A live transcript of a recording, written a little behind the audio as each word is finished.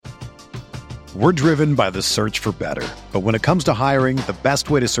We're driven by the search for better. But when it comes to hiring, the best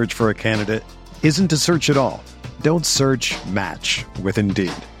way to search for a candidate isn't to search at all. Don't search, match with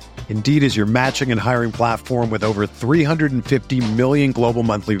Indeed. Indeed is your matching and hiring platform with over 350 million global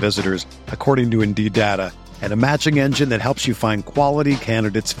monthly visitors, according to Indeed data, and a matching engine that helps you find quality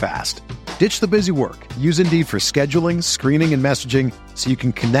candidates fast. Ditch the busy work. Use Indeed for scheduling, screening, and messaging so you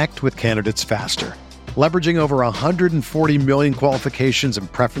can connect with candidates faster. Leveraging over 140 million qualifications and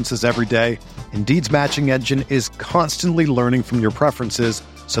preferences every day, Indeed's matching engine is constantly learning from your preferences,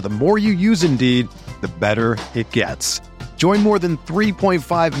 so the more you use Indeed, the better it gets. Join more than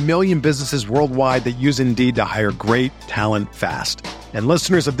 3.5 million businesses worldwide that use Indeed to hire great talent fast. And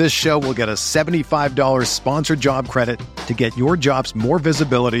listeners of this show will get a $75 sponsored job credit to get your jobs more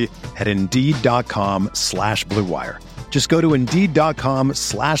visibility at Indeed.com/Blue Wire. Just go to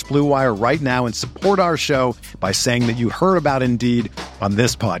Indeed.com/Blue Wire right now and support our show by saying that you heard about Indeed on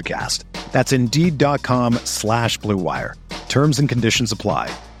this podcast. That's Indeed.com/Blue Wire. Terms and conditions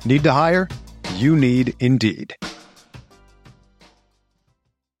apply. Need to hire? You need Indeed.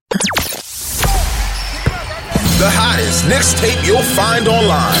 The hottest Knicks tape you'll find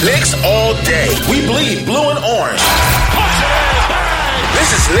online. Knicks all day. We bleed blue and orange.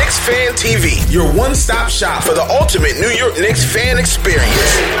 This is Knicks Fan TV, your one-stop shop for the ultimate New York Knicks fan experience.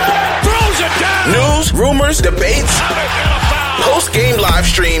 Throws it down. News, rumors, debates, post-game live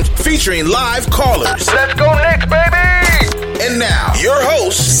streams featuring live callers. Let's go Knicks, baby! And now, your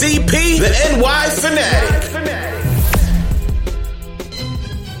host, CP, the NY Fanatic.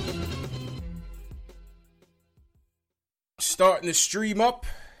 Starting the stream up.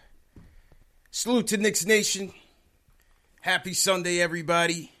 Salute to Knicks Nation. Happy Sunday,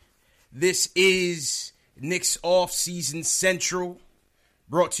 everybody. This is Knicks Offseason Central,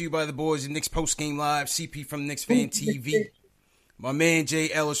 brought to you by the boys at Knicks Postgame Live, CP from Knicks Fan TV, my man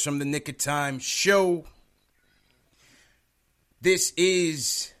Jay Ellis from the Nick of Time Show. This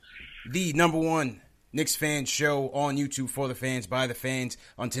is the number one Knicks fan show on YouTube for the fans, by the fans.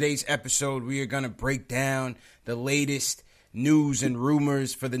 On today's episode, we are going to break down the latest news and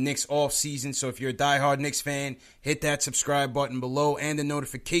rumors for the Knicks offseason. So if you're a diehard Knicks fan, hit that subscribe button below and the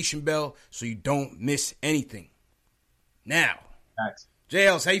notification bell so you don't miss anything. Now, nice.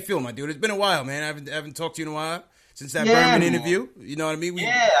 JLs, how you feeling, my dude? It's been a while, man. I haven't talked to you in a while since that Berman interview. You know what I mean?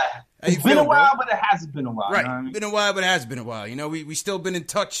 It's been a while, but it hasn't been a while. Right. You know what I mean? Been a while, but it has been a while. You know, we still been in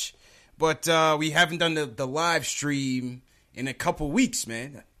touch, but we haven't done the live stream in a couple weeks,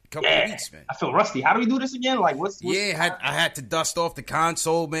 man. Couple of weeks, man. I feel rusty. How do we do this again? Like, what's I had to dust off the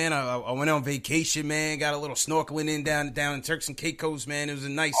console, man. I went on vacation, man. Got a little snorkeling in down in Turks and Caicos, man. It was a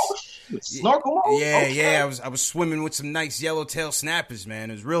nice snorkel mode? Yeah. I was swimming with some nice yellowtail snappers, man.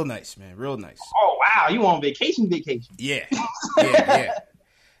 It was real nice, man. Real nice. Oh wow, you on vacation? Yeah.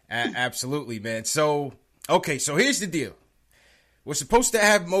 Absolutely, man. So here's the deal. We're supposed to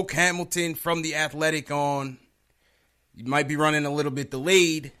have Moke Hamilton from The Athletic on. You might be running a little bit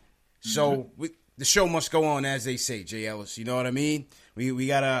delayed. So the show must go on, as they say, Jay Ellis. You know what I mean? We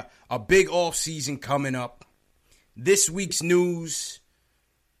got a big off season coming up. This week's news.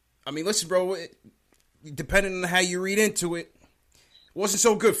 I mean, listen, bro. Depending on how you read into it, wasn't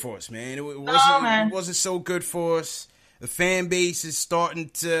so good for us, man. It wasn't so good for us. The fan base is starting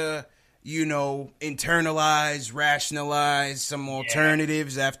to, internalize, rationalize some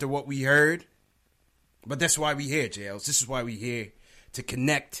alternatives after what we heard. But that's why we here, Jay Ellis. This is why we here, to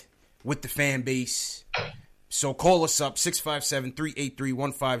connect with the fan base. So call us up,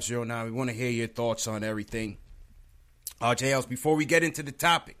 657-383-1509. We want to hear your thoughts on everything. Jay Ellis, before we get into the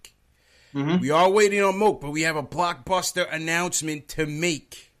topic, we are waiting on Moke, but we have a blockbuster announcement to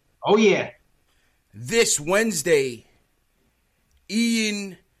make. Oh, yeah. This Wednesday,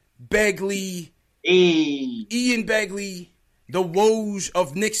 Ian Begley, the woes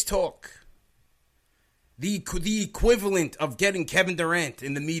of Knicks Talk. The equivalent of getting Kevin Durant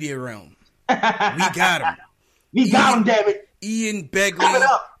in the media realm. We got him. We got him, damn it. Ian Begley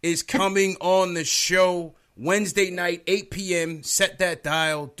is coming on the show Wednesday night, 8 p.m. Set that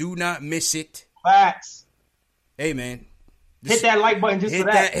dial. Do not miss it. Facts. Hey, man. Hit that like button just for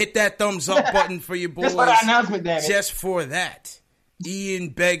that. Hit that thumbs up button for your boys. Just for that announcement, damn it. Just for that.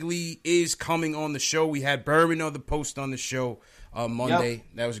 Ian Begley is coming on the show. We had Berman on the post on the show Monday. Yep.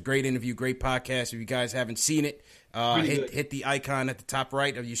 That was a great interview, great podcast. If you guys haven't seen it, hit the icon at the top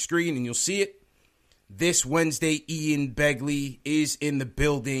right of your screen and you'll see it. This Wednesday, Ian Begley is in the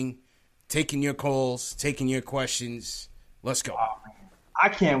building, taking your calls, taking your questions. Let's go. Oh, man. I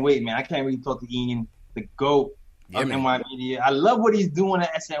can't wait, man. I can't wait to talk to Ian, the GOAT of NY Media. I love what he's doing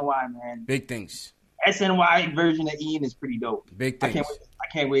at SNY, man. Big things. SNY version of Ian is pretty dope. Big things. I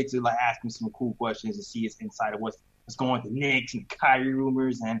can't wait to like ask him some cool questions and see his insight of what's going on with the Knicks and Kyrie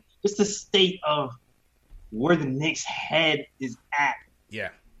rumors and just the state of where the Knicks' head is at. Yeah,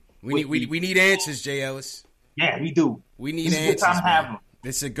 we need answers, Jay Ellis. Yeah, we do. We need answers. It's a good time to have them.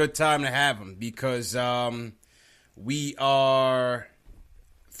 This is a good time to have them because we are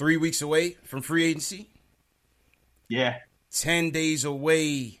 3 weeks away from free agency. Yeah. 10 days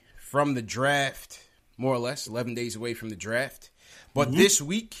away from the draft, more or less, 11 days away from the draft. But this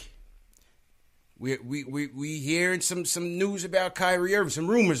week, we hearing some news about Kyrie Irving, some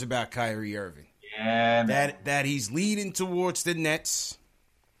rumors about Kyrie Irving. Yeah, man. That he's leading towards the Nets.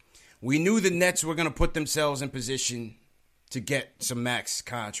 We knew the Nets were going to put themselves in position to get some max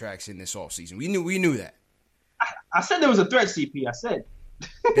contracts in this offseason. We knew that. I said there was a threat, CP. I said.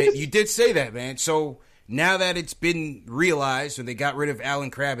 You did say that, man. So now that it's been realized when they got rid of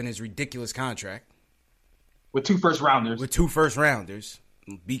Alan Crabb and his ridiculous contract. With 2 first rounders.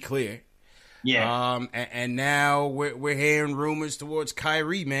 Be clear. Yeah. And now we're hearing rumors towards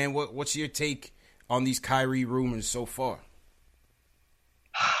Kyrie, man. What's your take on these Kyrie rumors so far?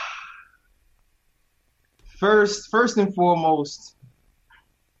 First and foremost,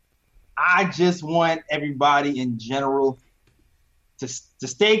 I just want everybody in general to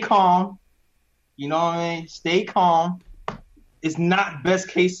stay calm. You know what I mean? Stay calm. It's not best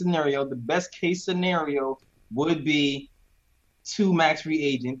case scenario. The best case scenario would be 2 max free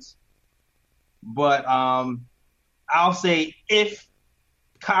agents. But I'll say if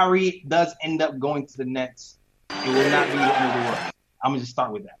Kyrie does end up going to the Nets, it will not be the end of the world. I'm gonna just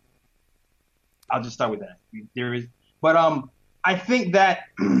start with that. I'll just start with that. There is, but I think that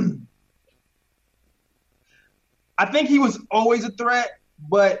I think he was always a threat,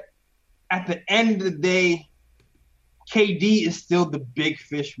 but at the end of the day, KD is still the big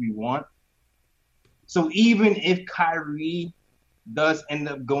fish we want. So even if Kyrie does end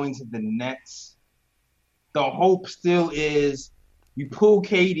up going to the Nets, the hope still is you pull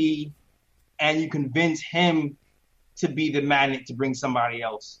KD and you convince him to be the magnet to bring somebody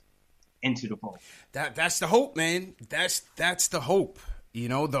else into the fold. That's the hope, man. That's the hope. You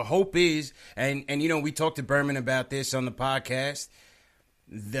know, the hope is, and you know, we talked to Berman about this on the podcast.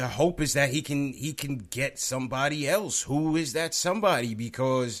 The hope is that he can get somebody else. Who is that somebody?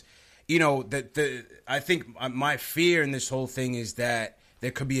 Because, you know, I think my fear in this whole thing is that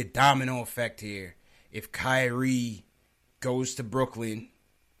there could be a domino effect here. If Kyrie goes to Brooklyn,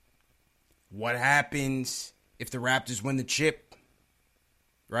 what happens if the Raptors win the chip?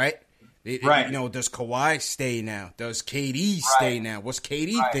 Right? Right. You know, does Kawhi stay now? Does KD stay now? What's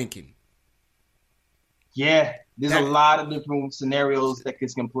KD thinking? Yeah, there's a lot of different scenarios that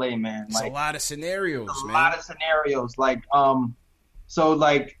kids can play, man. It's a lot of scenarios, man. A lot of scenarios. Like,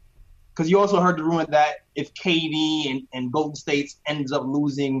 because you also heard the rumor that if KD and Golden State ends up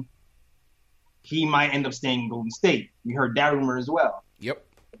losing, he might end up staying in Golden State. We heard that rumor as well. Yep.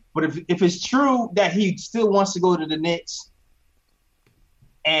 But if it's true that he still wants to go to the Knicks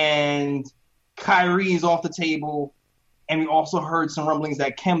and Kyrie is off the table, and we also heard some rumblings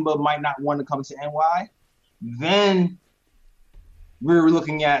that Kemba might not want to come to NY, then we're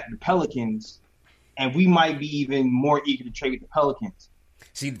looking at the Pelicans, and we might be even more eager to trade with the Pelicans.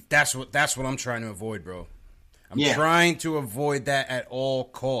 See, that's what I'm trying to avoid, bro. I'm trying to avoid that at all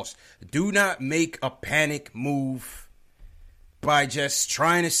costs. Do not make a panic move by just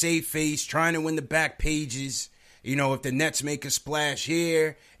trying to save face, trying to win the back pages. You know, if the Nets make a splash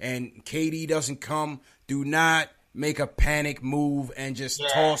here and KD doesn't come, do not make a panic move and just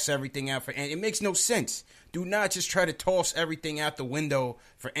toss everything out for Anthony. It makes no sense. Do not just try to toss everything out the window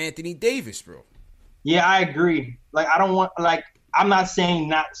for Anthony Davis, bro. Yeah, I agree. I'm not saying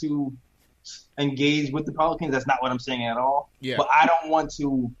not to engage with the Pelicans. That's not what I'm saying at all. Yeah. But I don't want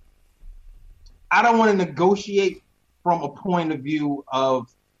to negotiate from a point of view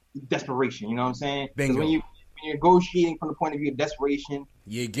of desperation. You know what I'm saying? Bingo. When you're negotiating from the point of view of desperation,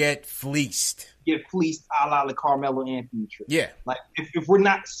 you get fleeced. A la the Carmelo Anthony trade. Yeah. Like if we're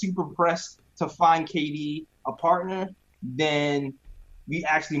not super pressed to find KD a partner, then we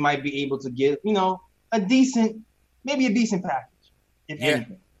actually might be able to get, you know, a decent package, if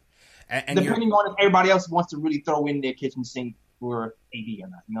anything. And depending on if everybody else wants to really throw in their kitchen sink for AD or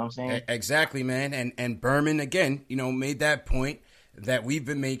not. You know what I'm saying? Exactly, man. And Berman, again, you know, made that point that we've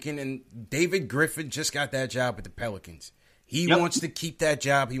been making. And David Griffin just got that job with the Pelicans. He wants to keep that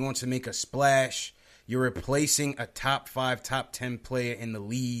job. He wants to make a splash. You're replacing a top 5, top 10 player in the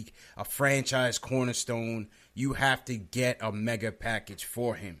league, a franchise cornerstone. You have to get a mega package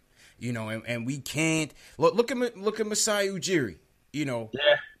for him. You know, and we can't look at Masai Ujiri. You know,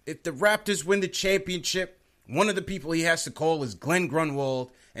 if the Raptors win the championship, one of the people he has to call is Glenn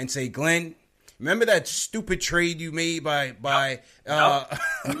Grunwald and say, Glenn, remember that stupid trade you made by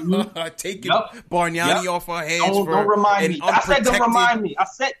taking Bargnani off our hands? Don't remind me. I said don't remind me. I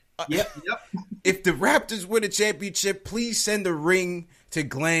said, yep. If the Raptors win a championship, please send a ring to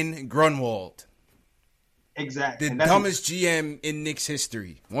Glenn Grunwald. Exactly. The dumbest GM in Knicks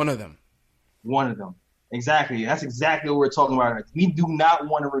history. One of them. Exactly. That's exactly what we're talking about. We do not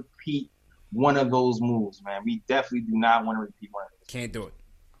want to repeat one of those moves, man. We definitely do not want to repeat one of those. Can't do it.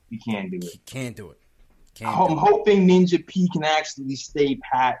 We can't do it. Can't do it. I'm hoping Ninja P can actually stay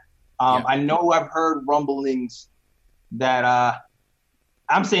pat. I know I've heard rumblings that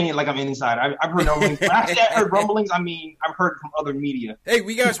I'm saying it like I'm inside. I've heard rumblings. When I say I heard rumblings, I mean I've heard from other media. Hey,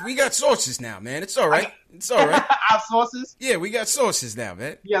 we got sources now, man. It's all right. Our sources? Yeah, we got sources now,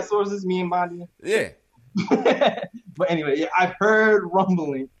 man. You got sources, me and Bondi? Yeah. But anyway, I've heard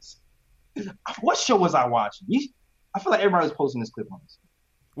rumblings. What show was I watching? I feel like everybody was posting this clip on this.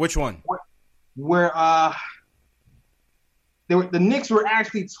 Which one? Where the Knicks were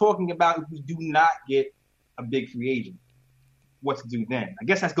actually talking about if we do not get a big free agent, what to do then. I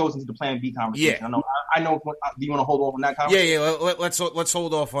guess that goes into the Plan B conversation. Yeah. I know. Do you want to hold off on that conversation? Yeah. Let's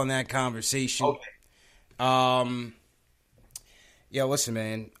hold off on that conversation. Okay. Yeah, listen,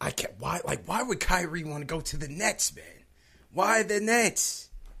 man. Why would Kyrie want to go to the Nets, man? Why the Nets?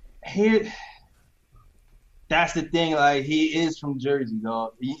 That's the thing. Like, he is from Jersey,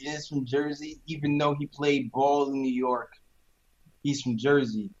 dog. He is from Jersey, even though he played ball in New York. He's from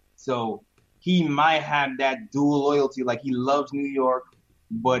Jersey, so he might have that dual loyalty. Like, he loves New York,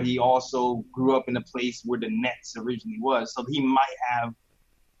 but he also grew up in a place where the Nets originally was. So he might have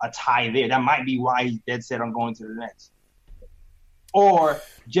a tie there. That might be why he's dead set on going to the Nets. Or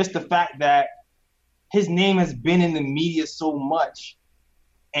just the fact that his name has been in the media so much,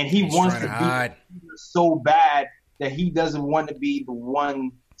 and he wants to be so bad that he doesn't want to be the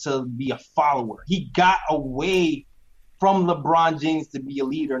one to be a follower. He got away from LeBron James to be a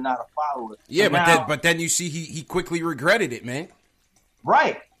leader, not a follower. Yeah, so but then you see he quickly regretted it, man.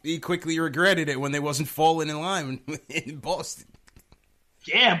 Right. He quickly regretted it when they wasn't falling in line in Boston.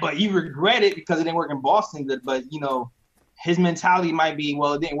 Yeah, but he regretted it because it didn't work in Boston. But, you know, his mentality might be,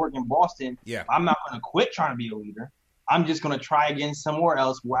 well, it didn't work in Boston. Yeah. I'm not going to quit trying to be a leader. I'm just going to try again somewhere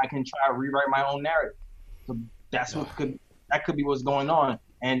else where I can try to rewrite my own narrative. So that's what could be what's going on.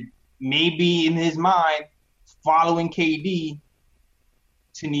 And maybe in his mind, following KD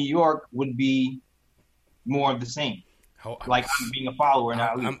to New York would be more of the same. Like I'm being a follower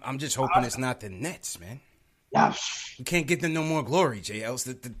now. I'm just hoping it's not the Nets, man. Yeah. We can't get them no more glory, Jay. Else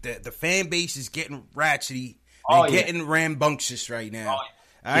the fan base is getting ratchety. They're getting rambunctious right now. Oh, yeah.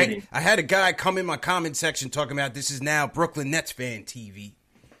 All right, I had a guy come in my comment section talking about this is now Brooklyn Nets fan TV.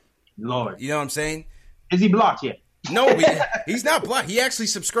 Lord, you know what I'm saying? Is he blocked yet? No, he's not blocked. He actually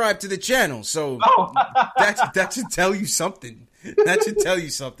subscribed to the channel, so that should tell you something. That should tell you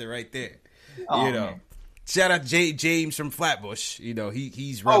something right there. Oh, you know, man. Shout out James from Flatbush. You know,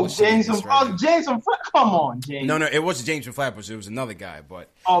 he's James from come on, James. No, it wasn't James from Flatbush. It was another guy. But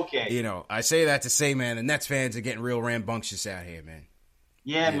okay, you know, I say that to say, man, the Nets fans are getting real rambunctious out here, man.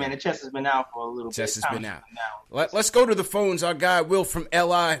 Yeah, man, the chest has been out for a little bit. Chest has been out. Let's go to the phones. Our guy, Will from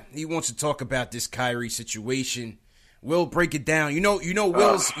LI, he wants to talk about this Kyrie situation. Will, break it down.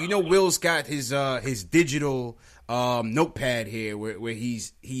 Will's got his digital notepad here where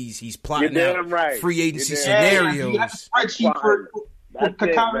he's plotting out free agency scenarios. Yeah, you got the spreadsheet for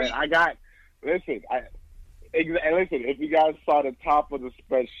Kyrie. I got listen, if you guys saw the top of the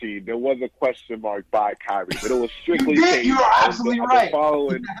spreadsheet, there was a question mark by Kyrie, but it was strictly KD. You're absolutely right.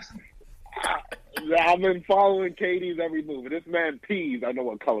 I've been following KD's every move. This man pees. I know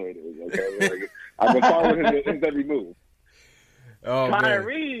what color it is. Okay, I've been following his every move. Oh,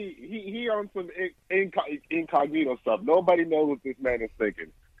 Kyrie, he on some incognito stuff. Nobody knows what this man is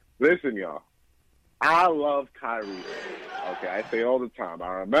thinking. Listen, y'all, I love Kyrie. Okay, I say all the time. I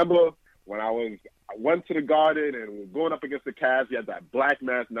remember when I went to the Garden and was going up against the Cavs. He had that black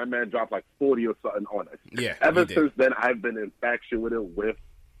mask, and that man dropped like 40 or something on us. Yeah. Ever since then, I've been infatuated with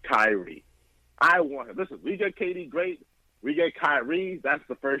Kyrie. I want him. Listen, we get KD, great. We get Kyrie. That's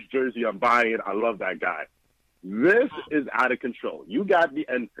the first jersey I'm buying. I love that guy. This is out of control. You got me,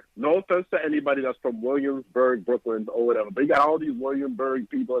 and no offense to anybody that's from Williamsburg, Brooklyn, or whatever, but you got all these Williamsburg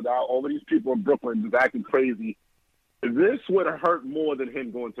people, all of these people in Brooklyn just acting crazy. This would have hurt more than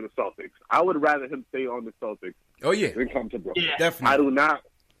him going to the Celtics. I would rather him stay on the Celtics. Oh yeah, than come to Brooklyn. Yeah, definitely.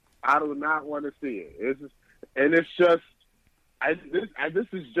 I do not want to see it. This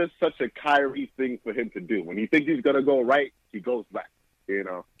is just such a Kyrie thing for him to do. When he thinks he's gonna go right, he goes left. You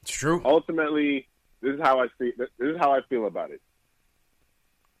know, It's true. ultimately, this is how I see. This is how I feel about it.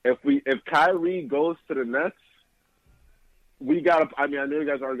 If Kyrie goes to the Nets, we gotta. I mean, I know you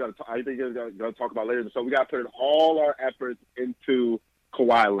guys already got to. I think you guys got to talk about later. So we got to put in all our efforts into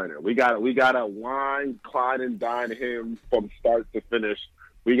Kawhi Leonard. We gotta wine, climb, and dine him from start to finish.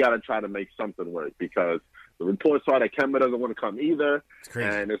 We gotta try to make something work because the reports are that Kemba doesn't want to come either,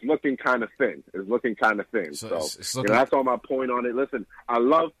 and it's looking kind of thin. So it's looking... that's all my point on it. Listen, I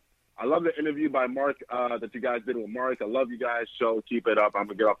love the interview by Mark that you guys did with Mark. I love you guys' show. Keep it up. I'm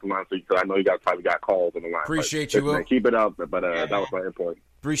going to get off the line because I know you guys probably got calls on the line. Appreciate you, Will. Man, keep it up. But that was my input.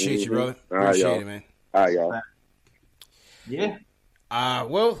 Appreciate you, brother. Appreciate it, man. All right, y'all. Yeah.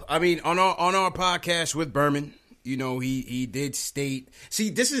 Well, I mean, on our podcast with Berman, you know, he did state. See,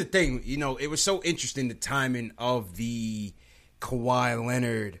 this is the thing. You know, it was so interesting, the timing of the Kawhi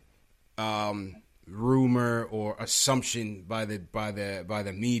Leonard rumor or assumption by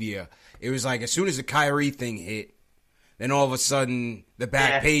the media. It was like as soon as the Kyrie thing hit, then all of a sudden the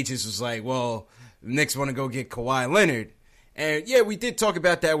back pages was like, well, the Knicks want to go get Kawhi Leonard. And yeah, we did talk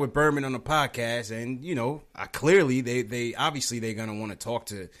about that with Berman on the podcast, and you know, clearly they obviously they're gonna want to talk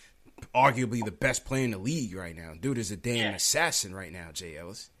to arguably the best player in the league right now. Dude is a damn assassin right now, Jay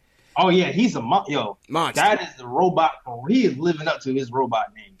Ellis. Oh yeah, he's a monster. That is the robot. He is living up to his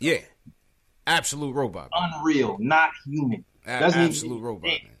robot name. Yeah, absolute robot. Unreal, not human. Absolute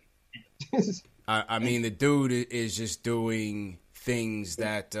robot, man. I mean, the dude is just doing things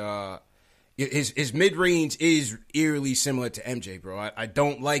that his mid range is eerily similar to MJ, bro. I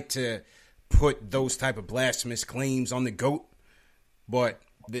don't like to put those type of blasphemous claims on the GOAT, but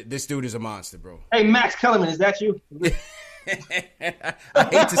this dude is a monster, bro. Hey, Max Kellerman, is that you?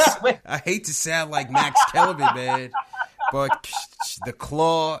 I hate to sound like Max Kellerman, man, but the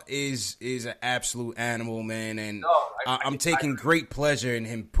Claw is an absolute animal, man, and I'm taking great pleasure in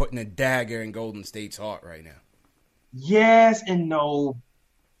him putting a dagger in Golden State's heart right now. Yes and no.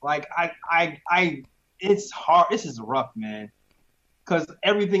 Like I it's hard. This is rough, man, because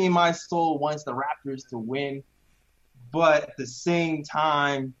everything in my soul wants the Raptors to win, but at the same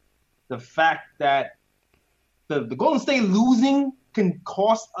time, the fact that the Golden State losing can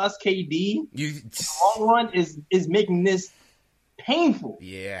cost us KD in the long run is making this painful.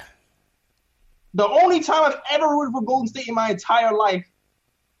 Yeah. The only time I've ever rooted for Golden State in my entire life,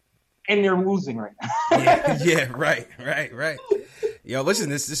 and they're losing right now. yeah, right. Yo, listen,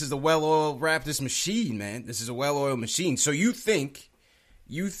 this is the well-oiled Raptors machine, man. This is a well-oiled machine. So you think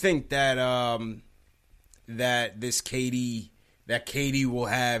that that this KD will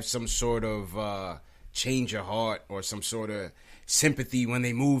have some sort of change of heart or some sort of sympathy when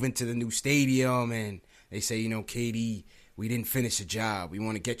they move into the new stadium and they say, you know, KD, we didn't finish the job. We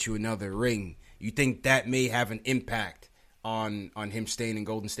want to get you another ring. You think that may have an impact on him staying in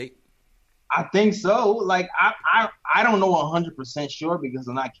Golden State? I think so. Like I don't know 100% sure because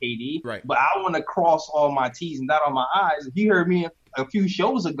I'm not KD. Right. But I want to cross all my T's and dot all my I's. If you heard me a few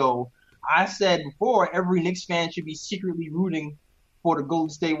shows ago, I said before every Knicks fan should be secretly rooting for the Golden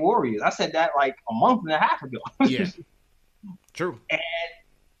State Warriors. I said that like a month and a half ago. Yeah. True.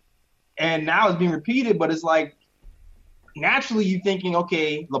 And now it's being repeated, but it's like naturally you're thinking,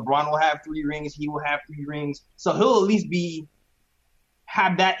 okay, LeBron will have 3 rings, he will have 3 rings, so he'll at least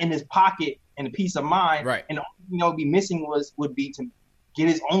have that in his pocket and a peace of mind. Right. And the only thing be missing would be to get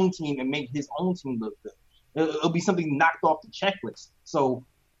his own team and make his own team look good. It'll be something knocked off the checklist. So,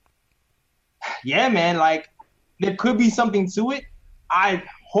 yeah, man, like there could be something to it. I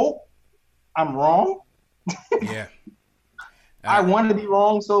hope I'm wrong. Yeah. I want to be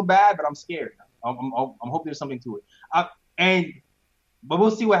wrong so bad, but I'm scared. I'm hoping there's something to it. But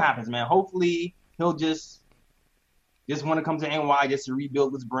we'll see what happens, man. Hopefully he'll just want to come to NY just to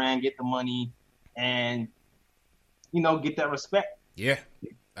rebuild his brand, get the money, and get that respect. Yeah,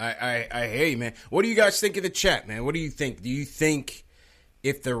 I hear you, man. What do you guys think of the chat, man? What do you think? Do you think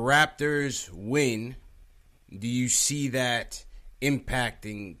if the Raptors win, do you see that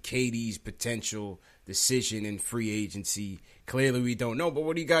impacting KD's potential decision in free agency? Clearly, we don't know, but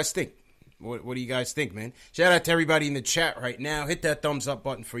what do you guys think? What do you guys think, man? Shout out to everybody in the chat right now. Hit that thumbs up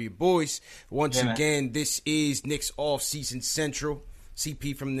button for your boys. Once again, this is Knicks Offseason Central.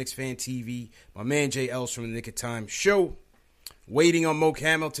 CP from Knicks Fan TV. My man Jay Ellis from the Nick of Time Show. Waiting on Moke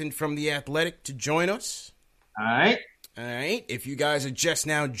Hamilton from The Athletic to join us. All right. If you guys are just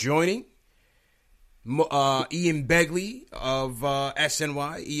now joining, Ian Begley of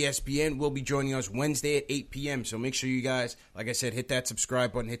SNY, ESPN, will be joining us Wednesday at 8 p.m. So make sure you guys, like I said, hit that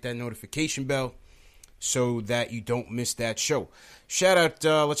subscribe button, hit that notification bell so that you don't miss that show.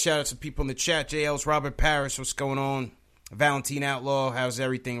 Let's shout out some people in the chat. JL's Robert Paris, what's going on? Valentine Outlaw, how's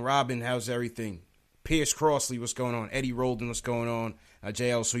everything? Robin, how's everything? Pierce Crossley, what's going on? Eddie Roldan, what's going on?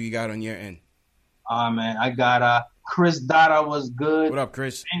 JL, who you got on your end? Man, I got Chris Dada was good. What up,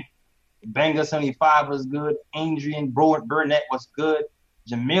 Chris? Banger 75 was good. Adrian Burnett was good.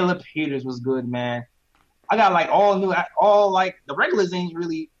 Jamila Peters was good, man. I got like all like the regulars ain't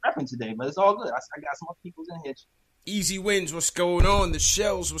really repping today, but it's all good. I got some other people in here. Easy Wins, what's going on? The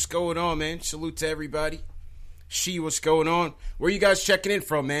Shells, what's going on, man? Salute to everybody. What's going on? Where you guys checking in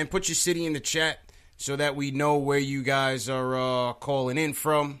from, man? Put your city in the chat so that we know where you guys are calling in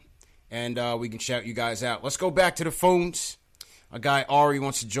from, and we can shout you guys out. Let's go back to the phones. A guy, Ari,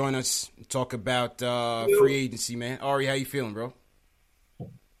 wants to join us and talk about free agency, man. Ari, how you feeling, bro?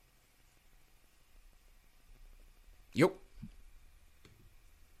 Yep.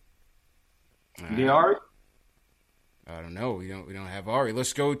 You Ari? I don't know. We don't have Ari.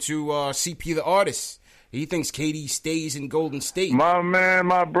 Let's go to CP the artist. He thinks KD stays in Golden State. My man,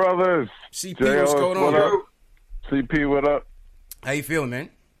 my brothers. CP, JL, what's going on, bro? CP, what up? How you feeling, man?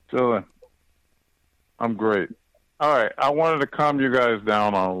 Chilling. I'm great. All right, I wanted to calm you guys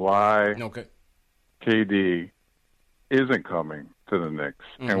down on why KD isn't coming to the Knicks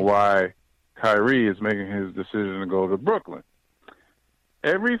and why Kyrie is making his decision to go to Brooklyn.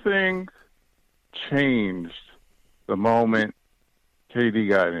 Everything changed the moment KD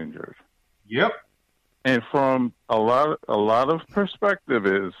got injured. Yep. And from a lot of perspective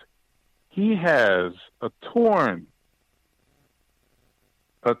is he has a torn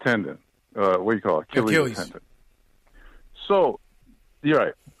tendon. What do you call it? Achilles tendon. So, you're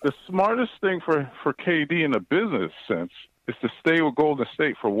right. The smartest thing for KD in a business sense is to stay with Golden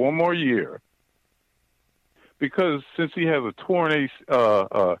State for one more year. Because since he has a torn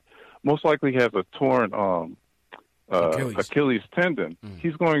most likely has a torn Achilles tendon,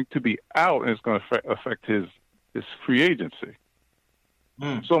 he's going to be out, and it's going to affect his free agency.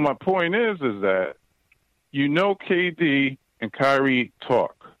 So my point is that KD and Kyrie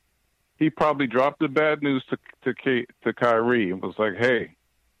talk. He probably dropped the bad news to Kyrie and was like, "Hey,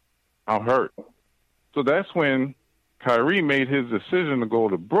 I'm hurt." So that's when Kyrie made his decision to go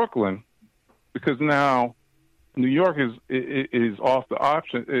to Brooklyn, because now New York is off the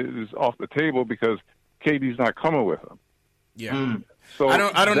option, is off the table because KD's not coming with him. Yeah. So I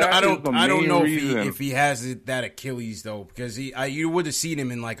don't know if he has that Achilles though, because you would have seen him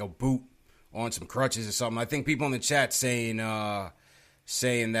in like a boot on some crutches or something. I think people in the chat saying that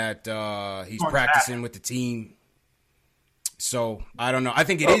he's practicing with the team. So I don't know. I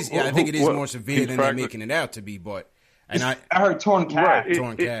think it is. I think it is more severe than they're making it out to be. But I heard torn calf. Right,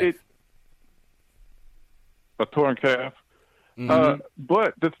 torn calf. A torn calf.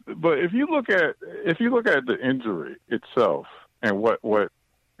 But if you look at the injury itself and what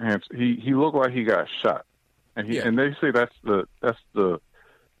he looked like he got shot, and and they say that's the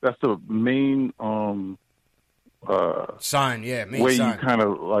main sign, main way sign. You kind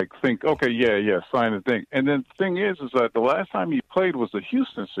of like think, okay, sign the thing. And then the thing is that the last time he played was the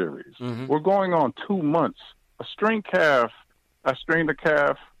Houston series. We're going on 2 months. A strained calf. I strained a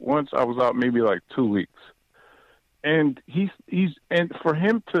calf once. I was out maybe like 2 weeks. And and for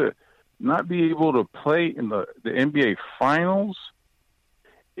him to not be able to play in the NBA Finals,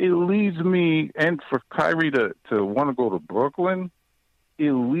 it leads me, and for Kyrie to want to go to Brooklyn,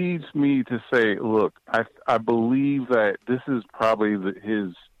 it leads me to say, look, I believe that this is probably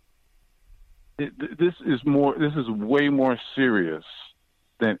this is way more serious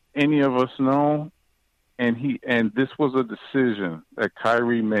than any of us know, and this was a decision that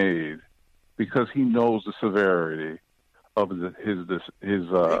Kyrie made because he knows the severity of his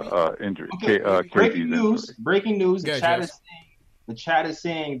injury. Okay, breaking news. The chat is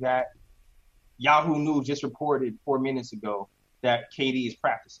saying that Yahoo News just reported 4 minutes ago that KD is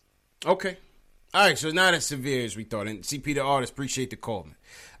practicing. Okay. All right, so not as severe as we thought. And CP the artist, appreciate the call,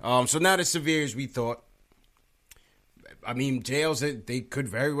 man. So not as severe as we thought. I mean, they could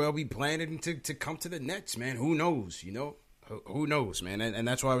very well be planning to come to the Nets, man. Who knows, Who knows, man? And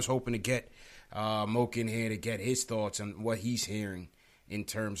that's why I was hoping to get Moke in here to get his thoughts on what he's hearing in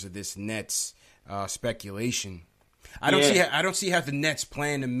terms of this Nets speculation. I don't see how the Nets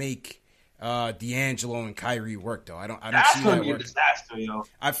plan to make D'Angelo and Kyrie work, though. I don't see that work. Disaster, yo.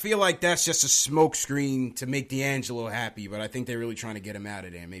 I feel like that's just a smokescreen to make D'Angelo happy, but I think they're really trying to get him out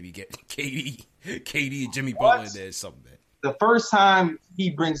of there and maybe get KD and Jimmy Butler there or something. The first time he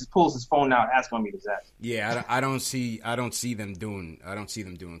pulls his phone out, that's gonna be a disaster. Yeah, I don't see them doing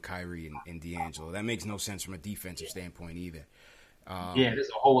Kyrie and D'Angelo. That makes no sense from a defensive standpoint either. There's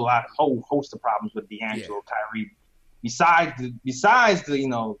a whole host of problems with D'Angelo, Kyrie. Besides the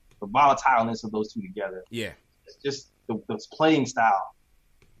volatileness of those two together. Yeah, it's just the playing style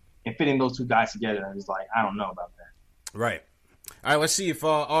and fitting those two guys together is like, I don't know about that. Right. All right, let's see if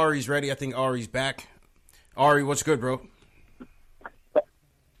Ari's ready. I think Ari's back. Ari, what's good, bro?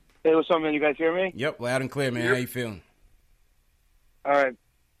 Hey, what's up, man? You guys hear me? Yep, loud and clear, man. How you feeling? All right.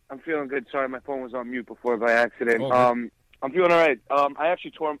 I'm feeling good. Sorry, my phone was on mute before by accident. Okay. I'm feeling all right. I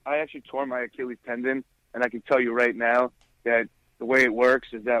actually tore my Achilles tendon, and I can tell you right now that the way it works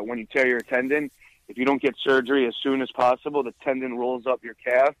is that when you tear your tendon, if you don't get surgery as soon as possible, the tendon rolls up your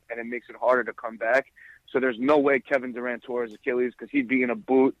calf, and it makes it harder to come back. So there's no way Kevin Durant tore his Achilles because he'd be in a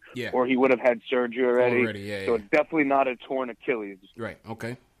boot or he would have had surgery already. So it's definitely not a torn Achilles. Right,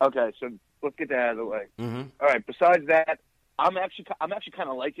 okay. Okay, so let's get that out of the way. Mm-hmm. All right, besides that, I'm actually kind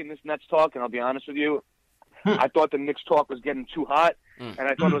of liking this Nets talk, and I'll be honest with you. I thought the Knicks talk was getting too hot, and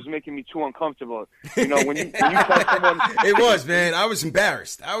I thought it was making me too uncomfortable. You know, when you tell someone... It was, man. I was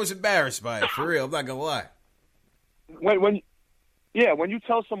embarrassed. I was embarrassed by it, for real. I'm not going to lie. When you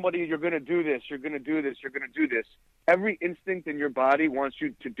tell somebody you're going to do this, you're going to do this, you're going to do this, every instinct in your body wants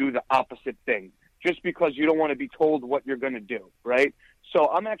you to do the opposite thing just because you don't want to be told what you're going to do, right? So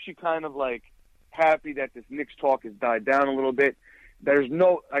I'm actually kind of like happy that this Knicks talk has died down a little bit. There's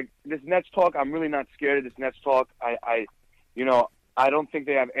no this Nets talk. I'm really not scared of this Nets talk. I don't think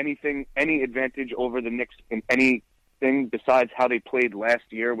they have any advantage over the Knicks in anything besides how they played last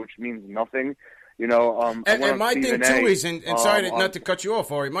year, which means nothing. You know, and my thing too is, and sorry not to cut you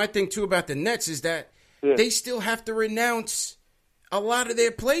off, Ari. My thing too about the Nets is that they still have to renounce a lot of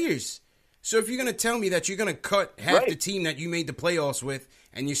their players. So if you're going to tell me that you're going to cut half the team that you made the playoffs with,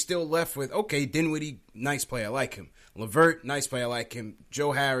 and you're still left with, okay, Dinwiddie, nice player, I like him. LeVert, nice player, I like him.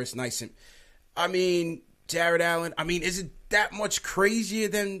 Joe Harris, nice. I mean, Jared Allen. I mean, is it that much crazier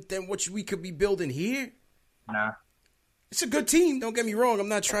than what we could be building here? Nah. It's a good team. Don't get me wrong. I'm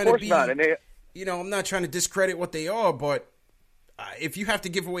not trying to be. Not. I'm not trying to discredit what they are, but if you have to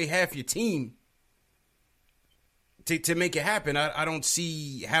give away half your team to make it happen, I don't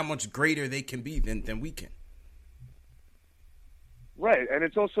see how much greater they can be than we can. Right, and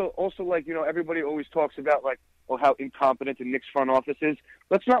it's also like, you know, everybody always talks about like, oh, how incompetent the Knicks front office is.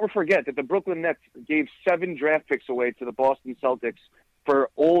 Let's not forget that the Brooklyn Nets gave 7 draft picks away to the Boston Celtics for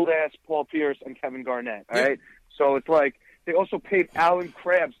old-ass Paul Pierce and Kevin Garnett, all right? So it's like they also paid Alan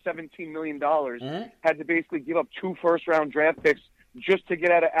Crabb $17 million, had to basically give up 2 first-round draft picks just to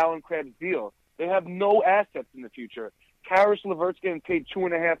get out of Alan Crabb's deal. They have no assets in the future. Karis LeVert's getting paid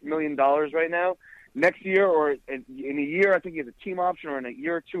 $2.5 million right now. Next year or in a year, I think he has a team option, or in a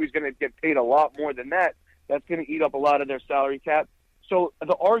year or two, he's going to get paid a lot more than that. That's going to eat up a lot of their salary cap. So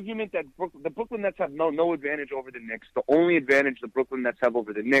the argument that the Brooklyn Nets have no advantage over the Knicks, the only advantage the Brooklyn Nets have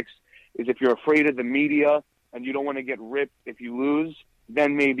over the Knicks is if you're afraid of the media and you don't want to get ripped if you lose,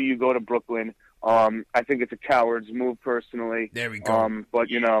 then maybe you go to Brooklyn. I think it's a coward's move, personally. There we go. But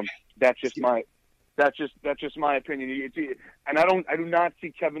you know, that's just my opinion. And I do not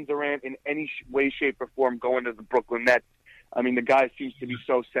see Kevin Durant in any way, shape, or form going to the Brooklyn Nets. I mean, the guy seems to be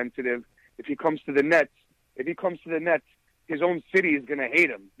so sensitive. If he comes to the Nets, his own city is going to hate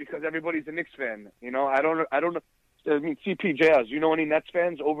him because everybody's a Knicks fan. You know, I don't know. I mean, CPJs, you know any Nets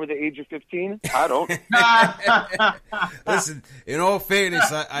fans over the age of 15? I don't. Listen, in all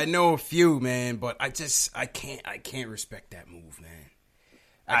fairness, I know a few, man, but I can't respect that move, man.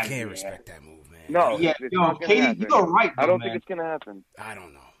 I can't respect that move, man. No, KD, you're right. I don't think it's going to happen. I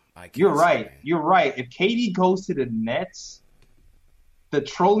don't know. You're right. You're right. If KD goes to the Nets, the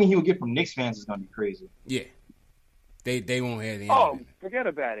trolling he will get from Knicks fans is going to be crazy. Yeah. They won't have the end Oh, of it. forget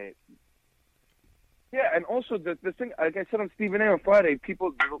about it. Yeah, and also the thing, like I said on Stephen A. on Friday,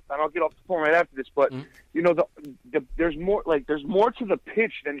 people, and I'll get off the phone right after this, but you know, there's more to the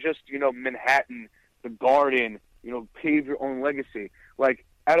pitch than just, you know, Manhattan, the Garden, you know, pave your own legacy. Like,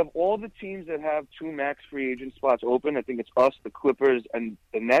 out of all the teams that have 2 max free agent spots open, I think it's us, the Clippers, and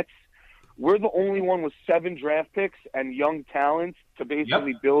the Nets. We're the only one with 7 draft picks and young talent to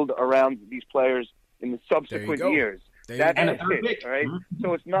basically build around these players in the subsequent years. That's the pitch, all right?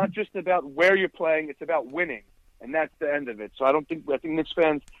 So it's not just about where you're playing; it's about winning, and that's the end of it. So I think Knicks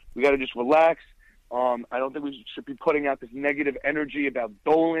fans, we got to just relax. I don't think we should be putting out this negative energy about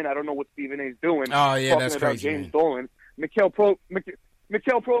Dolan. I don't know what Stephen A's doing. Oh yeah, that's about crazy. James Dolan, Mikhail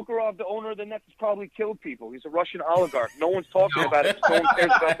Prokhorov, the owner of the Nets, has probably killed people. He's a Russian oligarch. No one's talking about it. No one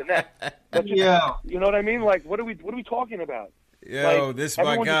cares about the Nets. That's just, you know what I mean? Like, what are we talking about? Yo, like, this is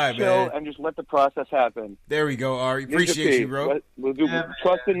my guy, just chill man. And just let the process happen. There we go, Ari. Appreciate you, bro. We'll do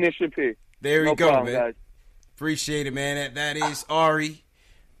trust in Nisha P. There we go, problem, man. Guys. Appreciate it, man. That is Ari,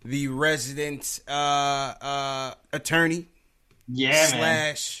 the resident attorney. Yeah,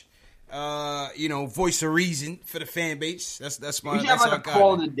 slash voice of reason for the fan base. That's my. We should have like a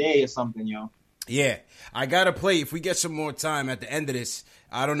call of the day or something, yo. Yeah, I gotta play. If we get some more time at the end of this,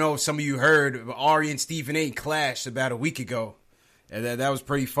 I don't know if some of you heard, but Ari and Stephen A. clashed about a week ago. And that was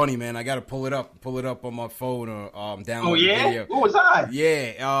pretty funny, man. I gotta pull it up on my phone or download the video. What was I?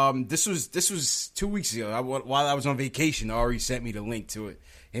 Yeah, this was 2 weeks ago. While I was on vacation, Ari sent me the link to it.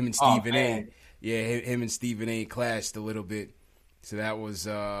 Him and Stephen A. Yeah, him and Stephen A. clashed a little bit. So that was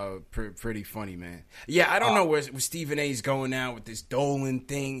pretty funny, man. Yeah, I don't know where Stephen A.'s going now with this Dolan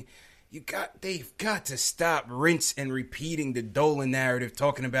thing. They've got to stop rinse and repeating the Dolan narrative,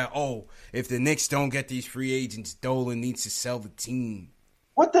 talking about, if the Knicks don't get these free agents, Dolan needs to sell the team.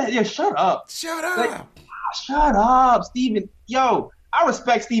 What the? Yeah, shut up. Shut up, Stephen. Yo, I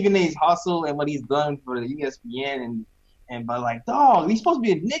respect Stephen A.'s hustle and what he's done for the ESPN, but like, dog, he's supposed to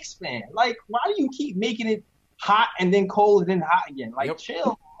be a Knicks fan. Like, why do you keep making it hot and then cold and then hot again? Like,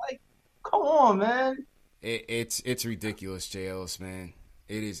 chill. Like, come on, man. It's ridiculous, J. Ellis, man.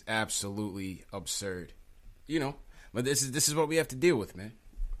 It is absolutely absurd, But this is what we have to deal with, man.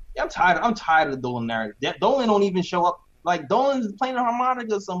 Yeah, I'm tired of the Dolan narrative. Dolan don't even show up. Like, Dolan's playing a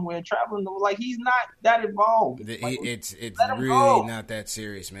harmonica somewhere, traveling. Like, he's not that involved. It's really not that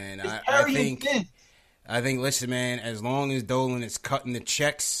serious, man. I think. Listen, man. As long as Dolan is cutting the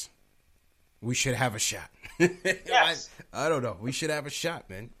checks, we should have a shot. Yes. I don't know. We should have a shot,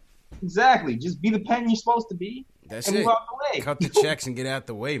 man. Exactly. Just be the pen you're supposed to be. That's and it. Move out the way. Cut the checks and get out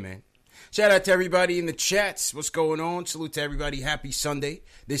the way, man. Shout out to everybody in the chats. What's going on? Salute to everybody. Happy Sunday.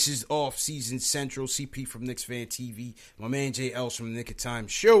 This is Off-Season Central. CP from Knicks Fan TV. My man J. Ellis from the Nick of Time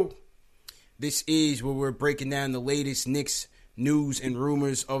Show. This is where we're breaking down the latest Knicks news and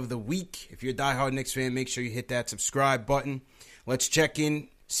rumors of the week. If you're a diehard Knicks fan, make sure you hit that subscribe button. Let's check in,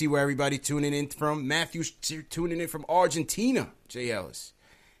 see where everybody tuning in from. Matthew's tuning in from Argentina, J. Ellis.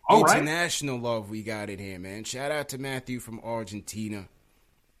 All International love we got in here, man. Shout out to Matthew from Argentina.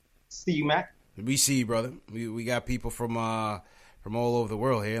 See you, Matt. We see you, brother. We got people from all over the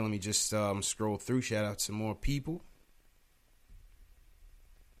world here. Let me just scroll through. Shout out to some more people.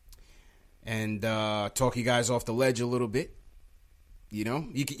 And talk you guys off the ledge a little bit. You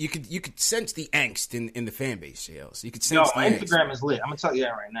could sense the angst in the fan base, JLs. You could sense the Instagram angst. Is lit. I'm gonna tell you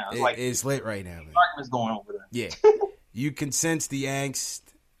that right now. It's lit right now, man. Arguments going over there. Yeah, you can sense the angst.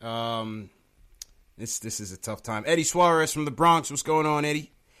 This is a tough time. Eddie Suarez from the Bronx. What's going on,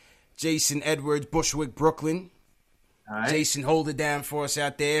 Eddie? Jason Edwards, Bushwick, Brooklyn. All right. Jason, hold it down for us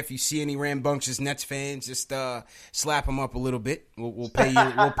out there. If you see any rambunctious Nets fans, just slap them up a little bit. We'll pay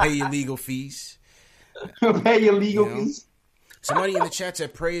you. We'll pay your legal fees. We'll pay your legal fees. Somebody in the chat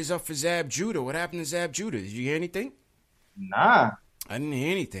said prayers up for Zab Judah. What happened to Zab Judah? Did you hear anything? Nah. I didn't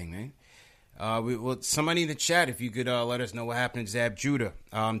hear anything, man. Somebody in the chat, if you could let us know what happened to Zab Judah.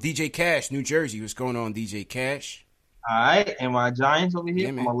 DJ Cash, New Jersey. What's going on, DJ Cash? All right, and my Giants over here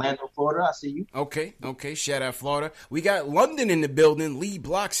from Orlando, Florida. I see you. Okay. Shout out Florida. We got London in the building. Lee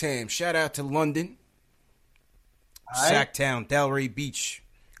Bloxham. Shout out to London. Right. Sacktown, Delray Beach.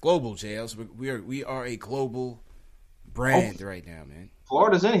 Global jails. We are a global brand right now, man.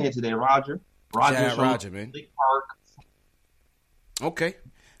 Florida's in here today, Roger. Roger, man. Lake Park. Okay.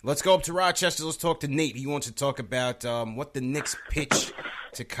 Let's go up to Rochester. Let's talk to Nate. He wants to talk about what the Knicks' pitch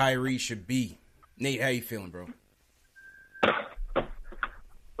to Kyrie should be. Nate, how you feeling, bro?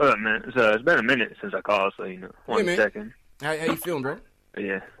 Well, man, it's been a minute since I called, so, one second. How you feeling, bro?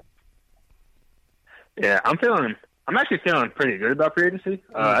 Yeah, I'm actually feeling pretty good about free agency.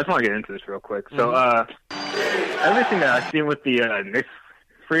 I just want to get into this real quick. So, everything that I've seen with the Knicks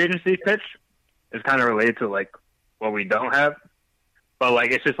free agency pitch is kind of related to, like, what we don't have. But, like,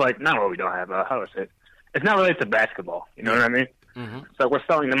 it's just, like, not what we don't have. How do I say it? It's not related to basketball. You know what I mean? Mm-hmm. So we're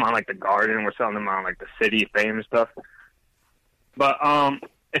selling them on, like, the Garden. We're selling them on, like, the City, Fame, and stuff. But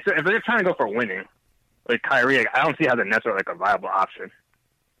if they're trying to go for winning, like Kyrie, I don't see how the Nets are, like, a viable option.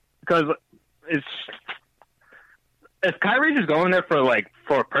 Because if Kyrie's just going there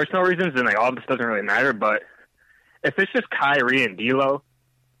for personal reasons, then, like, all this doesn't really matter. But if it's just Kyrie and D'Lo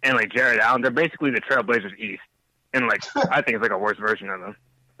and, like, Jared Allen, they're basically the Trailblazers East. And, like, I think it's, like, a worse version of them.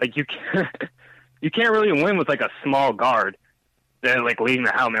 Like, you can't really win with, like, a small guard that, like, leading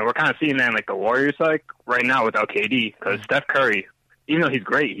the hell, man. We're kind of seeing that in, like, the Warriors, like, right now without KD. Because Steph Curry, even though he's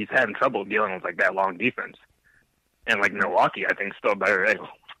great, he's having trouble dealing with, like, that long defense. And, like, Milwaukee, I think, is still better. Hey,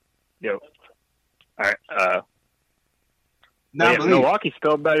 yo. All right. Milwaukee's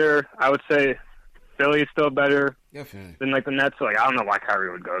still better. I would say Philly's still better than, like, the Nets. So, like, I don't know why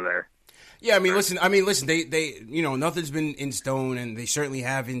Kyrie would go there. Yeah, I mean, listen. They nothing's been in stone, and they certainly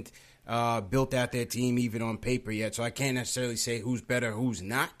haven't built out their team even on paper yet. So I can't necessarily say who's better, who's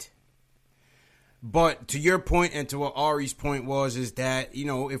not. But to your point and to what Ari's point was, is that, you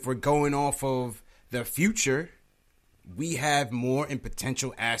know, if we're going off of the future, we have more and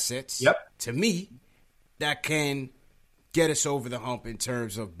potential assets, to me, that can get us over the hump in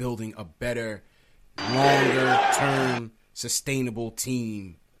terms of building a better, longer-term, sustainable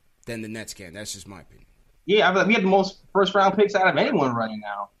team than the Nets can. That's just my opinion. Yeah, I mean, we have the most first-round picks out of anyone right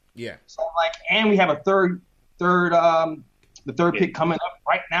now. Yeah. So, like, and we have a third pick coming up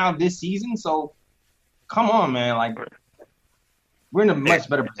right now this season. So, come on, man. Like, we're in a much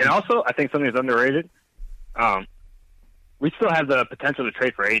better position. And also, I think something that's underrated. We still have the potential to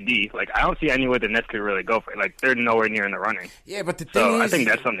trade for AD. Like, I don't see any way the Nets could really go for it. Like, they're nowhere near in the running. Yeah, but the thing is, I think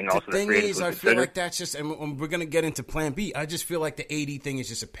that's something also. The thing is, I feel like that's just, and we're gonna get into Plan B. I just feel like the AD thing is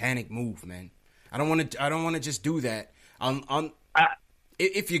just a panic move, man. I don't want to just do that.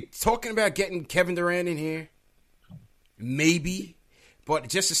 If you're talking about getting Kevin Durant in here, maybe, but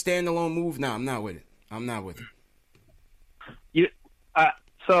just a standalone move, no, I'm not with it. I'm not with it.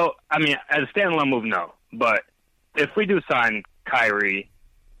 So, I mean, as a standalone move, no. But if we do sign Kyrie,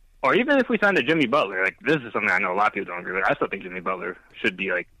 or even if we sign to Jimmy Butler, like, this is something I know a lot of people don't agree with. I still think Jimmy Butler should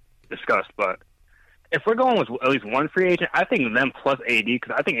be, like, discussed. But if we're going with at least one free agent, I think them plus AD,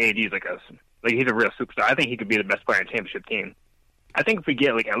 because I think AD is like he's a real superstar. I think he could be the best player on a championship team. I think if we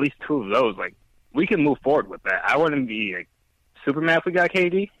get, like, at least two of those, like, we can move forward with that. I wouldn't be, like, super mad if we got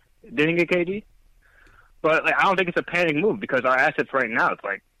KD, didn't get KD. But, like, I don't think it's a panic move because our assets right now, it's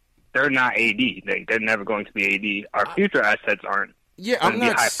like, they're not AD. They're never going to be AD. Our future assets aren't going to be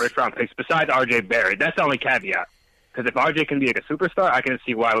high first-round picks besides R.J. Barrett. That's the only caveat. Because if R.J. can be, like, a superstar, I can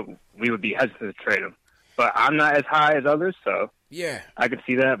see why we would be hesitant to trade him. But I'm not as high as others, so yeah, I can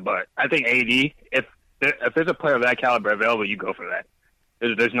see that. But I think AD, if there's a player of that caliber available, you go for that.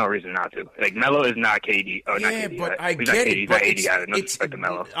 There's no reason not to. Like, Melo is not KD. Oh, not KD. But right? I get it. But AD out of no respect to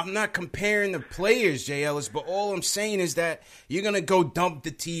Melo. I'm not comparing the players, J. Ellis, but all I'm saying is that you're going to go dump the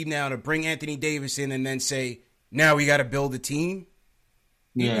team now to bring Anthony Davis in and then say, now we got to build a team?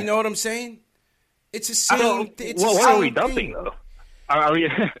 Yeah. You know what I'm saying? It's the same thing. What are we dumping, though? Are we...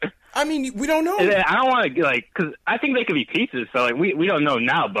 I mean, we don't know. I don't want to, like, because I think they could be pieces. So, like, we don't know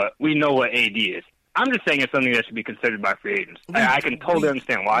now, but we know what AD is. I'm just saying it's something that should be considered by free agents. I can totally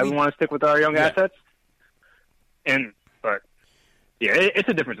understand why we want to stick with our young assets. But it's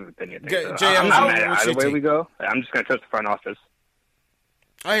a difference of opinion. I'm not mad at either way we go. I'm just going to trust the front office.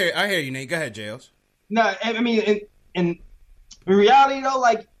 I hear you, Nate. Go ahead, JLs. No, I mean, in reality, though,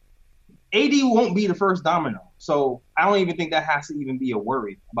 like, AD won't be the first domino. So I don't even think that has to even be a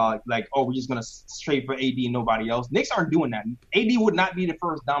worry about, like, oh, we're just going to trade for AD and nobody else. Knicks aren't doing that. AD would not be the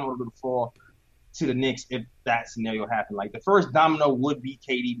first domino to fall to the Knicks if that scenario happened. Like, the first domino would be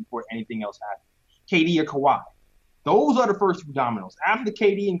KD before anything else happened. KD or Kawhi. Those are the first two dominoes. After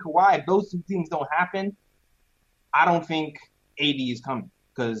KD and Kawhi, if those two things don't happen, I don't think AD is coming,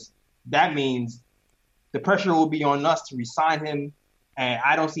 because that means the pressure will be on us to resign him, and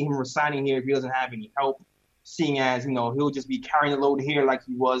I don't see him resigning here if he doesn't have any help, seeing as, you know, he'll just be carrying the load here like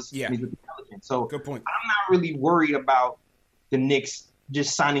he was when he was with the Pelicans. So good point. I'm not really worried about the Knicks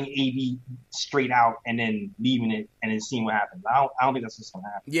just signing AD straight out and then leaving it and then seeing what happens. I don't think that's what's going to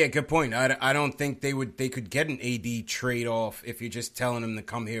happen. Yeah, good point. I don't think they could get an AD trade off if you're just telling him to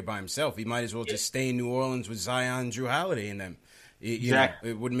come here by himself. He might as well just stay in New Orleans with Zion, Drew Holiday, and them. Exactly.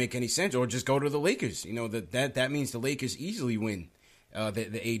 It wouldn't make any sense. Or just go to the Lakers. You know, that means the Lakers easily win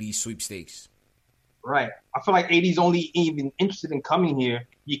the AD sweepstakes. Right. I feel like AD's only even interested in coming here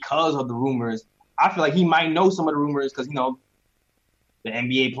because of the rumors. I feel like he might know some of the rumors because, you know, the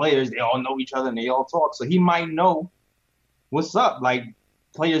NBA players, they all know each other and they all talk. So he might know what's up. Like,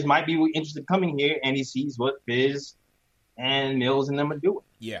 players might be interested in coming here, and he sees what Biz and Mills and them are doing.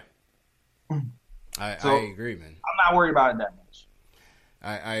 Yeah. I agree, man. I'm not worried about it that much.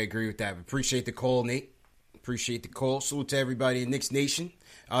 I agree with that. Appreciate the call, Nate. Appreciate the call. Salute to everybody in Knicks Nation.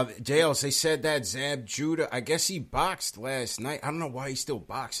 JLs, they said that Zab Judah, I guess he boxed last night. I don't know why he's still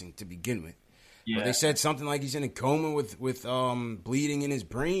boxing to begin with. Yeah. But they said something like he's in a coma with bleeding in his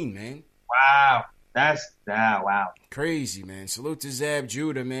brain, man. Wow. Wow. Crazy, man. Salute to Zab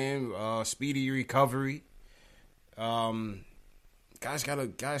Judah, man. Speedy recovery. Guys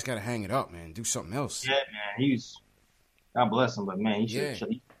gotta hang it up, man. Do something else. Yeah, man. God bless him, but man, he should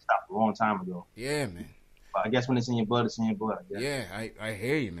stop a long time ago. Yeah, man. But I guess when it's in your blood, it's in your blood. Yeah, I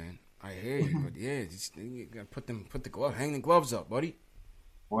hear you, man. I hear you, but yeah, you gotta hang the gloves up, buddy.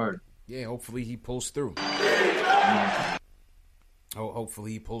 Word. Yeah, hopefully he pulls through.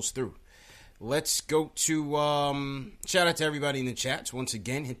 Hopefully he pulls through. Let's go to shout out to everybody in the chats. Once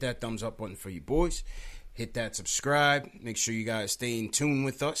again, hit that thumbs up button for you boys. Hit that subscribe. Make sure you guys stay in tune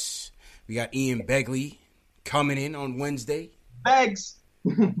with us. We got Ian Begley coming in on Wednesday. Bags.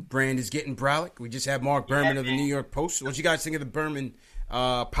 Brand is getting brolic. We just had Mark Berman of the New York Post. What you guys think of the Berman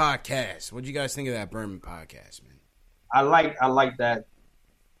podcast? What do you guys think of that Berman podcast, man? I like that.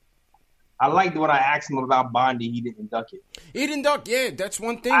 I liked when I asked him about Bondi. He didn't duck it. He didn't duck. Yeah, that's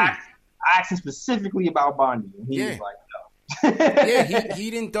one thing. I asked him specifically about Bondi, and he was like, "No." Yeah,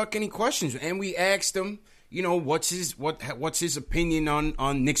 he didn't duck any questions, and we asked him, you know, what's his opinion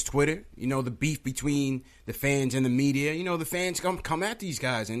on Knicks Twitter? You know, the beef between the fans and the media. You know, the fans come at these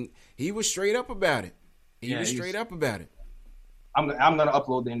guys, and he was straight up about it. He was straight up about it. I'm gonna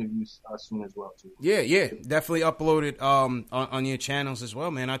upload the interviews soon as well too. Yeah, definitely upload it on your channels as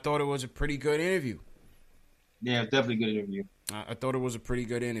well, man. I thought it was a pretty good interview. Yeah, definitely good interview. I thought it was a pretty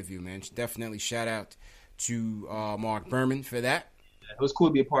good interview, man. Definitely shout out to Mark Berman for that. Yeah, it was cool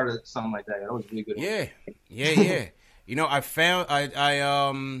to be a part of something like that. That was really good. Yeah. You know, I found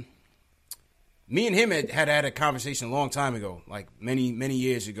me and him had a conversation a long time ago, like many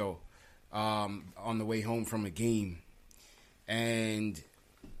years ago, on the way home from a game. And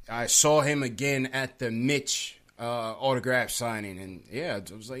I saw him again at the Mitch autograph signing, and I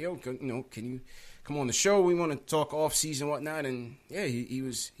was like, "Yo, you know, can you come on the show? We want to talk off-season and whatnot." And yeah, he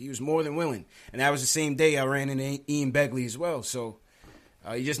was more than willing. And that was the same day I ran into Ian Begley as well. So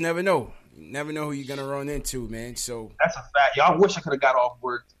you just never know. You never know who you're gonna run into, man. So that's a fact. Yo, I wish I could have got off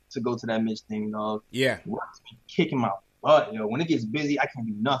work to go to that Mitch thing, dog. Yeah, work's been kicking my butt, yo. When it gets busy, I can't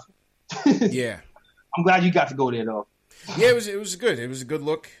do nothing. Yeah, I'm glad you got to go there though. Yeah, it was good. It was a good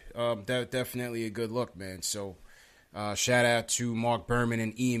look. Definitely a good look, man. So, shout out to Mark Berman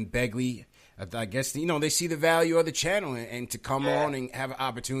and Ian Begley. I guess, you know, they see the value of the channel and to come on and have an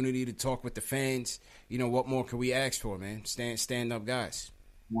opportunity to talk with the fans. You know, what more could we ask for, man? Stand up guys.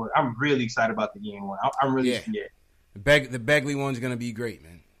 Well, I'm really excited about the Ian one. I'm really The Begley one's gonna be great,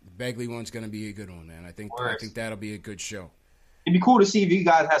 man. The Begley one's gonna be a good one, man. I think that'll be a good show. It'd be cool to see if you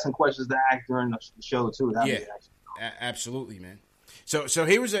guys have some questions to ask during the show too. That'd be actually cool. Absolutely, man. So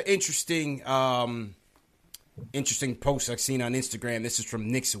here was an interesting post I've seen on Instagram. This is from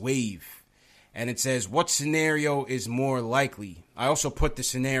Knicks Wave, and it says, "What scenario is more likely?" I also put the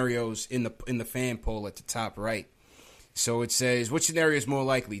scenarios in the fan poll at the top right. So it says, "What scenario is more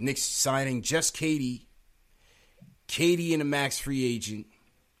likely? Knicks signing just KD and a max free agent,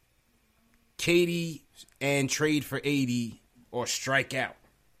 KD and trade for AD, or strike out?"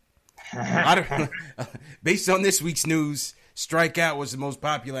 Based on this week's news, strike out was the most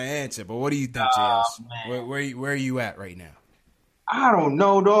popular answer. But what do you think, JS? Where are you at right now? I don't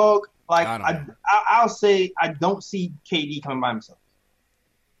know, dog. Like I'll say I don't see KD coming by himself.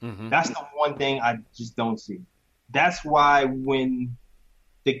 Mm-hmm. That's the one thing I just don't see. That's why when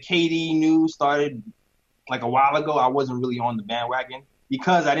the KD news started like a while ago, I wasn't really on the bandwagon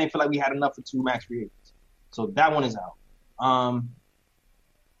because I didn't feel like we had enough for 2 max free agents. So that one is out.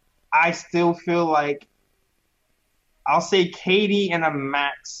 I still feel like I'll say KD and a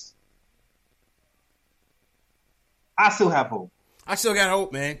max. I still have hope. I still got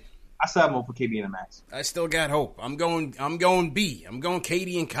hope, man. I still have hope for KD and a max. I still got hope. I'm going B. I'm going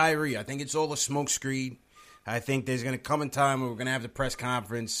KD and Kyrie. I think it's all a smoke screen. I think there's going to come a time where we're going to have the press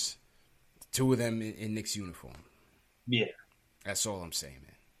conference, 2 of them in Knicks uniform. Yeah. That's all I'm saying,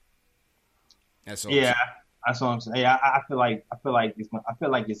 man. That's all. Yeah. That's what I'm saying. Yeah, I feel like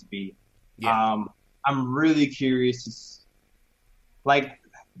it's B. Yeah. I'm really curious. Like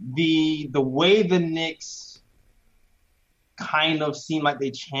the way the Knicks kind of seem like they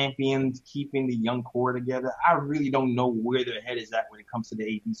championed keeping the young core together. I really don't know where their head is at when it comes to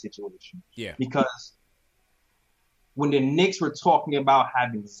the AD situation. Yeah. Because when the Knicks were talking about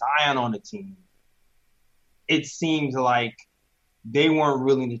having Zion on the team, it seems like they weren't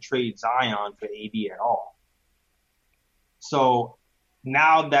willing to trade Zion for AD at all. So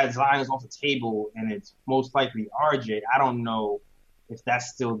now that Zion is off the table and it's most likely RJ, I don't know if that's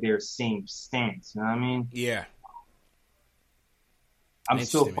still their same stance. You know what I mean? Yeah. I'm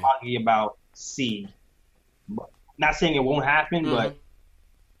still foggy about C. Not saying it won't happen, but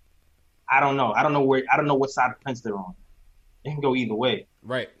I don't know. I don't know what side of the fence they're on. It can go either way.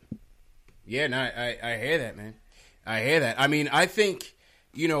 Right. Yeah, no, I hear that, man. I hear that. I mean, I think,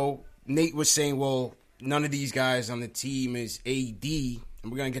 you know, Nate was saying, well, none of these guys on the team is AD,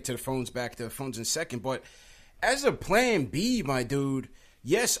 and we're going to get to the phones in a second, but as a plan B, my dude,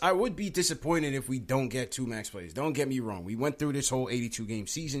 yes, I would be disappointed if we don't get 2 max players. Don't get me wrong. We went through this whole 82-game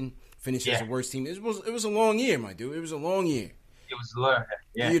season, finished as the worst team. It was a long year, my dude. It was a long year. It was long,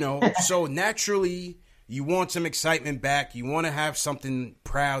 yeah. You know, so naturally, you want some excitement back. You want to have something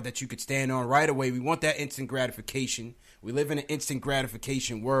proud that you could stand on right away. We want that instant gratification. We live in an instant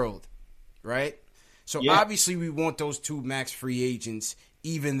gratification world. right? So Yeah. obviously we want those 2 max free agents,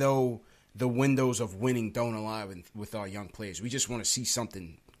 even though the windows of winning don't align with our young players. We just want to see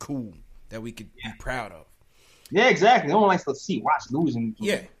something cool that we could be proud of. Yeah, exactly. No one likes to watch losing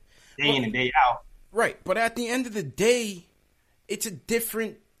Yeah. day in and day out. Right. But at the end of the day, it's a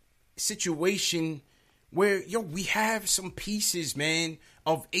different situation where, we have some pieces, man,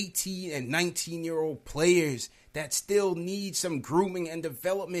 of 18 and 19-year-old players that still need some grooming and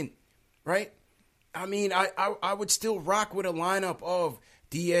development, right? I mean, I would still rock with a lineup of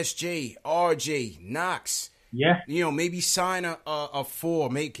DSJ, RJ, Knox. Yeah. Maybe sign a 4.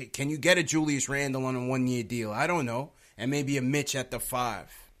 Can you get a Julius Randle on a 1-year deal? I don't know. And maybe a Mitch at the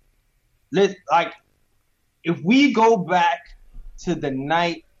 5. If we go back to the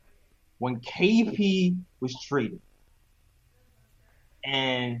night when KP was traded,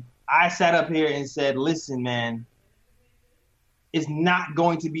 and I sat up here and said, listen, man, it's not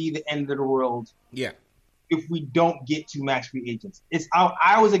going to be the end of the world. Yeah. If we don't get 2 max free agents.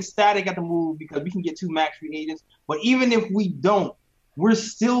 I was ecstatic at the move because we can get 2 max free agents. But even if we don't, we're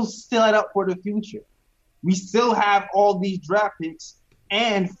still set up for the future. We still have all these draft picks,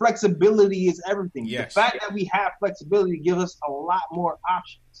 and flexibility is everything. Yes. The fact that we have flexibility gives us a lot more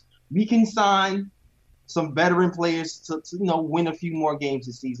options. We can sign some veteran players to win a few more games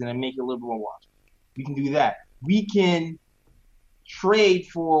this season and make it a little more watchable. We can do that. We can trade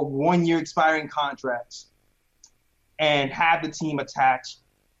for 1-year expiring contracts and have the team attach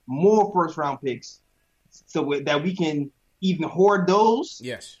more first-round picks so that we can even hoard those.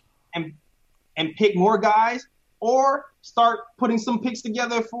 Yes. And pick more guys, or start putting some picks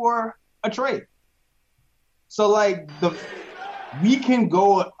together for a trade. So, we can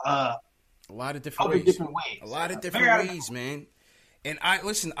go a lot of different ways. ways. A lot of different ways, man. And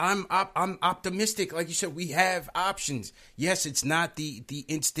I'm optimistic. Like you said, we have options. Yes, it's not the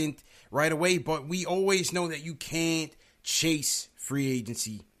instant right away, but we always know that you can't chase free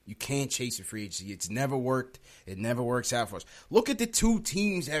agency. You can't chase a free agency. It's never worked. It never works out for us. Look at the 2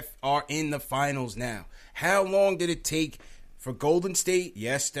 teams that are in the finals now. How long did it take for Golden State?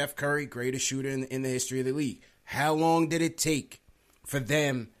 Yes, Steph Curry, greatest shooter in the history of the league. How long did it take for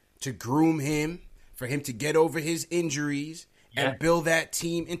them to groom him, for him to get over his injuries, and build that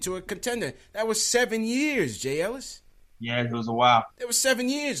team into a contender? That was 7 years, Jay Ellis. Yeah, it was a while. It was 7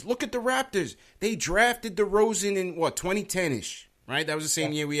 years. Look at the Raptors. They drafted DeRozan in, 2010-ish, right? That was the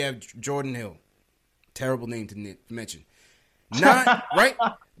same year we have Jordan Hill. Terrible name to mention. Not right?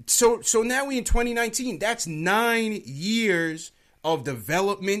 So now we in 2019. That's 9 years of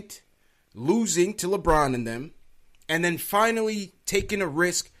development, losing to LeBron and them, and then finally taking a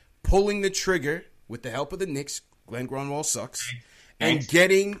risk, pulling the trigger with the help of the Knicks. Glenn Grunwald sucks. And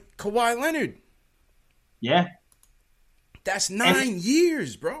getting Kawhi Leonard. Yeah. That's 9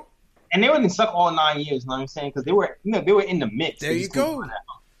 years, bro. And they wouldn't suck all 9 years, you know what I'm saying? Because they were in the mix. There you go.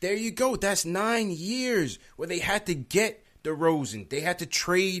 There you go. That's 9 years where they had to get DeRozan. They had to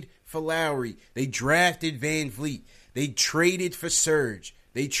trade for Lowry. They drafted Van Vliet. They traded for Serge.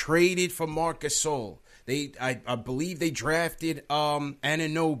 They traded for Marc Gasol. I believe they drafted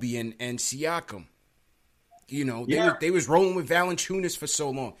Anunoby and Siakam. They was rolling with Valanciunas for so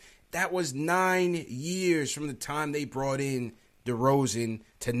long. That was 9 years from the time they brought in DeRozan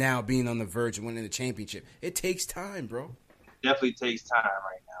to now being on the verge of winning the championship. It takes time, bro. Definitely takes time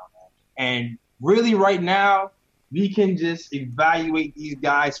right now, man. And really right now, we can just evaluate these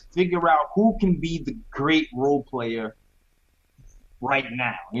guys, figure out who can be the great role player right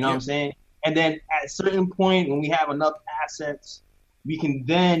now. You know what I'm saying? And then at a certain point, when we have enough assets, we can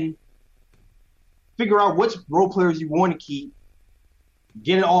then figure out which role players you want to keep,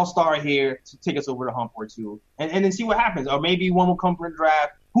 get an all-star here to take us over the hump or two, and then see what happens. Or maybe one will come from the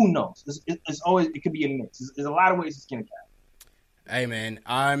draft. Who knows? It's always, it could be a mix. There's a lot of ways to skin a cat. Hey, man,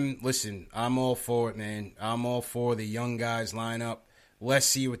 I'm all for it, man. I'm all for the young guys lineup. Let's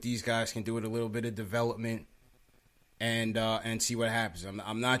see what these guys can do with a little bit of development and see what happens.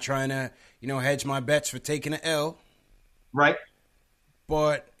 I'm not trying to, hedge my bets for taking an L. Right.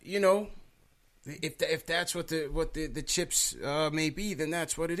 But, if that's what the chips may be, then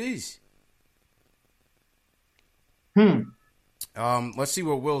that's what it is. Let's see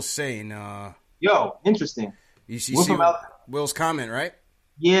what Will's saying. Yo, interesting. You see Will's comment, right?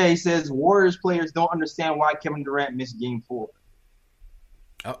 Yeah, he says Warriors players don't understand why Kevin Durant missed Game 4.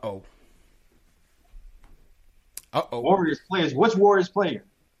 Uh-oh. Warriors players. Which Warriors player?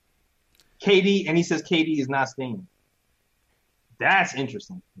 KD, and he says KD is not staying. That's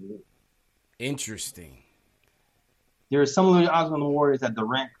interesting. Interesting. There is some odds on the Warriors that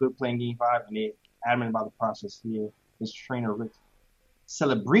Durant could play in Game 5, and they're adamant about the process here. His trainer, Rick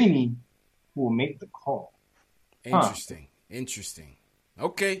Celebrini, who will make the call. Interesting.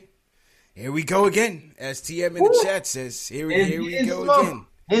 Okay. Here we go again. As TM in the chat says, here we go again.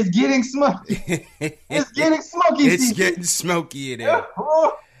 It's getting smoky. It's getting smoky. It's getting smoky in there.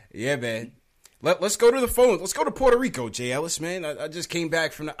 Yeah, man. Let's go to the phone. Let's go to Puerto Rico, Jay Ellis, man. I just came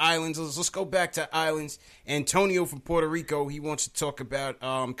back from the islands. Let's go back to islands. Antonio from Puerto Rico, he wants to talk about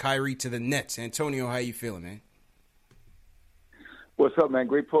Kyrie to the Nets. Antonio, how you feeling, man? What's up, man?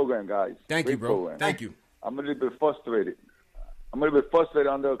 Great program, guys. Thank you, bro. Program. Thank you. I'm a little bit frustrated. On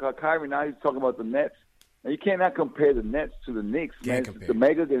Kyrie. Now he's talking about the Nets. Now, you cannot compare the Nets to the Knicks, man. It's the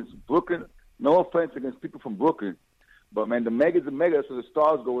mega against Brooklyn. No offense against people from Brooklyn. But, man, the mega's the mega, so the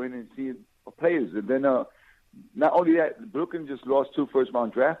stars go in and see players. And then not only that, Brooklyn just lost 2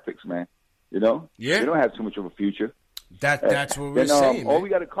 first-round draft picks, man. You know? Yeah. They don't have too much of a future. That's what we're saying, all man. we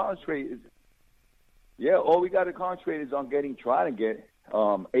got to concentrate is on trying to get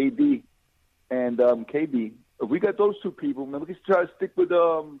AD and KB. If we got those 2 people, man, we can try to stick with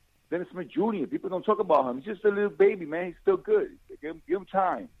Dennis Smith Jr. People don't talk about him. He's just a little baby, man. He's still good. Give him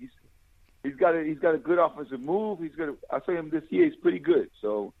time. He's got a good offensive move. I saw him this year. He's pretty good.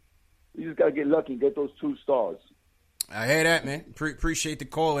 So you just got to get lucky and get those 2 stars. I hear that, man. Appreciate the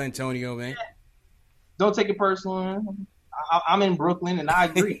call, Antonio, man. Don't take it personal. I'm in Brooklyn, and I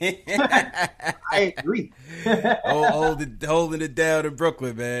agree. I agree. holding it down in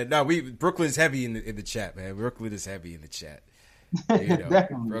Brooklyn, man. No, Brooklyn's heavy in the chat, man. Brooklyn is heavy in the chat. You know,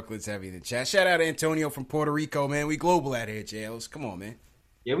 Brooklyn's heavy in the chat. Shout out to Antonio from Puerto Rico, man. We global out here, JLs. Come on, man.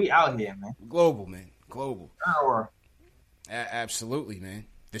 Yeah, we out here, man. Global, man. Global. Sure. Absolutely, man.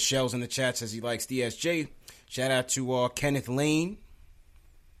 The Shells in the chat says he likes DSJ. Shout out to Kenneth Lane.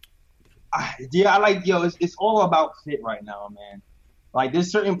 Yeah, I like, it's all about fit right now, man. Like,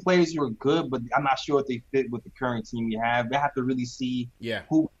 there's certain players who are good, but I'm not sure if they fit with the current team we have. They have to really see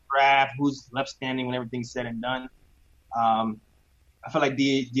who draft, who's left standing when everything's said and done. I feel like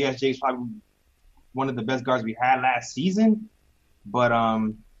DSJ is probably one of the best guards we had last season, but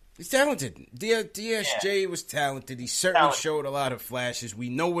he's talented. DSJ was talented. He certainly showed a lot of flashes. We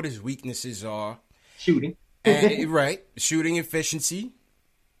know what his weaknesses are. Shooting. Right. Shooting efficiency.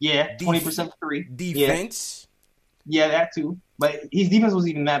 Yeah, 20% free. Defense. Yeah, that too. But his defense was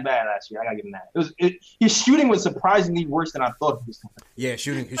even that bad last year. I gotta give him that. His shooting was surprisingly worse than I thought it was. Yeah, his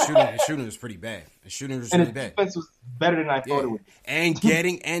shooting was pretty bad. His shooting was really bad. His defense was better than I thought it would. And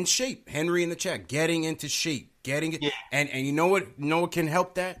getting in shape. Henry in the chat, getting into shape, and you know what can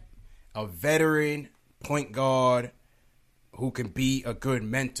help that? A veteran point guard who can be a good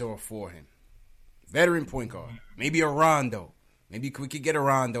mentor for him. Veteran point guard, maybe a Rondo. Maybe we could get a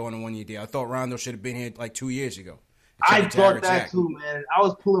Rondo on a 1-year deal. I thought Rondo should have been here like 2 years ago. I thought that too, man. I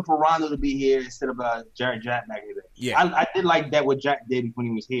was pulling for Rondo to be here instead of Jared Jack back here. Yeah, I did like that what Jack did when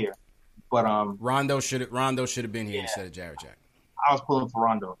he was here, but Rondo should have been here instead of Jared Jack. I was pulling for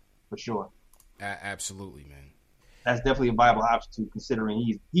Rondo for sure. Absolutely, man. That's definitely a viable option too,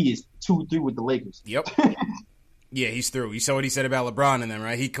 considering he is 2-3 with the Lakers. Yep. Yeah, he's through. You saw what he said about LeBron and them,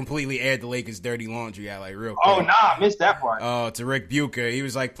 right? He completely aired the Lakers' dirty laundry out, like, real quick. Oh, I missed that part. Oh, to Rick Bucher. He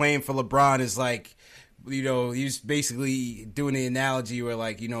was like, playing for LeBron is like, he was basically doing the analogy where,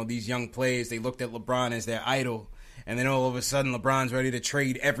 like, these young players, they looked at LeBron as their idol, and then all of a sudden LeBron's ready to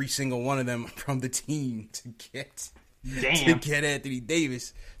trade every single one of them from the team to get Anthony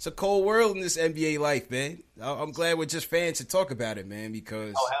Davis. It's a cold world in this NBA life, man. I'm glad we're just fans to talk about it, man,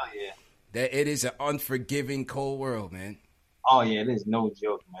 because hell yeah. That it is an unforgiving, cold world, man. Oh yeah, it is no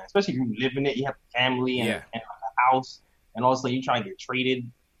joke, man. Especially if you live in it, you have a family and a house, and also you trying to get traded.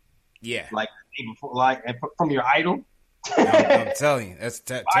 Yeah, like from your idol. I'm telling you, that's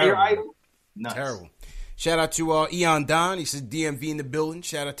terrible. Your idol? Nuts. Terrible. Shout out to Eon Don. He says DMV in the building.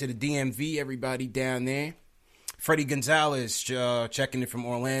 Shout out to the DMV, everybody down there. Freddie Gonzalez checking in from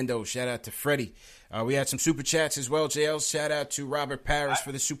Orlando. Shout out to Freddie. We had some super chats as well, JL. Shout out to Robert Paris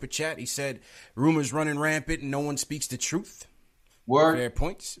for the super chat. He said, rumors running rampant and no one speaks the truth. Word. Fair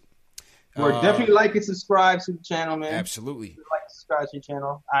points. Word. Definitely like and subscribe to the channel, man. Absolutely. Like and subscribe to the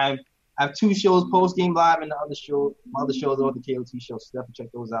channel. I have 2 shows, Post Game Live and the other shows are the KOT shows. So definitely check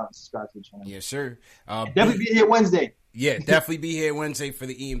those out and subscribe to the channel. Yes, sir. Definitely be here Wednesday. Yeah, definitely be here Wednesday for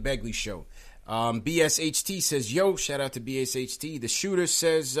the Ian Begley show. BSHT says, yo, shout out to BSHT. The shooter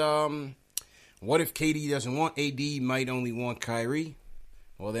says, what if KD doesn't want AD, might only want Kyrie?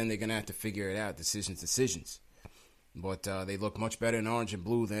 Well, then they're going to have to figure it out. Decisions. But they look much better in orange and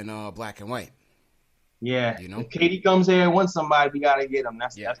blue than black and white. Yeah. If KD comes here and wants somebody, we got to get him.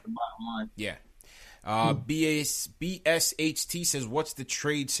 That's the bottom line. Yeah. BSHT says, what's the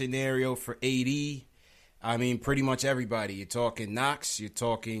trade scenario for AD? I mean, pretty much everybody. You're talking Knox. You're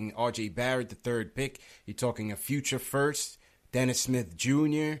talking R.J. Barrett, the third pick. You're talking a future first, Dennis Smith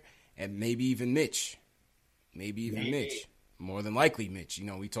Jr., and maybe even Mitch. Mitch. More than likely Mitch. You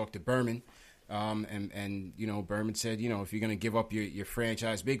know, we talked to Berman, and you know, Berman said, you know, if you're going to give up your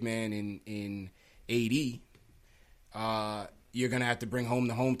franchise big man in AD, you're going to have to bring home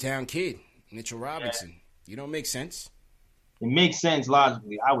the hometown kid, Mitchell Robinson. Yeah. You know, it makes sense. It makes sense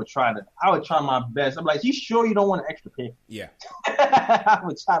logically. I would try my best. I'm like, you sure you don't want an extra pick? Yeah. I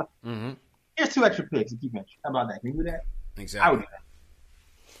would try to. Mm-hmm. Here's 2 extra picks to keep Mitch. How about that? Can you do that? Exactly. I would do that.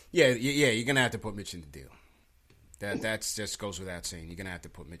 Yeah. You're gonna have to put Mitch in the deal. That's just goes without saying. You're gonna have to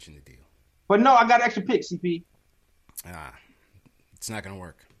put Mitch in the deal. But no, I got an extra pick, CP. It's not gonna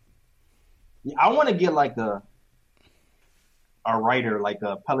work. Yeah, I want to get like a writer, like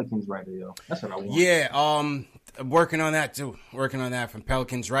a Pelicans writer, yo. That's what I want. Yeah. I'm working on that too. Working on that from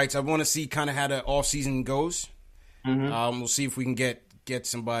Pelicans Rights. I want to see kind of how the offseason goes. Mm-hmm. We'll see if we can get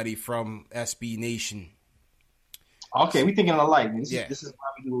somebody from SB Nation. Okay, we thinking alike. This is why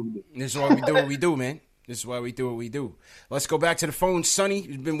we do what we do. This is why we do what we do, man. This is why we do what we do. Let's go back to the phone. Sonny,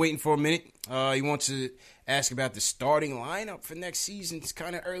 he's been waiting for a minute. He wants to ask about the starting lineup for next season. It's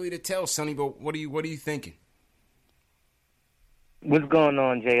kind of early to tell, Sonny, but what are you thinking? What's going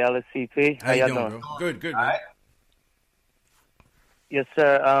on, Jay Ellis, CP? How you doing, bro? Good, man. Right. Yes,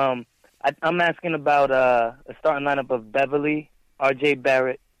 sir. I'm asking about a starting lineup of Beverly, R.J.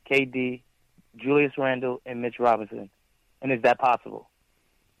 Barrett, KD, Julius Randle, and Mitch Robinson. And is that possible?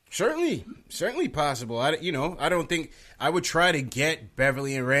 Certainly possible. I don't think I would try to get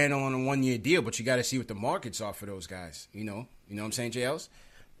Beverly and Randle on a 1-year deal, but you got to see what the markets are for those guys. You know what I'm saying, JLs?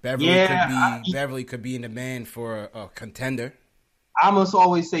 Beverly could be in demand for a contender. I must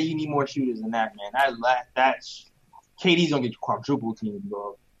always say you need more shooters than that, man. That's KD's gonna get quadruple teams,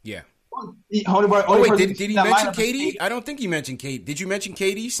 bro. Yeah. Did he mention KD? I don't think he mentioned KD. Did you mention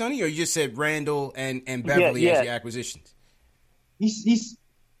KD, Sonny, or you just said Randle and Beverly as your acquisitions? He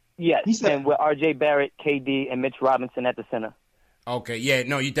said, and with R.J. Barrett, KD, and Mitch Robinson at the center. Okay, yeah,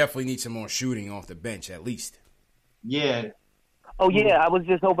 no, you definitely need some more shooting off the bench at least. Yeah. Oh, yeah, I was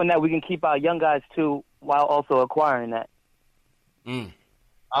just hoping that we can keep our young guys, too, while also acquiring that.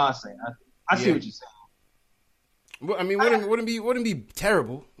 Honestly, I see what you're saying. Well, I mean, wouldn't be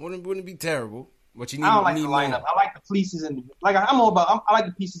terrible. Wouldn't be terrible. But you need. I don't like the lineup. I like the pieces I like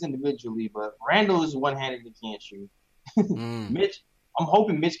the pieces individually, but Randle is one-handed and can't shoot. Mitch, I'm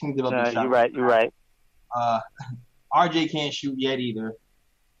hoping Mitch can give up a shot. You're right. RJ can't shoot yet either.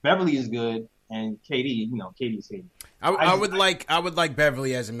 Beverly is good, and KD, KD's KD. I would like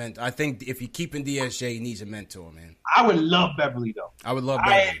Beverly as a mentor. I think if you're keeping DSJ, he needs a mentor, man. I would love Beverly though. I would love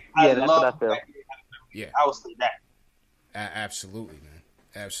Beverly. That's what I feel. Yeah, I would say that. Absolutely, man.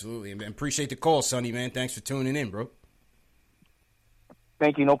 Absolutely. And appreciate the call, Sonny, man. Thanks for tuning in, bro.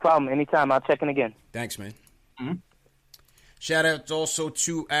 Thank you. No problem. Anytime. I'll check in again. Thanks, man. Mm-hmm. Shout out also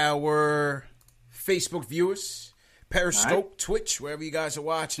to our Facebook viewers, Periscope, Twitch, wherever you guys are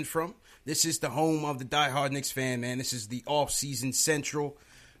watching from. This is the home of the diehard Knicks fan, man. This is the Offseason Central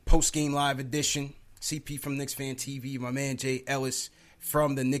post-game live edition. CP from Knicks Fan TV, my man Jay Ellis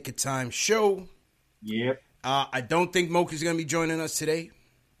from the Nick of Time show. Yep. I don't think Mocha's going to be joining us today,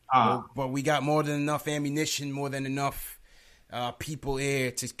 but we got more than enough ammunition, more than enough people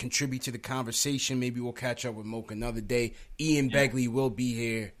here to contribute to the conversation. Maybe we'll catch up with Mocha another day. Ian Begley will be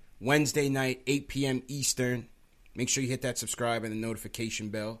here Wednesday night, 8 p.m. Eastern. Make sure you hit that subscribe and the notification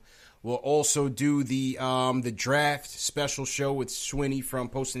bell. We'll also do the draft special show with Swinney from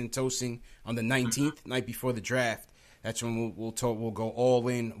Posting and Toasting on the 19th, night before the draft. That's when we'll go all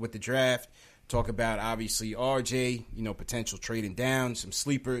in with the draft. Talk about, obviously, RJ, potential trading down, some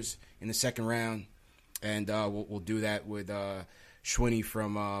sleepers in the second round. And we'll do that with Schwinney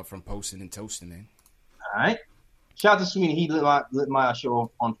from Posting and Toasting, man. All right. Shout out to Schwinney. He lit my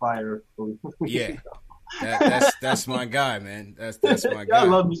show on fire. Yeah. That's my guy, man. That's my guy. I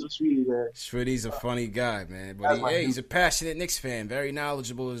love me some Schwinney, man. Schwinney's a funny guy, man. But he's a passionate Knicks fan. Very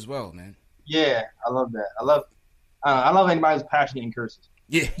knowledgeable as well, man. Yeah, I love that. I love anybody who's passionate and curses.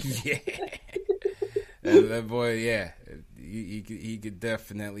 Yeah. that boy, yeah. He could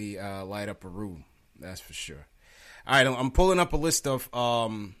definitely light up a room. That's for sure. All right, I'm pulling up a list of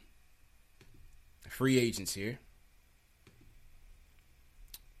free agents here.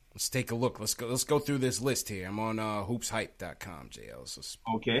 Let's take a look. Let's go through this list here. I'm on hoopshype.com, JL.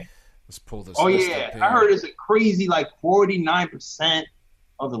 Okay. Let's pull this list up here. I heard it's a crazy 49%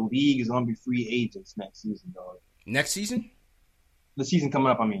 of the league is going to be free agents next season, dog. Next season? The season coming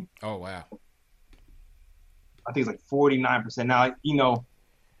up, I mean. Oh, wow. I think it's 49%. Now,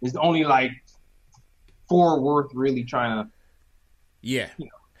 there's only four worth really trying to. Yeah.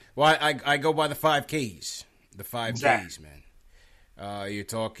 Well, I go by the 5 Ks. The 5 Ks, man. You're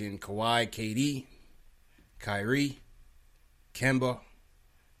talking Kawhi, KD, Kyrie, Kemba,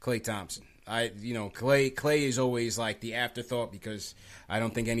 Klay Thompson. Clay is always like the afterthought because I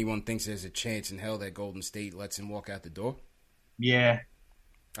don't think anyone thinks there's a chance in hell that Golden State lets him walk out the door. Yeah.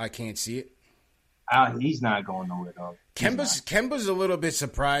 I can't see it. He's not going nowhere, though. Kemba's a little bit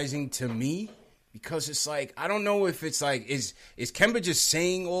surprising to me because it's like, I don't know if it's like, is Kemba just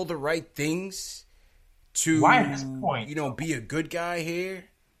saying all the right things to, be a good guy here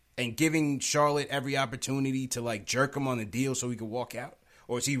and giving Charlotte every opportunity to like jerk him on the deal so he could walk out?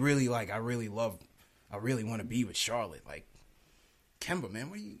 Or is he really like, I really want to be with Charlotte? Like, Kemba, man,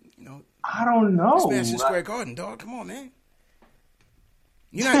 what are you? I don't know. It's Madison Square Garden, dog. Come on, man.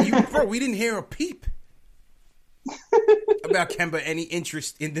 Bro, we didn't hear a peep about Kemba, any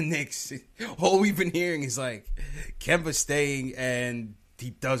interest in the Knicks. All we've been hearing is like Kemba staying and he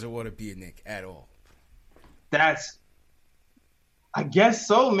doesn't want to be a Knick at all. I guess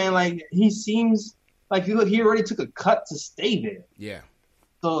so, man. Like, he seems like he already took a cut to stay there. Yeah.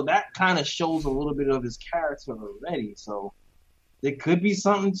 So that kind of shows a little bit of his character already. So there could be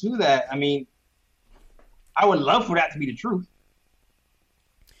something to that. I mean, I would love for that to be the truth.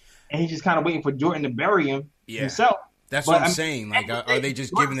 And he's just kind of waiting for Jordan to bury him himself. That's what I'm saying. Like, are they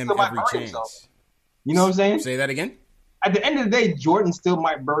just giving him every chance? Himself. You know what I'm saying? Say that again? At the end of the day, Jordan still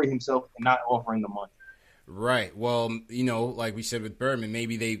might bury himself and not offering the money. Right. Well, like we said with Berman,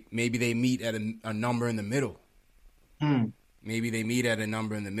 maybe they meet at a number in the middle. Maybe they meet at a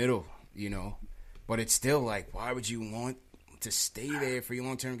number in the middle, But it's still like, why would you want to stay there for your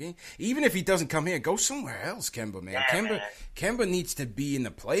long-term game? Even if he doesn't come here, go somewhere else, Kemba, man. Yeah, Kemba needs to be in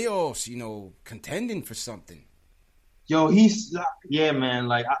the playoffs, contending for something. Yo, man.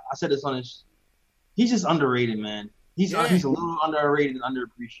 Like, I said this on his... He's just underrated, man. He's a little underrated and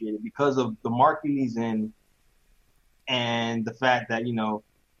underappreciated because of the market he's in and the fact that,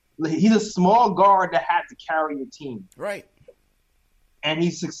 he's a small guard that had to carry a team. Right. And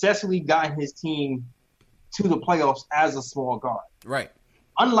he's successfully gotten his team to the playoffs as a small guard. Right.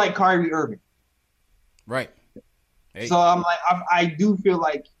 Unlike Kyrie Irving. Right. Hey. So I'm like, I do feel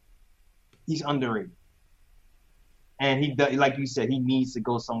like he's underrated. And he does, like you said, he needs to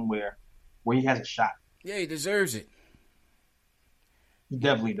go somewhere where he has a shot. Yeah, he deserves it. He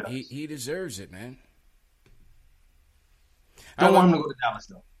definitely does. He deserves it, man. Don't want him to go to Dallas,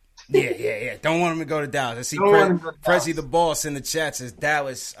 though. Yeah. Don't want him to go to Dallas. I see Prezi the boss in the chat says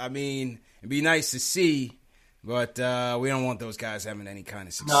Dallas. I mean, it'd be nice to see, but we don't want those guys having any kind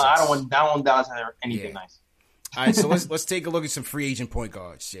of success. No, I don't want Dallas to have anything nice. All right, so let's take a look at some free agent point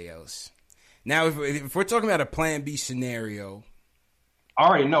guards, Jay Ellis. Now, if we're talking about a Plan B scenario, I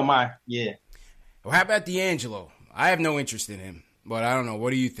already know Well, how about D'Angelo? I have no interest in him, but I don't know.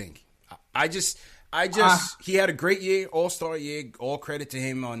 What do you think? He had a great year, all-star year. All credit to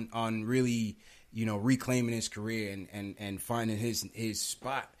him on really, reclaiming his career and finding his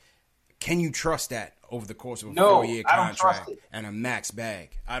spot. Can you trust that over the course of a 4-year contract and a max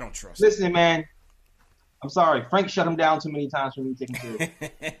bag? I don't trust it. Listen, man, I'm sorry. Frank shut him down too many times for me taking care of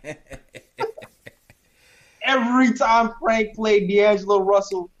him. Every time Frank played D'Angelo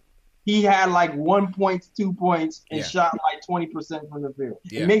Russell, he had like 1 point, 2 points, and shot like 20% from the field.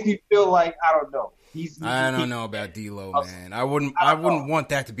 Yeah. It makes me feel like, I don't know. I don't know about D'Lo, man. I wouldn't want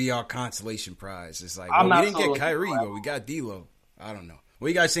that to be our consolation prize. It's like, we didn't get Kyrie, but we got D'Lo. I don't know. What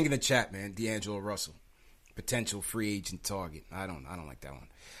do you guys think in the chat, man? D'Angelo Russell, potential free agent target. I don't like that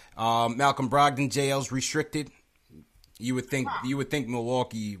one. Malcolm Brogdon, JL's restricted. You would think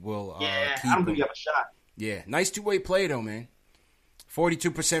Milwaukee will keep I don't think you have a shot. Yeah, nice two-way play though, man.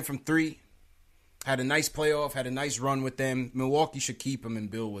 42% from three. Had a nice playoff. Had a nice run with them. Milwaukee should keep him and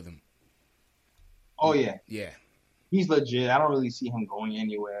build with him. Oh yeah, yeah. He's legit. I don't really see him going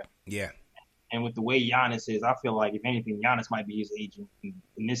anywhere. Yeah. And with the way Giannis is, I feel like if anything, Giannis might be his agent in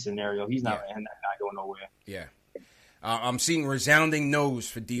this scenario. He's not going nowhere. Yeah. I'm seeing resounding no's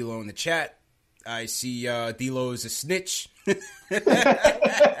for D'Lo in the chat. I see D'Lo is a snitch.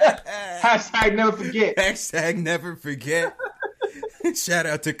 Hashtag never forget. Hashtag never forget. Shout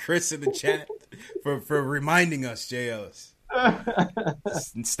out to Chris in the chat for reminding us, J. Ellis.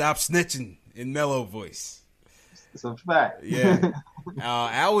 Stop snitching in mellow voice. It's a fact. Yeah.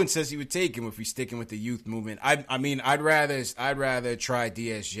 Alwyn says he would take him if we sticking with the youth movement. I mean, I'd rather try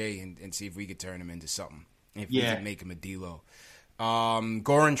DSJ and see if we could turn him into something. If we could make him a D-Lo. Goran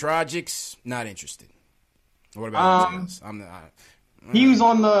Dragic, not interested. What about him? I'm not. He's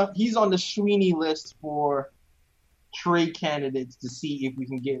on the Sweeney list for trade candidates to see if we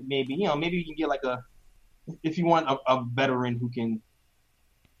can get maybe we can get like a if you want a veteran who can,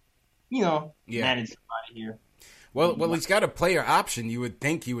 manage somebody here. Well, he's got a player option. You would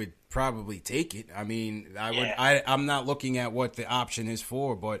think he would probably take it. I mean, I'm not looking at what the option is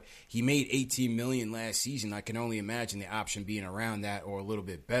for, but he made $18 million last season. I can only imagine the option being around that or a little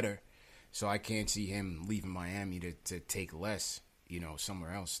bit better. So I can't see him leaving Miami to take less,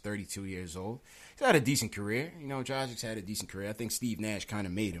 somewhere else. 32 years old. He's had a decent career. Dragic's had a decent career. I think Steve Nash kind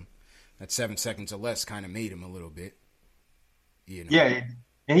of made him. That 7 seconds or less kind of made him a little bit. Yeah.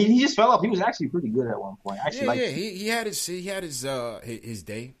 And he just fell off. He was actually pretty good at one point. He had his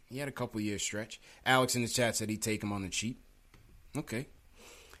day. He had a couple years stretch. Alex in the chat said he'd take him on the cheap. Okay.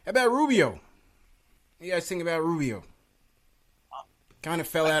 How about Rubio? What do you guys think about Rubio? Kind of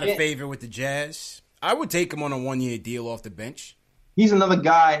fell out of favor with the Jazz. I would take him on a 1-year deal off the bench. He's another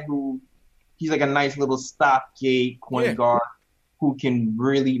guy he's like a nice little stopgate point guard who can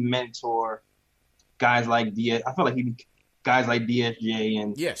really mentor guys like Diaz. I feel like guys like DSJ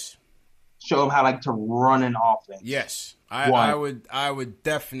and show them how to run an offense. Yes, I would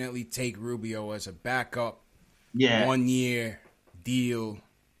definitely take Rubio as a backup. 1-year deal.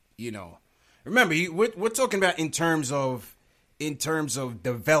 Remember we're talking about in terms of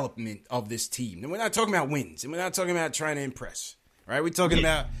development of this team, and we're not talking about wins, and we're not talking about trying to impress. Right? We're talking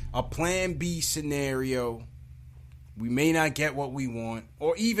about a Plan B scenario. We may not get what we want,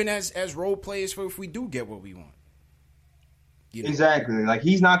 or even as role players for if we do get what we want. Exactly. Like,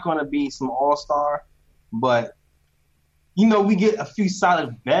 he's not going to be some all-star, but, we get a few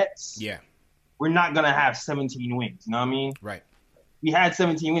solid vets. Yeah. We're not going to have 17 wins. You know what I mean? Right. We had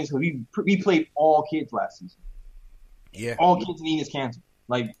 17 wins because we played all kids last season. Yeah. All kids in Enos canceled.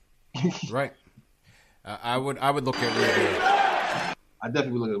 Like, right. I would look at Rubio. I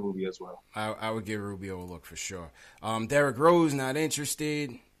definitely would look at Rubio as well. I would give Rubio a look for sure. Derrick Rose, not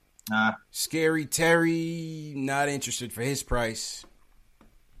interested. Nah. Scary Terry, not interested for his price.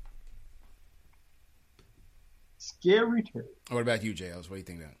 Scary Terry. What about you, JLs? What do you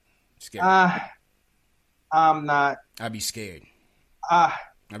think about Scary? I'm not. I'd be scared. I'd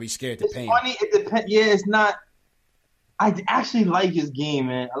be scared to pay him. It's funny. It depends. Yeah, it's not. I actually like his game,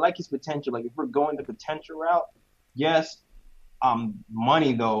 man. I like his potential. Like, if we're going the potential route, yes.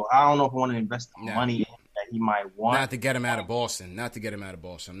 Money, though, I don't know if I want to invest the money in that he might want. Not to get him out of Boston. I'm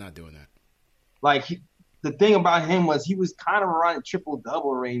not doing that. Like, the thing about him was he was kind of around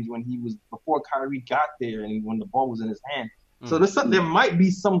triple-double range when he was before Kyrie got there and when the ball was in his hand. So there might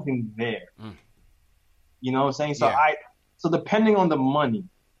be something there. You know what I'm saying? So so depending on the money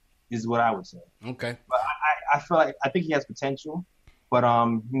is what I would say. Okay. But I feel like I think he has potential. But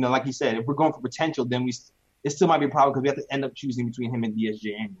like you said, if we're going for potential, then it still might be a problem because we have to end up choosing between him and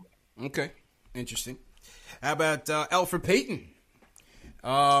DSJ anyway. Okay. Interesting. How about Elfrid Payton?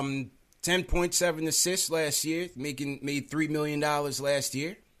 10.7 assists last year. Made $3 million last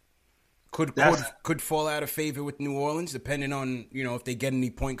year. Could fall out of favor with New Orleans, depending on if they get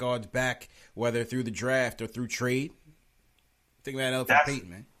any point guards back, whether through the draft or through trade. Think about Elfrid Payton,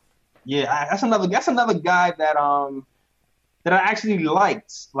 man. Yeah, that's another guy that I actually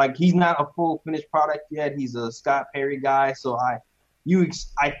liked. Like, he's not a full finished product yet. He's a Scott Perry guy, so I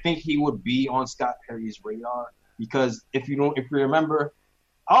think he would be on Scott Perry's radar because if you remember,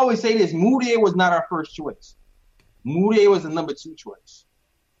 I always say this: Moutier was not our first choice. Moutier was the number 2 choice.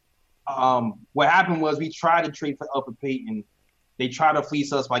 What happened was we tried to trade for Elfrid Payton. They tried to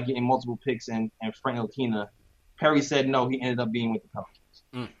fleece us by getting multiple picks and Frank Ntilikina. Perry said no. He ended up being with the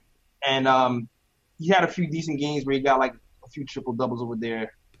Pelicans. And he had a few decent games where he got like a few triple doubles over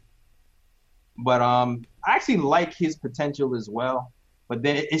there. But I actually like his potential as well. But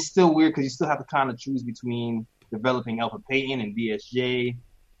then it's still weird because you still have to kind of choose between developing Elfrid Payton and DSJ.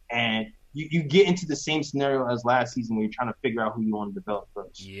 And you get into the same scenario as last season where you're trying to figure out who you want to develop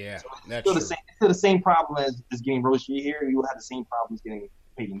first. Yeah, so that's true. It's still the same problem as getting Rozier here. You will have the same problem as getting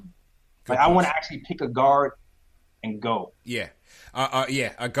Payton. Like, I want to actually pick a guard and go. Yeah.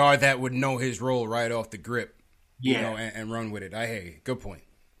 A guard that would know his role right off the grip. And run with it. I hear you. Good point.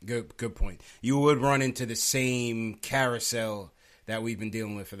 Good point. You would run into the same carousel that we've been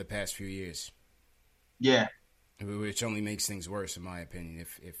dealing with for the past few years. Yeah. Which only makes things worse, in my opinion.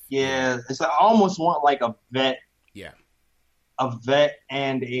 It's I almost want like a vet. Yeah. A vet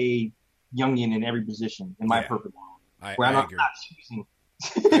and a youngin in every position in my perfect world. I agree. Not choosing.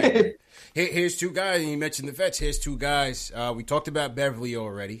 I agree. Here's 2 guys, and you mentioned the vets. Here's 2 guys. We talked about Beverly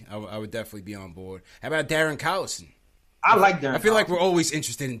already. I would definitely be on board. How about Darren Collison? I like Darren. I feel like we're always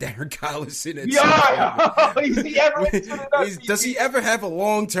interested in Darren Collison. Does he ever have a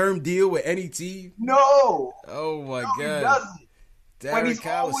long-term deal with any team? No. Oh, my God. He doesn't. But he's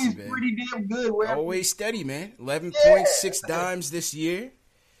Collison, always man. pretty damn good. Always steady, man. 11.6 dimes this year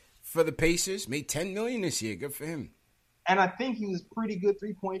for the Pacers. Made $10 million this year. Good for him. And I think he was a pretty good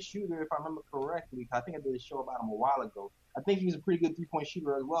three-point shooter, if I remember correctly. I think I did a show about him a while ago. I think he was a pretty good three-point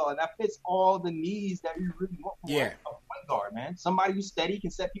shooter as well. And that fits all the needs that we really want from a point guard, man. Somebody who's steady,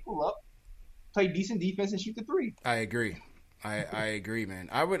 can set people up, play decent defense, and shoot the three. I agree. I agree, man.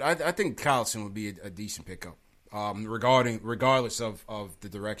 I think Collison would be a decent pickup. Regardless of the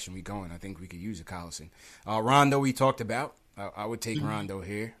direction we going, I think we could use a Collison. Rondo, we talked about. I would take Rondo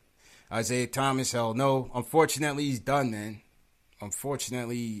here. Isaiah Thomas, hell no. Unfortunately, he's done, man.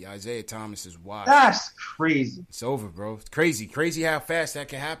 Unfortunately, Isaiah Thomas is wild. That's crazy. It's over, bro. It's crazy. Crazy how fast that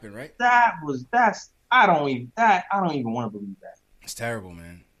can happen, right? I don't even want to believe that. It's terrible,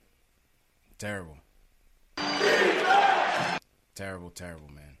 man. Terrible. Terrible,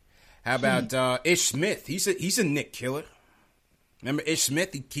 man. How about Ish Smith? He's a Knick killer. Remember Ish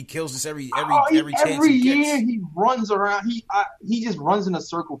Smith? He kills us every chance he gets. Every year he runs around. He just runs in a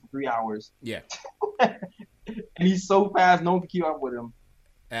circle for 3 hours. Yeah. And he's so fast, no one can keep up with him.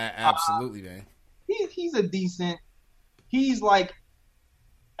 Absolutely, man. He's a decent. He's like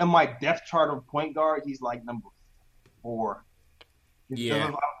in my depth chart of point guard. He's like number 4. Yeah.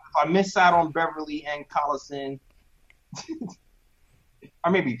 If I miss out on Beverly and Collison,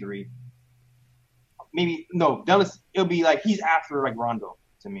 or maybe 3. Maybe no. Dallas. It'll be like he's after like Rondo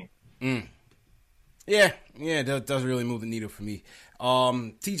to me. Yeah. That doesn't really move the needle for me.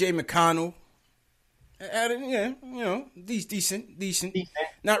 T.J. McConnell. Decent.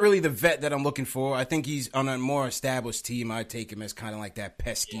 Not really the vet that I'm looking for. I think he's on a more established team. I take him as kind of like that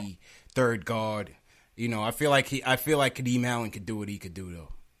pesky third guard. I feel like Kadeem Allen could do what he could do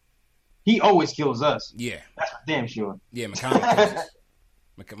though. He always kills us. Yeah, that's for damn sure. Yeah, McConnell kills us.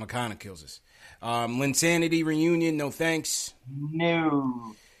 McConnell kills us. Linsanity reunion, no thanks.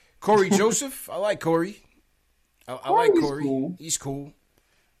 No. Corey Joseph, I like Corey. I like Corey. Cool. He's cool.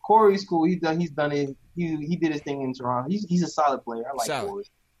 Corey's cool. He's done it. He did his thing in Toronto. He's a solid player. I like Corey.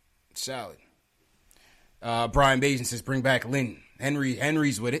 Solid. Brian Basin says, "Bring back Lynn."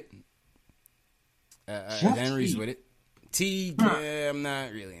 Henry's with it. Henry's with it. Teague, I'm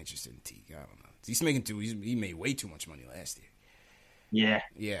not really interested in Teague. I don't know. He made way too much money last year.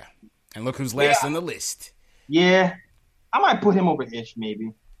 Yeah. And look who's last on the list. Yeah. I might put him over Ish,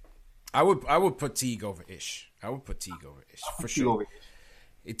 maybe. I would put Teague over Ish. For sure.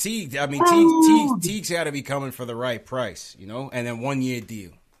 Teague's got to be coming for the right price, and then 1 year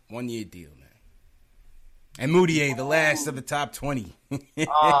deal. 1 year deal, man. And Moutier, the last of the top 20.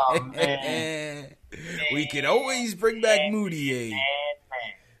 Oh, man. We could always bring back Moutier.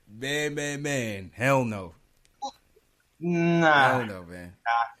 Man. Hell no. Nah. Hell no, man.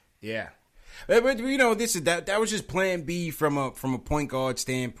 Yeah. But that was just plan B from a point guard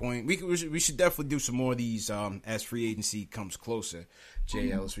standpoint. We should definitely do some more of these as free agency comes closer,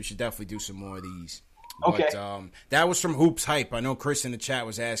 Jay Ellis. We should definitely do some more of these. Okay. But that was from Hoops Hype. I know Chris in the chat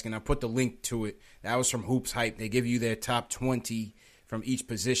was asking. I put the link to it. That was from Hoops Hype. They give you their top 20 from each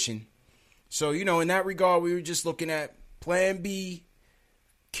position. So, in that regard, we were just looking at plan B,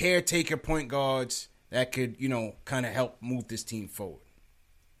 caretaker point guards that could, kind of help move this team forward.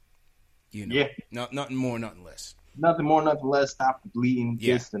 Yeah. Nothing more, nothing less. Nothing more, nothing less. Stop the bleeding.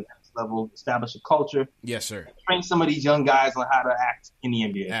 Yeah. Get to the next level. Establish a culture. Yes, sir. Train some of these young guys on how to act in the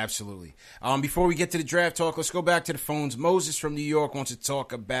NBA. Absolutely. Before we get to the draft talk, let's go back to the phones. Moses from New York wants to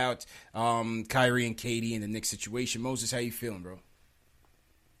talk about Kyrie and KD and the Knicks situation. Moses, how you feeling, bro?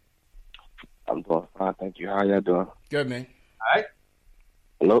 I'm doing fine, thank you. How y'all doing? Good, man. All right.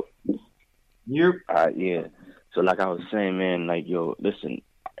 Hello? Yep. All right, yeah. So like I was saying, man, listen,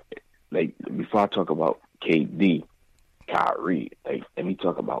 before I talk about KD, Kyrie, let me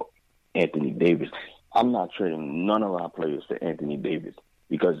talk about Anthony Davis. I'm not trading none of our players for Anthony Davis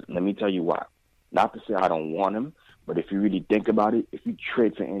because let me tell you why. Not to say I don't want him, but if you really think about it, if you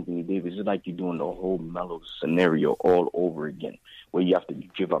trade for Anthony Davis, it's like you're doing the whole Melo scenario all over again, where you have to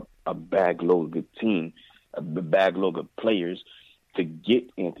give up a bag load of team, a bag load of players to get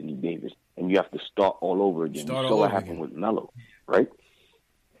Anthony Davis, and you have to start all over again. You saw what happened with Melo, right?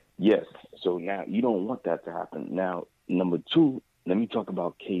 Yes. So now you don't want that to happen. Now, number 2, let me talk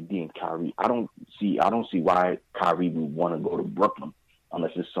about KD and Kyrie. I don't see why Kyrie would want to go to Brooklyn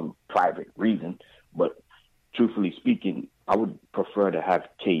unless it's some private reason. But truthfully speaking, I would prefer to have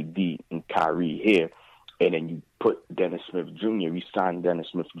KD and Kyrie here, and then you put Dennis Smith Jr. You sign Dennis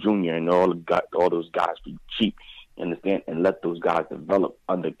Smith Jr. and all those guys for cheap, understand, and let those guys develop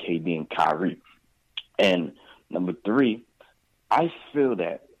under KD and Kyrie. And number 3, I feel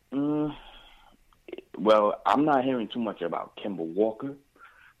that Well, I'm not hearing too much about Kemba Walker,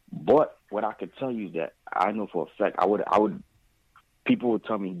 but what I could tell you is that I know for a fact I would. People would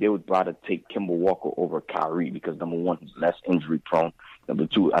tell me they would rather take Kemba Walker over Kyrie because, number one, he's less injury prone. Number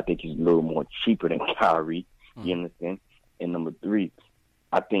two, I think he's a little more cheaper than Kyrie. You understand? And number three,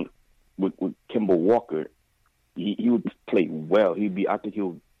 I think with Kemba Walker, he would play well. I think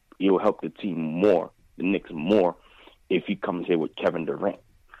he'll help the team more, the Knicks more, if he comes here with Kevin Durant.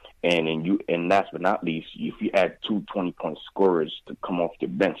 And last but not least, if you add 2 20-point scorers to come off your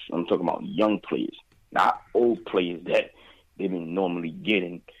bench, I'm talking about young players, not old players that they've been normally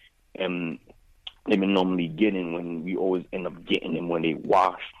getting, and they've been normally getting when we always end up getting them when they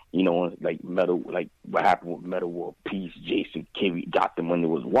wash. You know, like what happened with Metal World Peace, Jason Kidd, we got them when it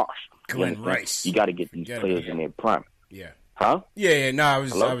was washed. Glenn Rice. You got to get these players in their prime. Yeah. Huh? Yeah. No, I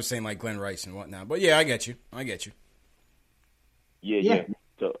was saying like Glenn Rice and whatnot, but yeah, I get you. Yeah.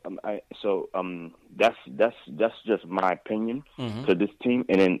 So that's just my opinion to this team,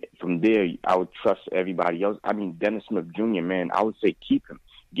 and then from there I would trust everybody else. I mean, Dennis Smith Jr., man, I would say keep him,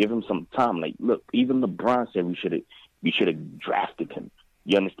 give him some time. Like, look, even LeBron said we should have drafted him.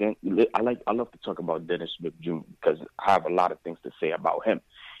 You understand? I love to talk about Dennis Smith Jr. because I have a lot of things to say about him.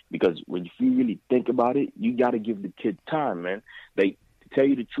 Because if you really think about it, you got to give the kid time, man. Like, to tell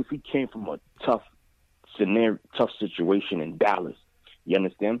you the truth, he came from a tough situation in Dallas. You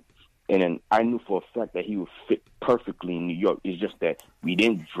understand? And then I knew for a fact that he would fit perfectly in New York. It's just that we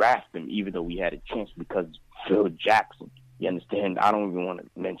didn't draft him, even though we had a chance, because Phil Jackson. You understand? I don't even want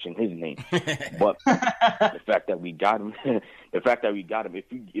to mention his name, but the fact that we got him,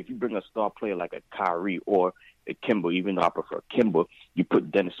 if you bring a star player like a Kyrie or a Kemba, even though I prefer Kemba, you put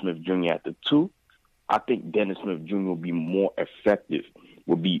Dennis Smith Jr. at the 2. I think Dennis Smith Jr. will be more effective.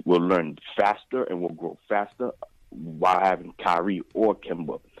 Will learn faster and will grow faster while having Kyrie or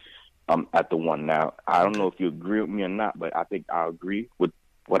Kemba at the 1. Now, I don't know if you agree with me or not, but I think I agree with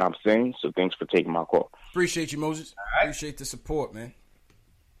what I'm saying. So thanks for taking my call. Appreciate you, Moses. Right. Appreciate the support, man.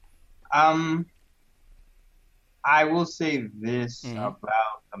 I will say this about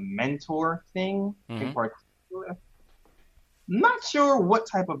the mentor thing in particular. Not sure what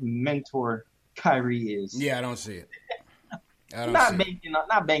type of mentor Kyrie is. Yeah, I don't see it. Not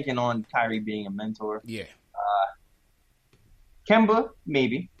banking on Kyrie being a mentor. Yeah. Kemba,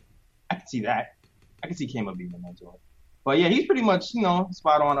 maybe. I can see that. I can see Kemba being a mentor. But yeah, he's pretty much,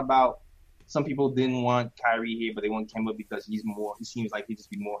 spot on about some people didn't want Kyrie here, but they want Kemba because he seems like he'd just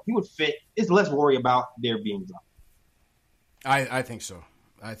be more, he would fit. It's less worry about there being drama. I think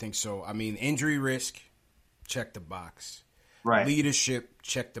so. I mean, injury risk, check the box. Right. Leadership,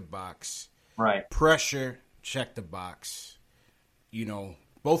 check the box. Right. Pressure, check the box.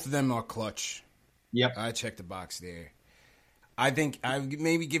 Both of them are clutch. Yep. I check the box there. I think I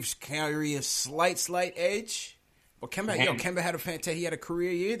maybe gives Kyrie a slight edge. But Kemba had he had a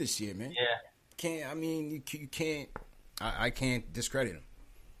career year this year, man. Yeah. You can't. I can't discredit him.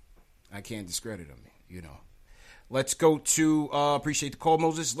 Let's go to appreciate the call,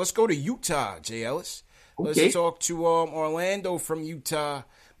 Moses. Let's go to Utah, Jay Ellis. Okay. Let's talk to Orlando from Utah.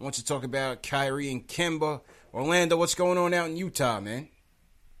 I want to talk about Kyrie and Kemba. Orlando, what's going on out in Utah, man?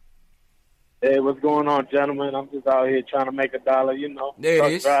 Hey, what's going on, gentlemen? I'm just out here trying to make $1, There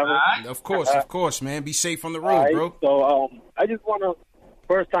it is. Right. Of course, man. Be safe on the road, bro. So, I just want to,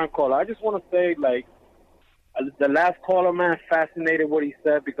 first-time caller, I just want to say, the last caller, man, fascinated what he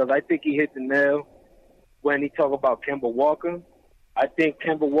said because I think he hit the nail when he talked about Kemba Walker. I think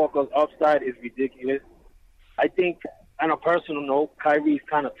Kemba Walker's upside is ridiculous. I think, on a personal note, Kyrie's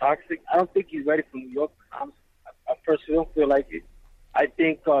kind of toxic. I don't think he's ready for New York. I personally don't feel like it. I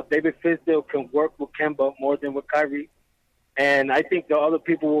think David Fizdale can work with Kemba more than with Kyrie. And I think the other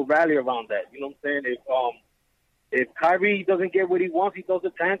people will rally around that. You know what I'm saying? If Kyrie doesn't get what he wants, he throws a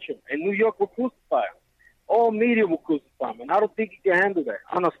tantrum. And New York will crucify him. All media will crucify him. And I don't think he can handle that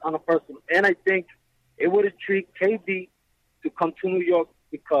on a personal. And I think it would treat KD to come to New York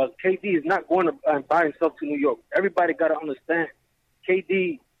because KD is not going to buy himself to New York. Everybody got to understand.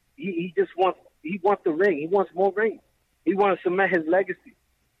 KD, he wants the ring. He wants more rings. He wants to cement his legacy.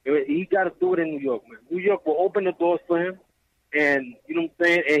 He got to do it in New York, man. New York will open the doors for him, and you know what I'm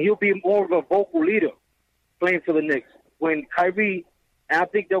saying? And he'll be more of a vocal leader playing for the Knicks. When Kyrie, and I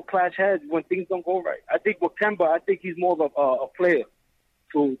think they'll clash heads when things don't go right. I think with Kemba, I think he's more of a player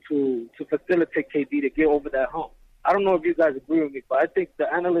to facilitate KD to get over that hump. I don't know if you guys agree with me, but I think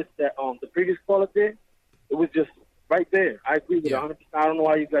the analyst that the previous caller did, it was just right there. I agree with it 100%. I don't know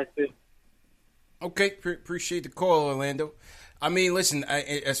how you guys feel. Okay, appreciate the call, Orlando. I mean, listen,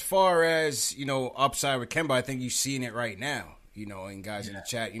 as far as, upside with Kemba, I think you're seeing it right now. and guys in the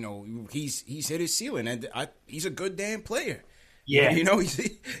chat, he's hit his ceiling, and he's a good damn player. Yeah.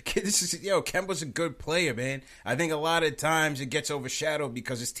 Kemba's a good player, man. I think a lot of times it gets overshadowed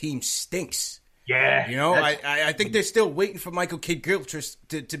because his team stinks. Yeah. I think they're still waiting for Michael Kidd-Gilchrist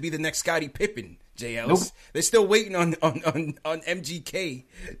to be the next Scottie Pippen, JL. Nope. They're still waiting on MGK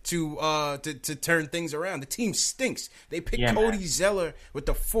to turn things around. The team stinks. They picked Cody Zeller with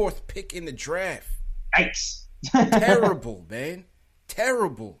the 4th pick in the draft. Yikes. Terrible, man.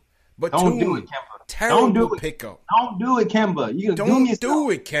 Terrible. But Don't do it, Kemba. Terrible pickup. Don't do it, Kemba. Don't do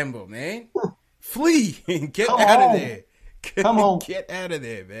it, Kemba, man. Flee and get out of there. Come home. Get out of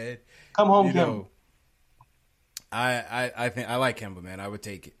there, man. Come home, Kemba. I think I like Kemba, man. I would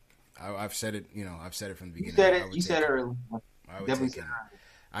take it. I've said it. I've said it from the beginning. You said it earlier. I would take it.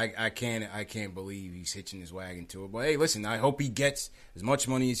 I can't believe he's hitching his wagon to it. But hey, listen, I hope he gets as much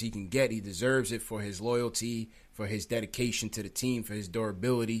money as he can get. He deserves it for his loyalty, for his dedication to the team, for his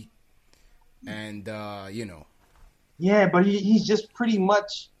durability. And Yeah, but he's just pretty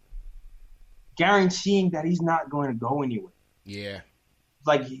much guaranteeing that he's not going to go anywhere. Yeah.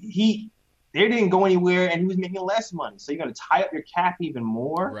 Like they didn't go anywhere and he was making less money. So you're going to tie up your cap even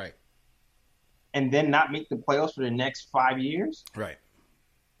more. Right. And then not make the playoffs for the next 5 years? Right.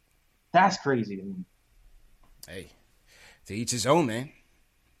 That's crazy to me. Hey, to each his own, man.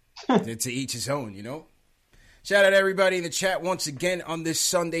 To each his own, Shout out to everybody in the chat once again on this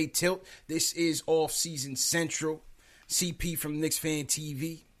Sunday tilt. This is Offseason Central. CP from Knicks Fan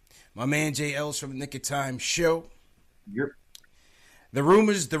TV. My man JL's from the Nick of Time show. Yep. The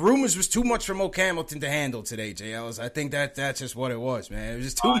rumors was too much for Mo Hamilton to handle today, JL's. I think that's just what it was, man. It was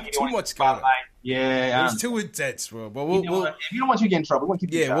just too much going on. Yeah, it was too intense, bro. But if you don't want you to get in trouble, we'll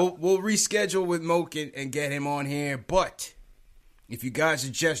keep you. We'll reschedule with Moke and get him on here. But if you guys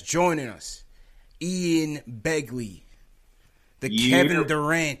are just joining us, Ian Begley, the Kevin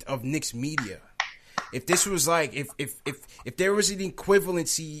Durant of Knicks media. If this was like if there was an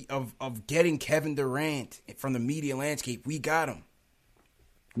equivalency of getting Kevin Durant from the media landscape, we got him.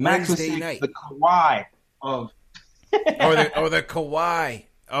 Max Wednesday night, the Kawhi of or the Kawhi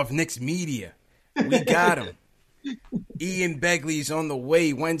of Knicks media. We got him. Ian Begley is on the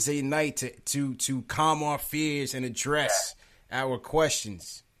way Wednesday night to calm our fears and address our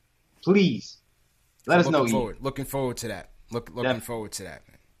questions. Please let us know. Looking forward to that. Looking forward to that,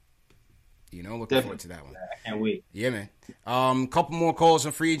 man. Looking forward to that one. I can't wait. Yeah, man. Couple more calls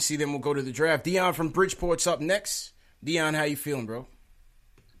on free agency, then we'll go to the draft. Dion from Bridgeport's up next. Dion, how you feeling, bro?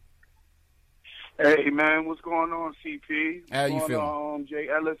 Hey, man, what's going on, CP? How you feeling? Jay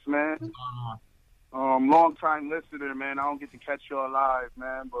Ellis, man. Long time listener, man. I don't get to catch y'all live,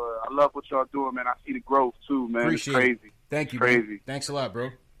 man, but I love what y'all doing, man. I see the growth too, man. Appreciate it's crazy. It. Thank you, crazy. Man. Thanks a lot, bro.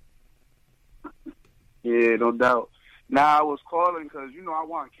 Yeah, no doubt. Now, I was calling because, I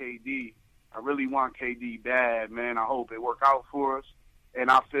want KD. I really want KD bad, man. I hope it work out for us. And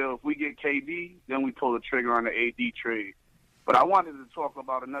I feel if we get KD, then we pull the trigger on the AD trade. But I wanted to talk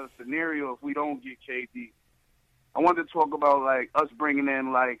about another scenario if we don't get KD. I wanted to talk about, us bringing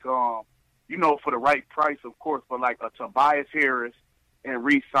in, for the right price, of course, but a Tobias Harris and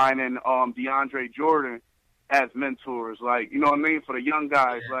re-signing DeAndre Jordan as mentors. You know what I mean? For the young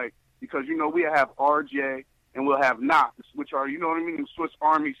guys, because, we have RJ and we'll have Knox, which are, Swiss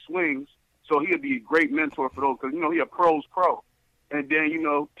Army swings. So he'll be a great mentor for those because, he a pro's pro. And then,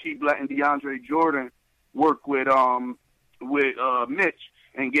 keep letting DeAndre Jordan work with Mitch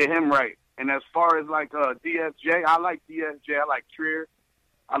and get him right. And as far as DSJ, I like DSJ. I like Trier.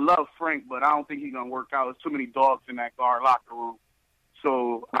 I love Frank, but I don't think he's gonna work out. There's too many dogs in that guard locker room.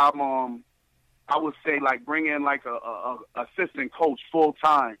 So I would say bring in a assistant coach full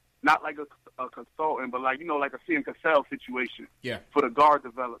time, not a consultant, but like a Cian Cassell situation. Yeah. For the guard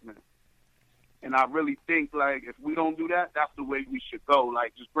development. And I really think if we don't do that, that's the way we should go.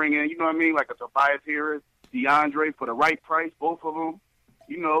 Just bring in, a Tobias Harris, DeAndre for the right price, both of them.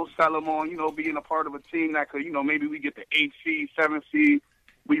 Sell them on, being a part of a team that could, maybe we get the 8th seed, 7th seed.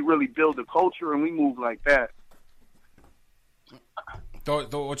 We really build the culture and we move like that.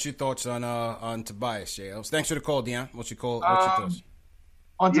 What's your thoughts on Tobias, JL? Thanks for the call, Dion. What's your thoughts?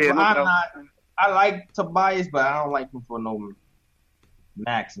 On Tobias, I like Tobias, but I don't like him for no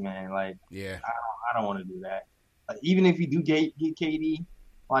max, man. I don't want to do that. Even if you do get KD,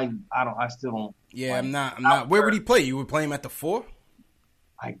 I still don't. Yeah, I'm not. Where would he play? You would play him at the 4?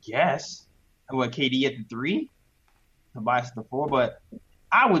 I guess. KD at the 3, Tobias at the 4, but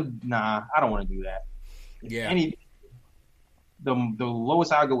I don't want to do that. Yeah. The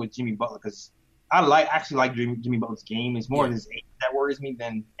lowest I'll go with Jimmy Butler because I actually like Jimmy Butler's game. It's more his age that worries me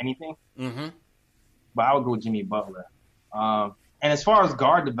than anything. Mm-hmm. But I would go with Jimmy Butler. And as far as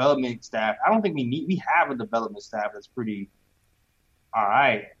guard development staff, I don't think we have a development staff that's pretty all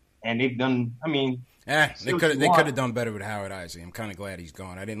right. And they've done. I mean, they could have done better with Howard Isley. I'm kind of glad he's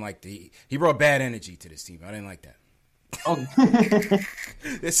gone. I didn't like he brought bad energy to this team. I didn't like that. Oh. The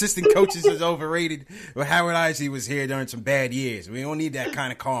assistant coaches is overrated. But Howard Isley was here during some bad years. We don't need that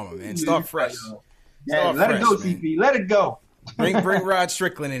kind of karma, man. Start fresh. Let it go, CP. Let it go. Bring Rod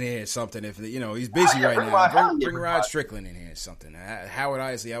Strickland in here or something. If he's busy right now. Bring Rod Strickland in here or something. Howard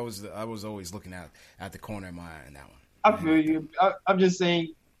Isley, I was always looking at the corner of my eye in that one. I feel you. I'm just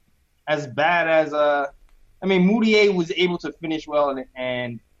saying, as bad as Moutier was able to finish well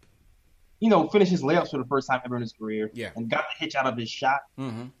and finish his layups for the first time ever in his career. Yeah. And got the hitch out of his shot.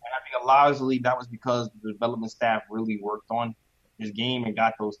 Mm-hmm. And I think largely that was because the development staff really worked on his game and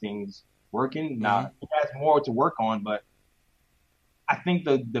got those things working. Mm-hmm. Now he has more to work on, but I think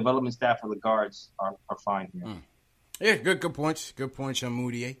the development staff for the guards are fine here. Mm. Yeah, good points. Good points on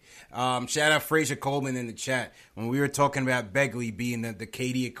Moutier. Shout out Fraser Coleman in the chat. When we were talking about Begley being the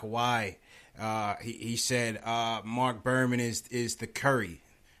KD of Kawhi, he said Mark Berman is the Curry,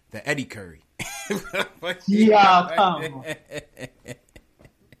 the Eddie Curry. Yeah.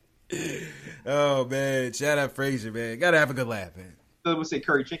 Oh man, shout out Fraser, man. Gotta have a good laugh, man. So we'll say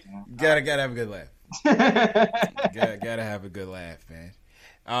curry chicken. Man. Gotta have a good laugh. gotta have a good laugh, man.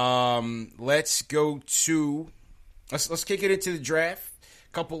 Let's go to let's kick it into the draft.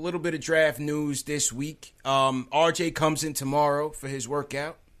 Little bit of draft news this week. RJ comes in tomorrow for his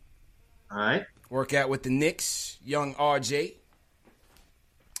workout. All right. Workout with the Knicks, young RJ.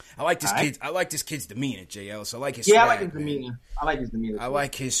 I like this kid. I like this kid's demeanor, JL. So I like his swag. I like his demeanor. I like his demeanor. I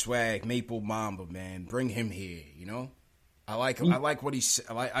like his swag, Maple Mamba, man. Bring him here. I like him. I like what he's.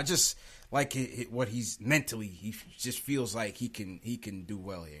 I just like what he's mentally. He just feels like he can do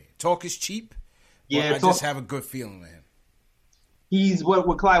well here. Talk is cheap. Yeah, I just have a good feeling with him. He's what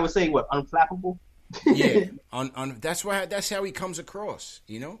Clyde would say. What, unflappable? Yeah, that's how he comes across.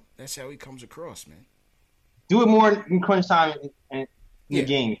 That's how he comes across, man. Do it more in crunch time in the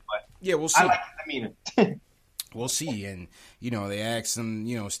game, but yeah, we'll see. I like his demeanor. We'll see, and they asked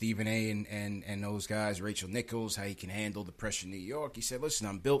him, Stephen A. and those guys, Rachel Nichols, how he can handle the pressure in New York. He said, "Listen,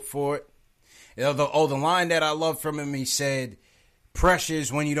 I'm built for it." The line that I love from him, he said, "Pressure is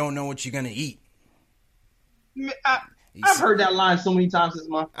when you don't know what you're gonna eat." I've heard that line so many times this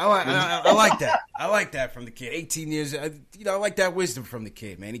month. I like that. I like that from the kid. 18 years, I like that wisdom from the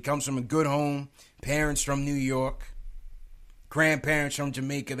kid, man. He comes from a good home, parents from New York, grandparents from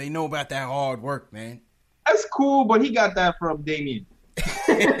Jamaica. They know about that hard work, man. That's cool, but he got that from Damien.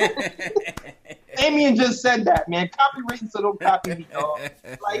 Damien just said that, man. Copyright, so don't copy me, dog.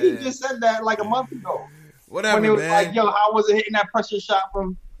 Like, he just said that like a month ago. Whatever, when it was man. like, yo, how was it hitting that pressure shot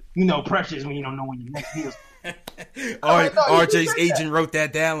from, pressures when you don't know when your next deal's. RJ's agent wrote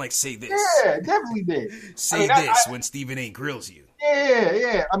that down, like, say this. Yeah, definitely did. Say this when Stephen A. grills you.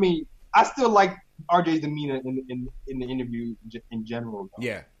 Yeah. I mean, I still like RJ's demeanor in the interview in general. Though.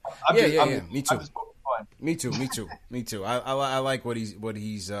 Yeah. Me too. Me too. I like what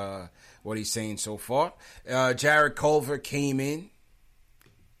he's saying so far. Jared Culver came in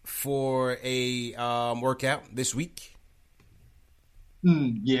for a workout this week.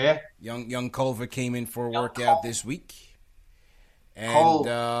 Yeah. Young Culver came in for a workout this week.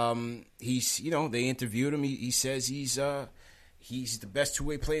 And he's, they interviewed him. He says he's the best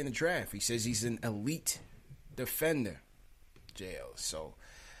two-way player in the draft. He says he's an elite defender. JL. So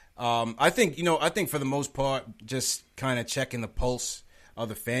I think for the most part, just kind of checking the pulse of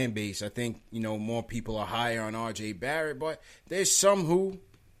the fan base, I think, more people are higher on RJ Barrett, but there's some who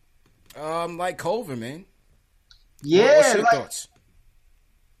like Culver, man. Yeah. What's your thoughts?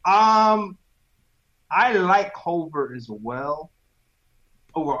 I like Culver as well.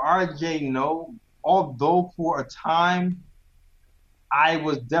 Over RJ, no. Although for a time, I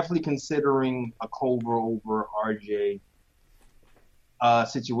was definitely considering a Culver over RJ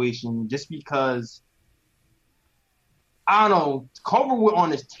situation, just because, I don't know, Culver went on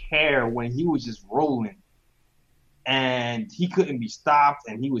this tear when he was just rolling, and he couldn't be stopped,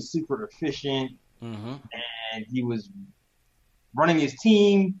 and he was super efficient, and he was running his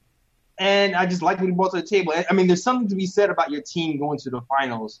team, and I just like what he brought to the table. I mean, there's something to be said about your team going to the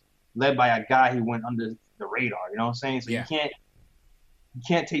finals led by a guy who went under the radar. You know what I'm saying? So you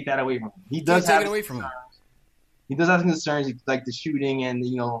can't take that away from him. He does have concerns, like the shooting and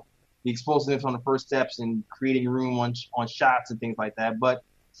the explosiveness on the first steps and creating room on shots and things like that. But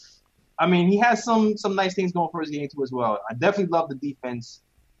I mean, he has some nice things going for his game too as well. I definitely love the defensive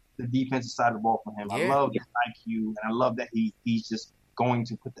side of the ball from him. I love his IQ, and I love that he's just going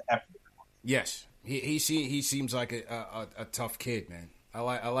to put the effort. Yes, He seems like a tough kid, man.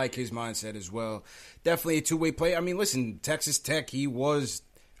 I like his mindset as well. Definitely a two-way play. I mean, listen, Texas Tech, he was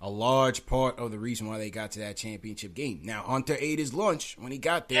a large part of the reason why they got to that championship game. Now, Hunter ate his lunch when he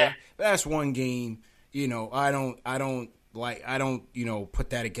got there. But that's one game. You know, I don't put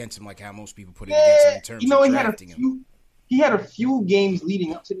that against him like how most people put it against him in terms of drafting him. He had a few games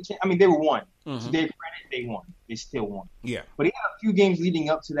leading up to the championship. I mean, they were won. To their credit, they won. They still won. Yeah. But he had a few games leading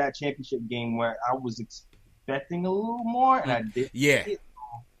up to that championship game where I was expecting a little more, and I did. Yeah.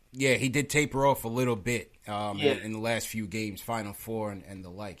 Yeah, he did taper off a little bit in the last few games, Final Four and the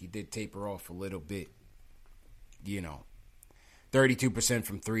like. He did taper off a little bit. 32%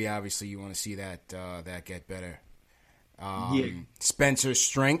 from three. Obviously, you want to see that get better. Spencer's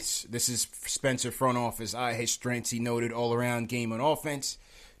strengths. This is Spencer front office. His strengths, he noted all-around game on offense,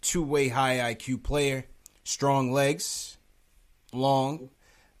 two-way high IQ player, strong legs, long,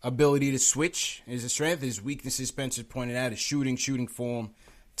 ability to switch is a strength. His weaknesses, Spencer pointed out, is shooting form,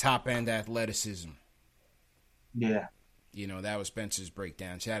 top-end athleticism. Yeah. That was Spencer's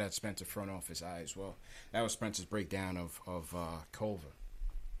breakdown. Shout out Spencer front office as well. That was Spencer's breakdown of Culver.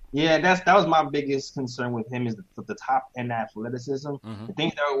 Yeah, that was my biggest concern with him is the top end athleticism. The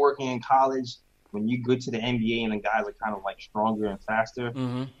things that were working in college, when you go to the NBA and the guys are kind of like stronger and faster, like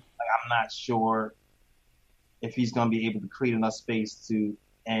I'm not sure if he's going to be able to create enough space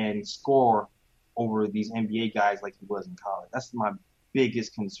and score over these NBA guys like he was in college. That's my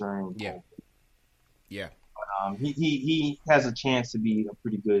biggest concern with Cole. Yeah. He has a chance to be a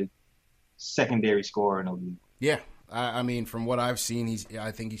pretty good secondary scorer in the league. Yeah. I mean, from what I've seen,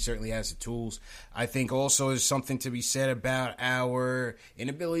 I think he certainly has the tools. I think also there's something to be said about our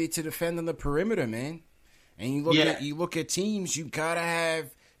inability to defend on the perimeter, man. And you look at teams, you gotta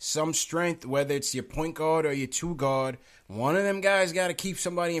have some strength, whether it's your point guard or your two guard. One of them guys got to keep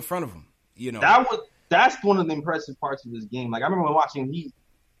somebody in front of him. That's one of the impressive parts of this game. Like I remember watching,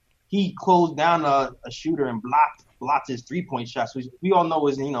 he closed down a shooter and blocked his 3-point shots, which we all know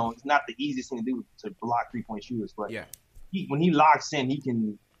is it's not the easiest thing to do to block 3-point shooters. But when he locks in, he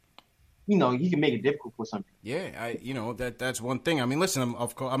can make it difficult for some people. Yeah, that's one thing. I mean, listen, I'm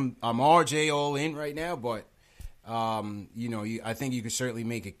RJ all in right now, but I think you could certainly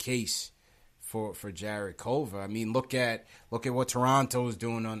make a case for Jared Culver. I mean, look at what Toronto's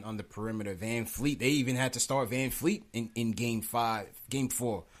doing on the perimeter. Van Fleet, they even had to start Van Fleet in game 4.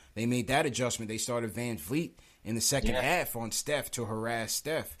 They made that adjustment. They started Van Fleet in the second half on Steph to harass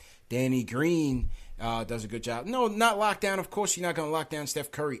Steph. Danny Green does a good job. No, not lockdown. Of course, you're not going to lock down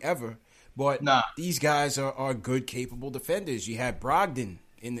Steph Curry ever. But these guys are good, capable defenders. You had Brogdon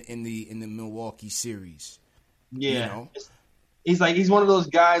in the Milwaukee series. Yeah, he's one of those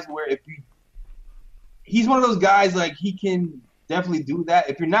guys where he's one of those guys like he can definitely do that.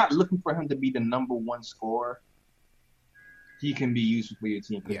 If you're not looking for him to be the number one scorer, he can be useful for your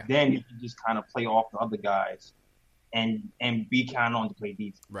team. Then you can just kind of play off the other guys and be kind on to play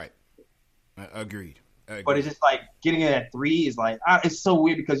defense. Right. Agreed. But it's just like getting it at 3 is like it's so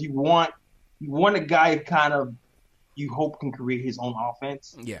weird because you want a guy kind of you hope can create his own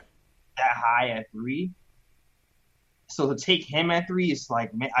offense. Yeah. That high at 3. So to take him at 3 is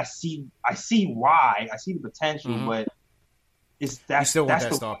like, man, I see why. I see the potential, but you still want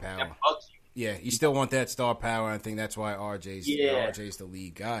that star power. Yeah, you still want that star power. I think that's why RJ's the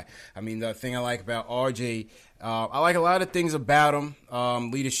lead guy. I mean, the thing I like about RJ, I like a lot of things about him.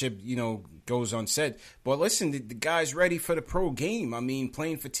 Leadership, goes unsaid. But listen, the guy's ready for the pro game. I mean,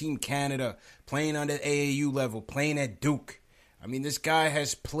 playing for Team Canada, playing on the AAU level, playing at Duke. I mean, this guy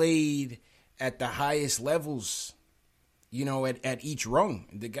has played at the highest levels, at each rung.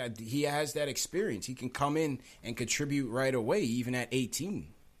 The guy, he has that experience. He can come in and contribute right away, even at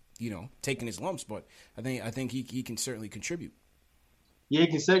 18. Taking his lumps, but I think he can certainly contribute. Yeah, he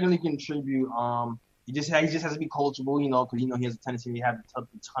can certainly contribute. He just has to be coachable, because he has a tendency to have the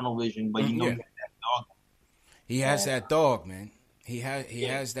tunnel vision, but he has that dog. He has that dog, man. He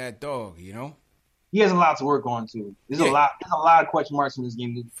has that dog. He has a lot to work on too. There's a lot of question marks in this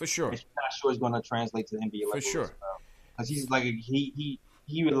game. For sure. I'm not sure it's going to translate to the NBA level. For sure. Because he's like he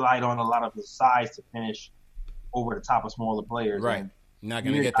relied on a lot of his size to finish over the top of smaller players. Right. Not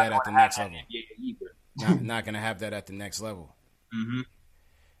going to get that at the next level. Not going to have that at the next level. Mm-hmm.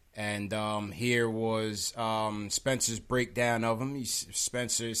 And here was Spencer's breakdown of him.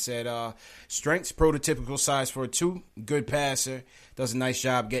 Spencer said, strengths, prototypical size for a 2, good passer, does a nice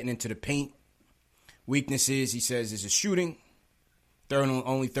job getting into the paint. Weaknesses, he says, is his shooting.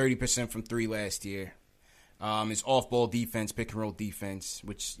 Only 30% from 3 last year. His off-ball defense, pick and roll defense,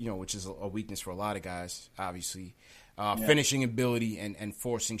 which is a weakness for a lot of guys, obviously. Finishing ability and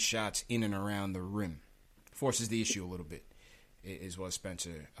forcing shots in and around the rim. Forces the issue a little bit, is what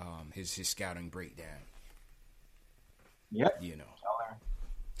Spencer, his scouting breakdown. Yep.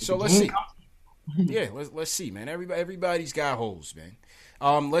 So let's see. Yeah, let's see, man. Everybody's got holes, man.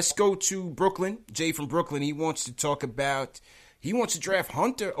 Let's go to Brooklyn. Jay from Brooklyn. He wants to draft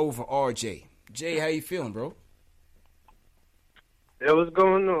Hunter over RJ. Jay, how you feeling, bro? Hey, what's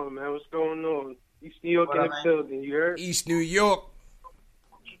going on, man? What's going on? East New York in the building, you heard? East New York.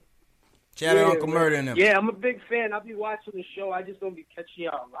 Shout out Uncle Murder and them. Yeah, I'm a big fan. I'll be watching the show. I just don't be catching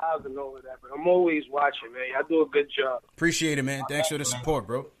y'all live and all of that, but I'm always watching, man. Y'all do a good job. Appreciate it, man. Thanks for the support,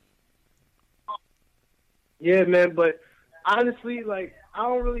 bro. Yeah, man, but honestly, like, I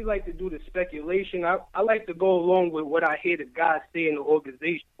don't really like to do the speculation. I like to go along with what I hear the guys say in the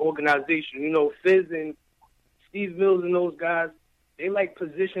organization. You know, Fizz and Steve Mills and those guys, they like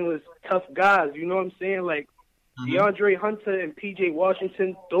positionless, tough guys. You know what I'm saying? Like, DeAndre Hunter and P.J.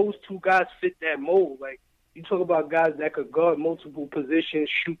 Washington, those two guys fit that mold. Like, you talk about guys that could guard multiple positions,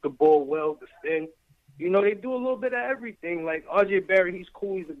 shoot the ball well, defend. You know, they do a little bit of everything. Like, R.J. Barrett, he's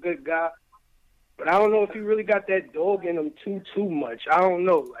cool. He's a good guy. But I don't know if he really got that dog in him too much. I don't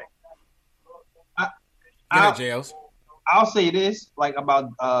know. Like, I'll say this, like,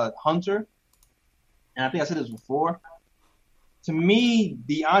 about Hunter, and I think I said this before. To me,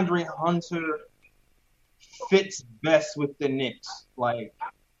 DeAndre Hunter fits best with the Knicks. Like,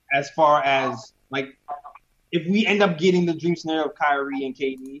 as far as, like, if we end up getting the dream scenario of Kyrie and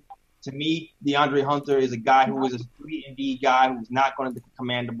KD, to me, DeAndre Hunter is a guy who is a 3-and-D guy who's not going to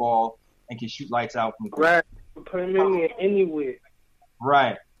command the ball and can shoot lights out from three. Right. Put him in there anywhere.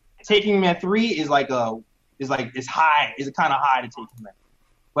 Right. Taking him at 3 is it's high. It's kind of high to take him at.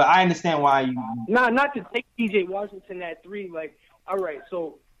 But I understand why you. Not to take P.J. Washington at 3. Like, all right,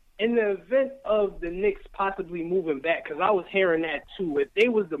 so in the event of the Knicks possibly moving back, because I was hearing that too. If they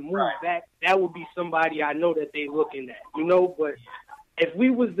was to move back, that would be somebody I know that they looking at, you know. But if we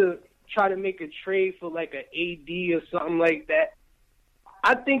was to try to make a trade for like an AD or something like that,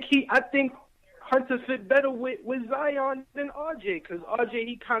 I think Hunter fit better with Zion than RJ, because RJ,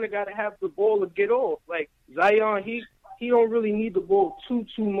 he kind of got to have the ball to get off. Like, Zion, he don't really need the ball too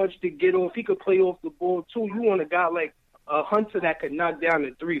much to get off. He could play off the ball too. You want a guy like Hunter that could knock down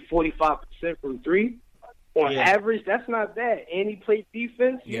the 45% from 3 on average. That's not bad. And he played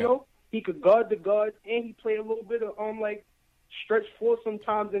defense. You know, he could guard the guards, and he played a little bit of like stretch 4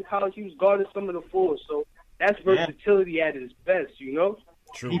 sometimes in college. He was guarding some of the 4s. So that's versatility at its best. You know.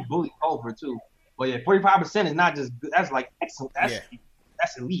 True. He bullied over too. But 45% is not just good. That's like excellent.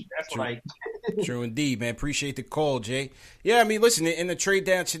 That's elite. That's True. like True indeed, man. Appreciate the call, Jay. Yeah, I mean, listen, in the trade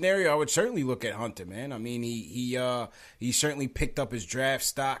down scenario, I would certainly look at Hunter, man. I mean, he certainly picked up his draft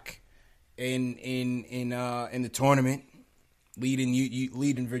stock in the tournament,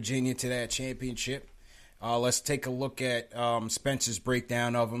 leading Virginia to that championship. Let's take a look at Spencer's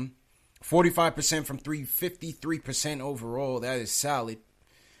breakdown of him. 45% from 3, 53% overall. That is solid.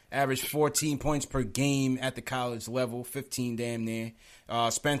 Averaged 14 points per game at the college level, 15 damn near.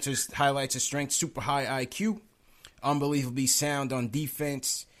 Spencer's highlights his strength, super high IQ, unbelievably sound on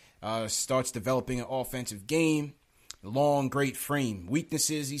defense, starts developing an offensive game, long, great frame.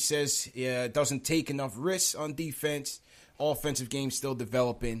 Weaknesses, he says, doesn't take enough risks on defense, offensive game still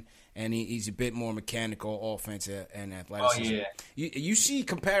developing, and he's a bit more mechanical, offense and athleticism. Oh, yeah. You see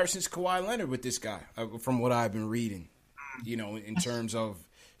comparisons Kawhi Leonard with this guy, from what I've been reading, you know, in terms of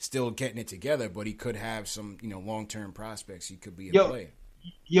still getting it together, but he could have some, you know, long-term prospects. He could be a player.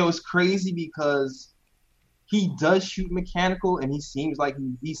 Yo, it's crazy because he does shoot mechanical, and he seems like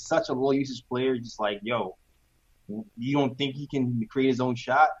he's such a low-usage player. Just like, yo, you don't think he can create his own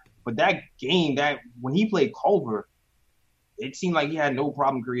shot? But that game, when he played Culver, it seemed like he had no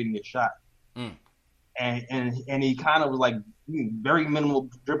problem creating a shot. And he kind of was like very minimal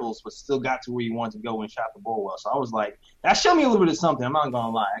dribbles, but still got to where he wanted to go and shot the ball well. So I was like, that showed me a little bit of something. I'm not going to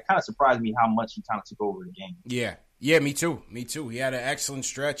lie. It kind of surprised me how much he kind of took over the game. Yeah, me too. He had an excellent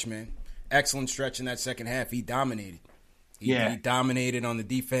stretch, man. Excellent stretch in that second half. He dominated. He dominated on the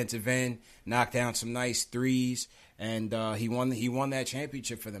defensive end, knocked down some nice threes, and he won that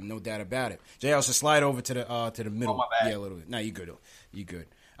championship for them, no doubt about it. Jay, also slide over to the middle. Oh, my bad. Yeah, a little bit. No, you good. You good.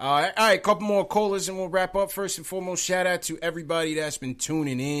 All right, a couple more callers and we'll wrap up. First and foremost, shout out to everybody that's been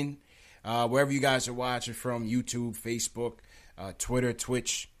tuning in, wherever you guys are watching from, YouTube, Facebook, Twitter,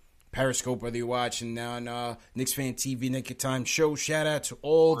 Twitch, Periscope, whether you're watching now on Knicks Fan TV, Naked Time Show. Shout out to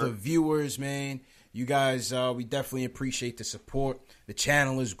all the viewers, man. You guys, we definitely appreciate the support. The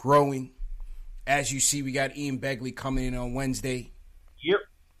channel is growing. As you see, we got Ian Begley coming in on Wednesday. Yep.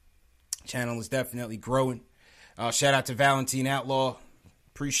 Channel is definitely growing. Shout out to Valentine Outlaw.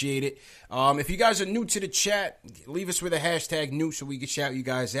 Appreciate it. If you guys are new to the chat, leave us with a hashtag new so we can shout you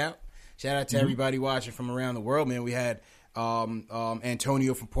guys out. Shout out to everybody watching from around the world, man. We had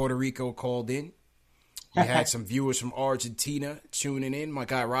Antonio from Puerto Rico called in. We had some viewers from Argentina tuning in. My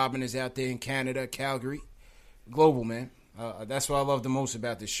guy Robin is out there in Canada, Calgary. Global, man. That's what I love the most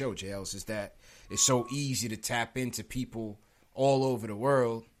about this show, JLs, is that it's so easy to tap into people all over the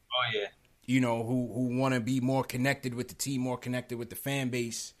world. Oh, yeah. You know, who want to be more connected with the team, more connected with the fan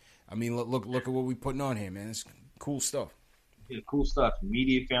base. I mean, look at what we're putting on here, man. It's cool stuff. Yeah, cool stuff.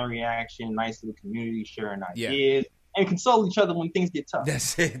 Media, fan reaction, nice little community, sharing ideas, and console each other when things get tough.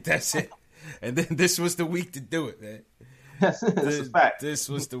 That's it. And then this was the week to do it, man. That's a fact. This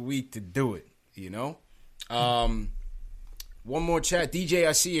was the week to do it, you know? One more chat. DJ,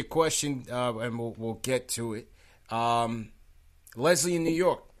 I see your question, and we'll get to it. Leslie in New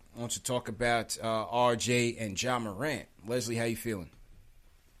York wants to talk about RJ and Ja Morant. Leslie, how you feeling?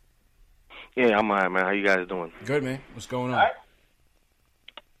 Yeah, I'm all right, man. How you guys doing? Good, man. What's going on?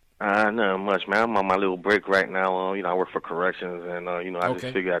 Not much, man. I'm on my little break right now. I work for corrections, and I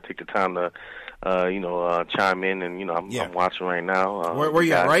just figured I'd take the time to, chime in, and I'm watching right now. Where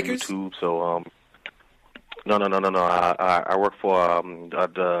you at, Rikers? YouTube, so no. I work for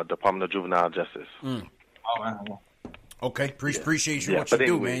the Department of Juvenile Justice. Oh, man. Okay, appreciate you what you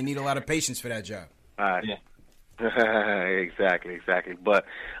do, man. You need a lot of patience for that job. All right. Yeah. Exactly. But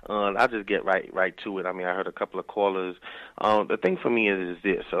I'll just get right to it. I mean, I heard a couple of callers. The thing for me is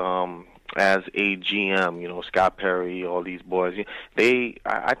this: as a GM, Scott Perry, all these boys,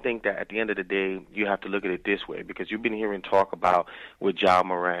 I think that at the end of the day, you have to look at it this way, because you've been hearing talk about with Ja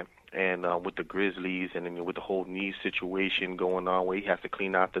Morant and with the Grizzlies, and then with the whole knee situation going on where he has to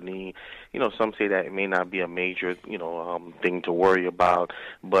clean out the knee. Some say that it may not be a major, thing to worry about,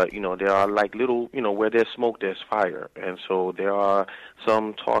 but, there are like little, where there's smoke, there's fire. And so there are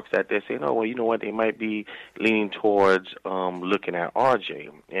some talks that they're saying, oh, well, you know what, they might be leaning towards looking at RJ.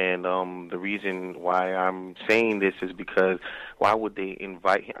 And the reason why I'm saying this is because why would they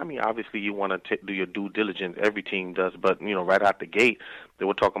invite him? I mean, obviously you want to do your due diligence. Every team does. But, right out the gate, they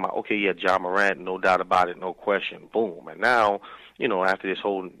were talking about, okay, yeah, Ja Morant, no doubt about it, no question, boom. And now, after this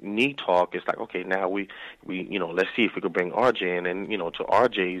whole knee talk, it's like, okay, now we let's see if we could bring RJ in. And, to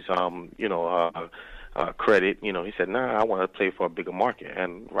RJ's, credit, he said, nah, I want to play for a bigger market,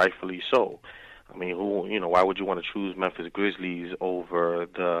 and rightfully so. I mean, why would you want to choose Memphis Grizzlies over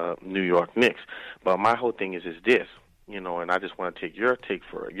the New York Knicks? But my whole thing is this, and I just want to take your take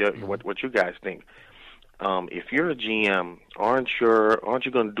for it, what you guys think. If you're a GM, aren't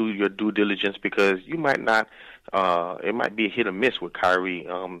you going to do your due diligence, because you might not? It might be a hit or miss with Kyrie.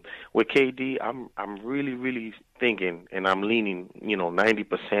 With KD, I'm really thinking, and I'm leaning,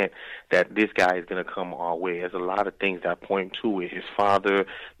 90% that this guy is going to come our way. There's a lot of things that point to it. His father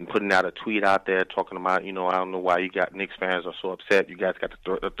putting out a tweet out there talking about, I don't know why you got Knicks fans are so upset. You guys got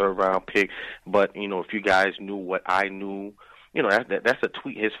the third round pick, but if you guys knew what I knew. That's a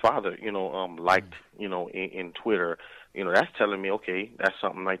tweet his father, liked, in Twitter. That's telling me, okay, that's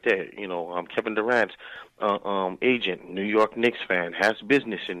something right there. Kevin Durant's agent, New York Knicks fan, has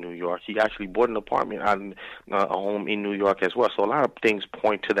business in New York. He actually bought an apartment a home in New York as well. So a lot of things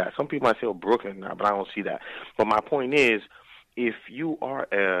point to that. Some people might say, oh, Brooklyn, but I don't see that. But my point is, if you are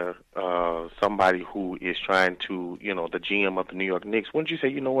somebody who is trying to, the GM of the New York Knicks, wouldn't you say,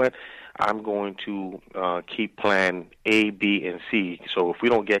 you know what, I'm going to keep plan A, B, and C. So if we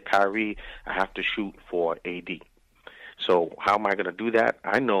don't get Kyrie, I have to shoot for AD. So how am I going to do that?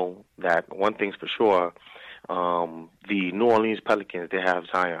 I know that one thing's for sure, the New Orleans Pelicans, they have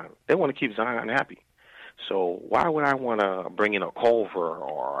Zion. They want to keep Zion happy. So why would I want to bring in a Culver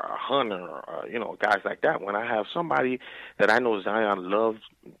or a Hunter or, guys like that when I have somebody that I know Zion loves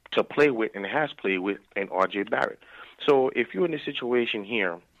to play with and has played with in RJ Barrett? So if you're in a situation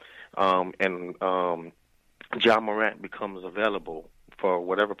here and Ja Morant becomes available for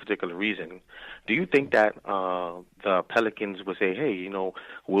whatever particular reason, do you think that the Pelicans would say, hey,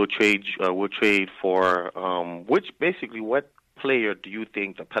 we'll trade for what player do you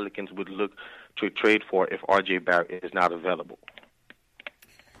think the Pelicans would look to trade for if RJ Barrett is not available?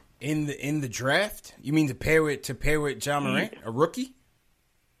 In the draft? You mean to pair with Ja Morant, a rookie?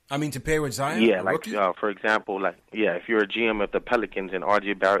 I mean, to pair with Zion? Yeah, like for example, if you're a GM of the Pelicans and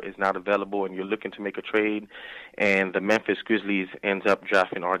RJ Barrett is not available and you're looking to make a trade, and the Memphis Grizzlies ends up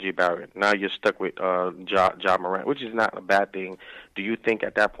drafting RJ Barrett, now you're stuck with Ja Morant, which is not a bad thing. Do you think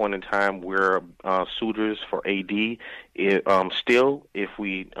at that point in time we're suitors for AD? Still, if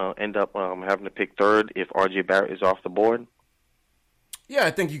we end up having to pick third, if RJ Barrett is off the board? Yeah,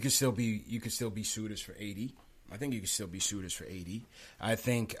 I think you could still be suitors for AD. I think you can still be suitors for AD. I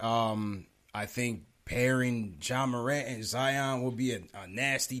think pairing Ja Morant and Zion will be a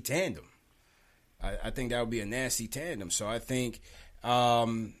nasty tandem. I think that would be a nasty tandem. So I think, I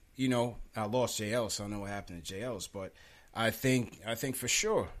lost JL, so I don't know what happened to JL's, but I think for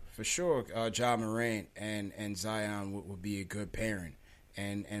sure, Ja Morant and Zion would be a good pairing.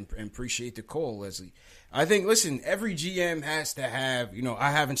 And appreciate the call, Leslie. I think, listen, every GM has to have,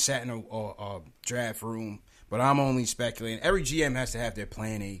 I haven't sat in a draft room, but I'm only speculating. Every GM has to have their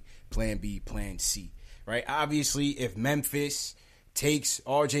plan A, plan B, plan C, right? Obviously, if Memphis takes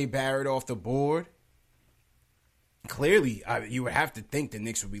RJ Barrett off the board, clearly you would have to think the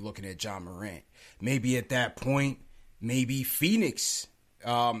Knicks would be looking at Ja Morant. Maybe at that point, maybe Phoenix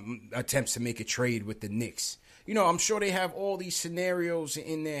attempts to make a trade with the Knicks. I'm sure they have all these scenarios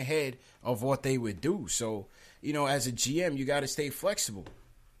in their head of what they would do. So, as a GM, you got to stay flexible.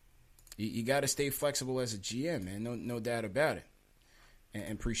 You got to stay flexible as a GM, man. No doubt about it.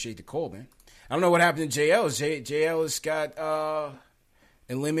 And appreciate the call, man. I don't know what happened to JL. JL has got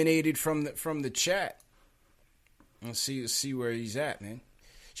eliminated from the chat. Let's see where he's at, man.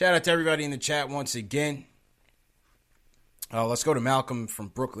 Shout out to everybody in the chat once again. Let's go to Malcolm from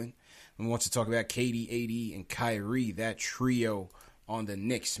Brooklyn, who wants to talk about KD, AD, and Kyrie, that trio on the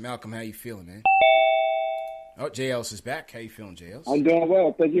Knicks. Malcolm, how you feeling, man? Oh, JL's is back. How you feeling, JL's? I'm doing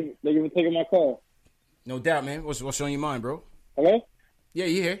well. Thank you for taking my call. No doubt, man. What's on your mind, bro? Hello? Yeah,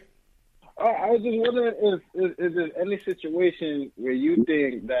 you here? I was just wondering is there any situation where you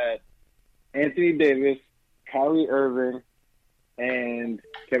think that Anthony Davis, Kyrie Irving, and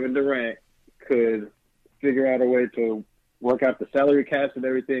Kevin Durant could figure out a way to work out the salary caps and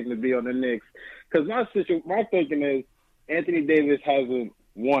everything to be on the Knicks? Because my thinking is Anthony Davis hasn't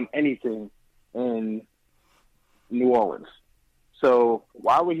won anything in New Orleans. So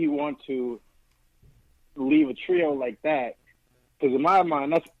why would he want to leave a trio like that? Because in my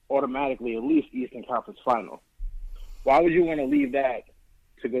mind, that's automatically at least Eastern Conference Final. Why would you want to leave that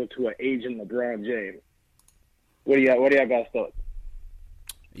to go to an aging LeBron James? What do y'all guys thought?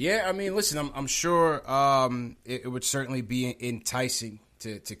 Yeah, I mean, listen, I'm sure it would certainly be enticing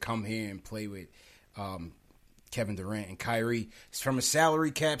to come here and play with Kevin Durant and Kyrie. From a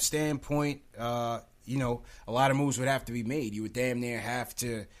salary cap standpoint, a lot of moves would have to be made. You would damn near have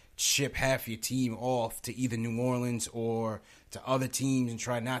to ship half your team off to either New Orleans or to other teams and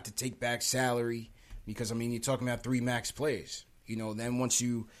try not to take back salary because, I mean, you're talking about 3 max players. Then once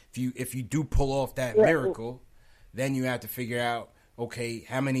if you do pull off that miracle, then you have to figure out, okay,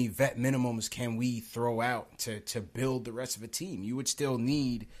 how many vet minimums can we throw out to build the rest of a team? You would still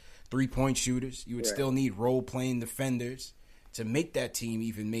need 3-point shooters. You would still need role-playing defenders to make that team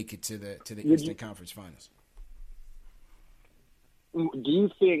even make it to the Eastern Conference Finals. Do you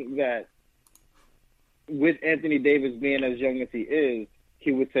think that with Anthony Davis being as young as he is,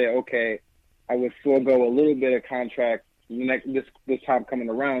 he would say, okay, I would forego a little bit of contract this time coming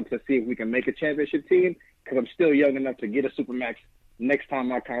around to see if we can make a championship team because I'm still young enough to get a Supermax next time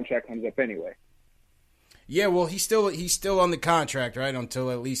my contract comes up anyway? Yeah, well, he's still on the contract, right, until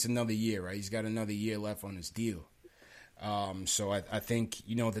at least another year, right? He's got another year left on his deal. So I think,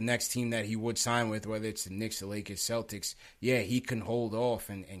 the next team that he would sign with, whether it's the Knicks, the Lakers, Celtics, yeah, he can hold off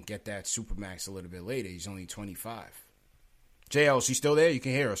and get that Supermax a little bit later. He's only 25. JL, is he still there? You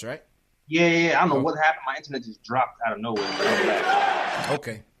can hear us, right? Yeah. I don't know what happened. My internet just dropped out of nowhere.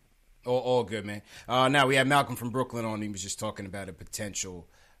 Okay. All good, man. Now we have Malcolm from Brooklyn on. He was just talking about a potential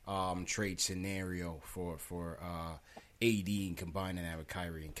trade scenario for AD and combining that with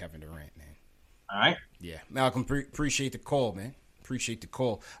Kyrie and Kevin Durant, man. All right. Yeah, Malcolm, appreciate the call, man. Appreciate the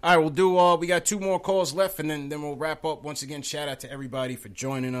call. All right, we'll do. We got 2 more calls left, and then we'll wrap up. Once again, shout out to everybody for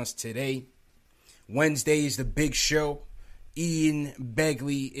joining us today. Wednesday is the big show. Ian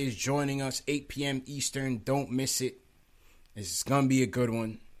Begley is joining us 8 p.m. Eastern. Don't miss it. It's gonna be a good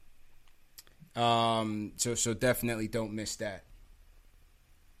one. So definitely don't miss that.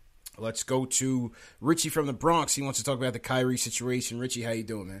 Let's go to Richie from the Bronx. He wants to talk about the Kyrie situation. Richie, how you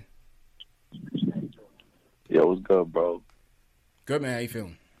doing, man? Yo, what's good, bro? Good, man. How you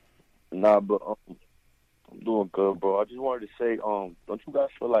feeling? Nah, but I'm doing good, bro. I just wanted to say, don't you guys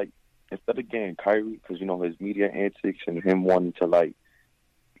feel like instead of getting Kyrie, because his media antics and him wanting to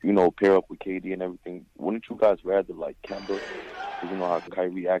pair up with KD and everything. Wouldn't you guys rather like Kemba? Because you know how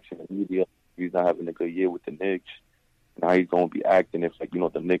Kyrie acts in the media. He's not having a good year with the Knicks. Now he's going to be acting if, like,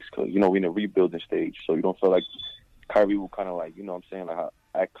 the Knicks, cause, we're in a rebuilding stage. So you don't feel like Kyrie will kind of, like, what I'm saying, like,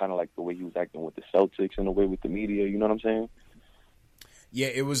 act kind of like the way he was acting with the Celtics in a way with the media. You know what I'm saying? Yeah,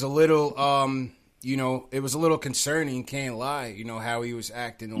 it was a little, it was a little concerning, can't lie, how he was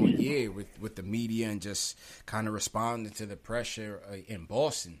acting all year with the media and just kind of responding to the pressure in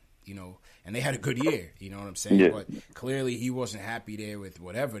Boston, and they had a good year, you know what I'm saying? Yeah. But clearly he wasn't happy there with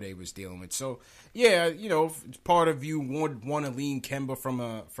whatever they was dealing with. So, yeah, part of you would want to lean Kemba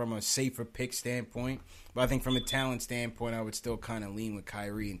from a safer pick standpoint. But I think from a talent standpoint, I would still kind of lean with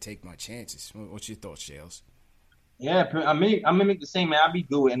Kyrie and take my chances. What's your thoughts, Shales? Yeah, I'm gonna make the same, man. I'd be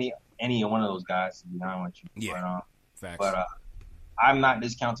good with any one of those guys, to be honest with you. Yeah, facts. But I'm not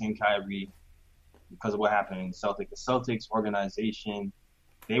discounting Kyrie because of what happened in the Celtics. The Celtics organization,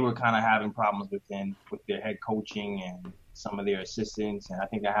 they were kind of having problems with their head coaching and some of their assistants, and I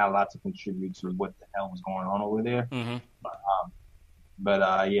think I had a lot to contribute to what the hell was going on over there. Mm-hmm.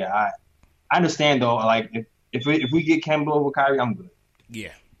 Yeah, I understand though. Like if we get Kemba over Kyrie, I'm good.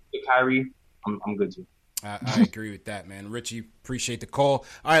 Yeah, with Kyrie, I'm good too. I agree with that, man. Richie, appreciate the call.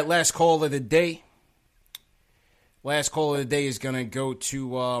 All right, last call of the day. Last call of the day is going to go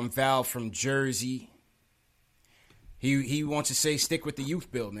to Val from Jersey. He wants to say stick with the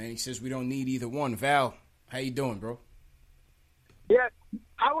youth bill, man. He says we don't need either one. Val, how you doing, bro? Yeah.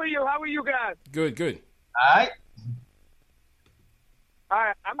 How are you? How are you guys? Good. All right. All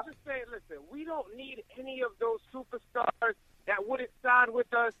right. I'm just saying, listen, we don't need any of those superstars that wouldn't sign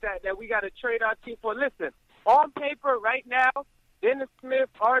with us, that we got to trade our team for. Listen, on paper right now, Dennis Smith,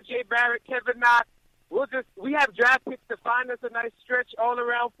 R.J. Barrett, Kevin Knox, we have draft picks to find us a nice stretch all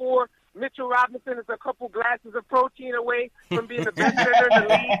around for. Mitchell Robinson is a couple glasses of protein away from being the best center in the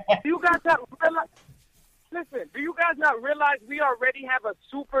league. Do you guys not realize? Listen, do you guys not realize we already have a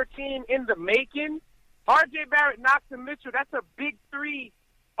super team in the making? R.J. Barrett, Knox, and Mitchell, that's a big three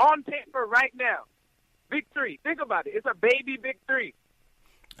on paper right now. Big three. Think about it. It's a baby big three.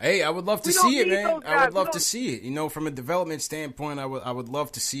 Hey, I would love to see it, man. I would love to see it. From a development standpoint, I would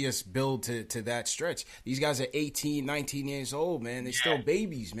love to see us build to that stretch. These guys are 18, 19 years old, man. They're still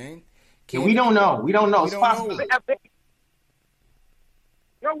babies, man. We don't know. We don't know. It's possible.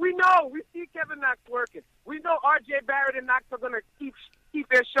 No, we know. We see Kevin Knox working. We know R.J. Barrett and Knox are going to keep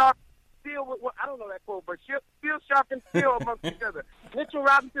their sharp steel with I don't know that quote, but steel sharp and steel amongst each other. Mitchell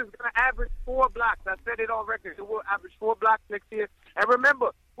Robinson is going to average 4 blocks. I said it on record. He will average 4 blocks next year. And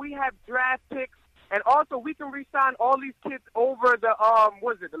remember, we have draft picks, and also we can re-sign all these kids over the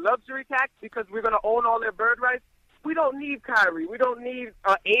the luxury tax because we're going to own all their bird rights. We don't need Kyrie. We don't need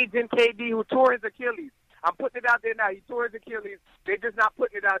agent KD who tore his Achilles. I'm putting it out there now. He tore his Achilles. They're just not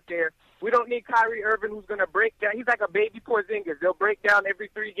putting it out there. We don't need Kyrie Irving who's going to break down. He's like a baby Porzingis. They'll break down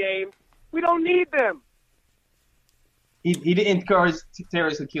every 3 games. We don't need them. He didn't tear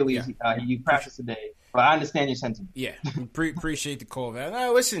his Achilles. Yeah. He practiced today. But I understand your sentiment. Yeah. Appreciate the call, man.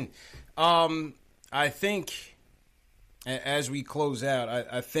 Now, listen, I think as we close out,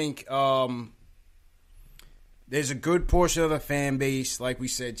 I think there's a good portion of the fan base, like we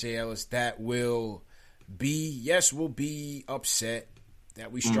said, Jay Ellis, that will be upset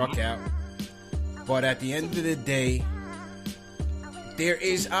that we struck out. But at the end of the day, there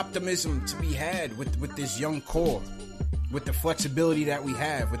is optimism to be had with this young core, with the flexibility that we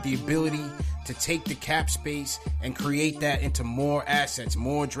have, with the ability to take the cap space and create that into more assets,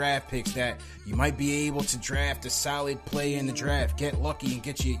 more draft picks that you might be able to draft a solid player in the draft, get lucky and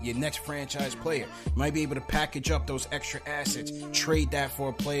get your next franchise player. You might be able to package up those extra assets, trade that for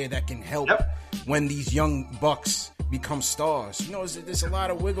a player that can help when these young bucks become stars. There's a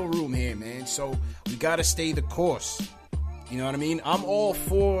lot of wiggle room here, man. So we got to stay the course. You know what I mean? I'm all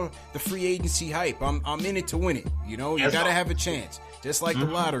for the free agency hype. I'm in it to win it. You got to have a chance. Just like the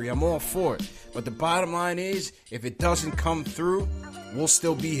lottery, I'm all for it. But the bottom line is, if it doesn't come through, we'll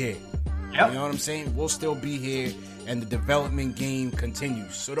still be here. Yep. You know what I'm saying? We'll still be here, and the development game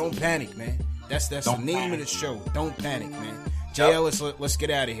continues. So don't panic, man. That's the name of the show. Don't panic, man. Jay Ellis, let's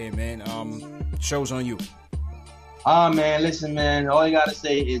get out of here, man. Show's on you. Man, listen, man. All you got to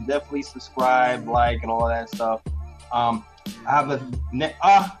say is definitely subscribe, like, and all that stuff. I have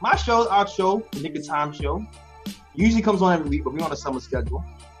our show, the Nick of Time show, usually comes on every week, but we're on a summer schedule.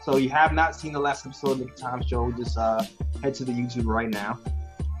 So you have not seen the last episode of the Nick of Time show, just head to the YouTube right now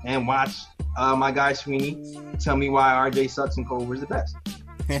and watch my guy Sweeney tell me why RJ sucks and Culver is the best.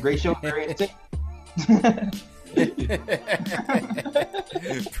 It's a great show, very entertaining.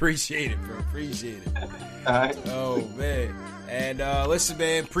 Appreciate it, bro. Appreciate it. All right. Oh, man. And listen,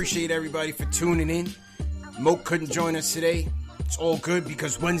 man, appreciate everybody for tuning in. Moke couldn't join us today. It's all good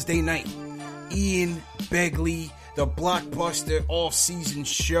because Wednesday night, Ian Begley, the blockbuster all-season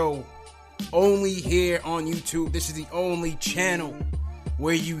show, only here on YouTube. This is the only channel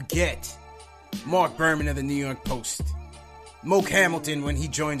where you get Mark Berman of the New York Post, Moke Hamilton when he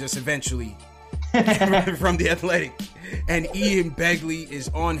joins us eventually from The Athletic, and Ian Begley is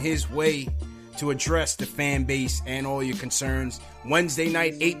on his way to address the fan base and all your concerns. Wednesday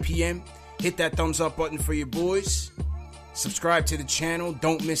night, 8 p.m. Hit that thumbs up button for your boys. Subscribe to the channel.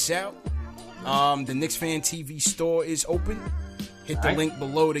 Don't miss out. The Knicks Fan TV store is open. Hit the link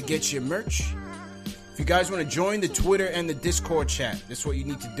below to get your merch. If you guys want to join the Twitter and the Discord chat, that's what you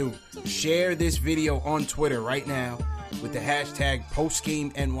need to do. Share this video on Twitter right now with the hashtag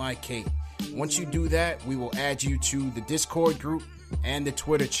PostGameNYK. Once you do that, we will add you to the Discord group and the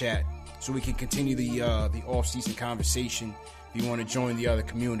Twitter chat so we can continue the off-season conversation. If you want to join the other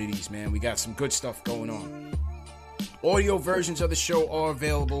communities, man, we got some good stuff going on. Audio versions of the show are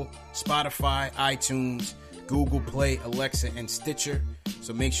available: Spotify, iTunes, Google Play, Alexa, and Stitcher.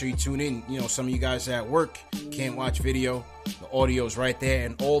 So make sure you tune in. You know, some of you guys are at work, can't watch video. The audio's right there,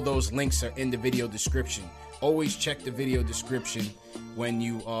 and all those links are in the video description. Always check the video description when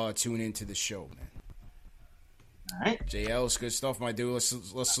you tune into the show, man. All right. JL, it's good stuff, my dude.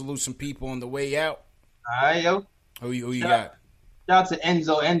 Let's salute some people on the way out. All right, yo. Who you got? Shout out to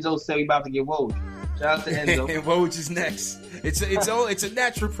Enzo. Enzo said we about to get Woj. Shout out to Enzo. And Woj is next. It's a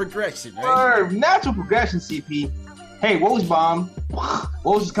natural progression, right? Word. Natural progression, CP. Hey, Woj bomb.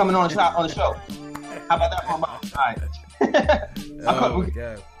 Woj is coming on the show. How about that for a bomb? All right. Oh, my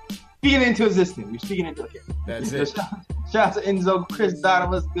God. Speaking into existence. We're speaking into it. That's it. Shout out to Enzo. Chris Dotter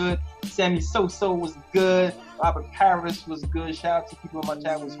was good. Sammy Soso was good. Robert Parrish was good. Shout out to people in my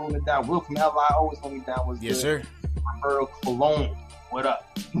chat was holding it down. Will from LI always holding it down was good. Yes, sir. Earl Cologne. What up?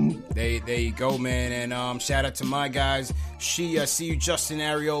 There you go, man. And shout out to my guys. See you, Justin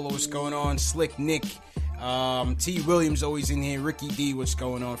Areola. What's going on? Slick Nick. T. Williams always in here. Ricky D. What's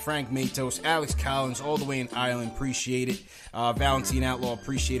going on? Frank Matos. Alex Collins all the way in Ireland. Appreciate it. Valentine Outlaw.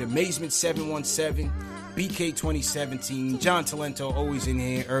 Appreciate it. Amazement 717. BK 2017. John Talento always in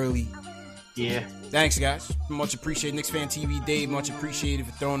here early. Yeah. Thanks, guys. Much appreciated. Knicks Fan TV Dave. Much appreciated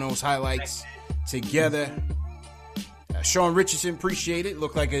for throwing those highlights together. Sean Richardson, appreciate it. You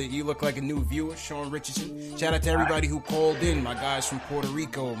look like a new viewer, Sean Richardson. Shout out to everybody who called in. My guys from Puerto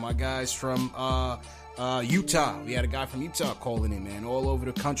Rico, my guys from Utah. We had a guy from Utah calling in, man, all over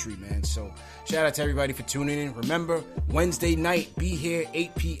the country, man. So shout out to everybody for tuning in. Remember, Wednesday night, be here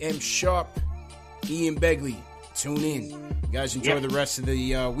 8 p.m. sharp. Ian Begley, tune in. You guys enjoy the rest of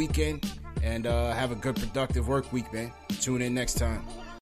the weekend and have a good, productive work week, man. Tune in next time.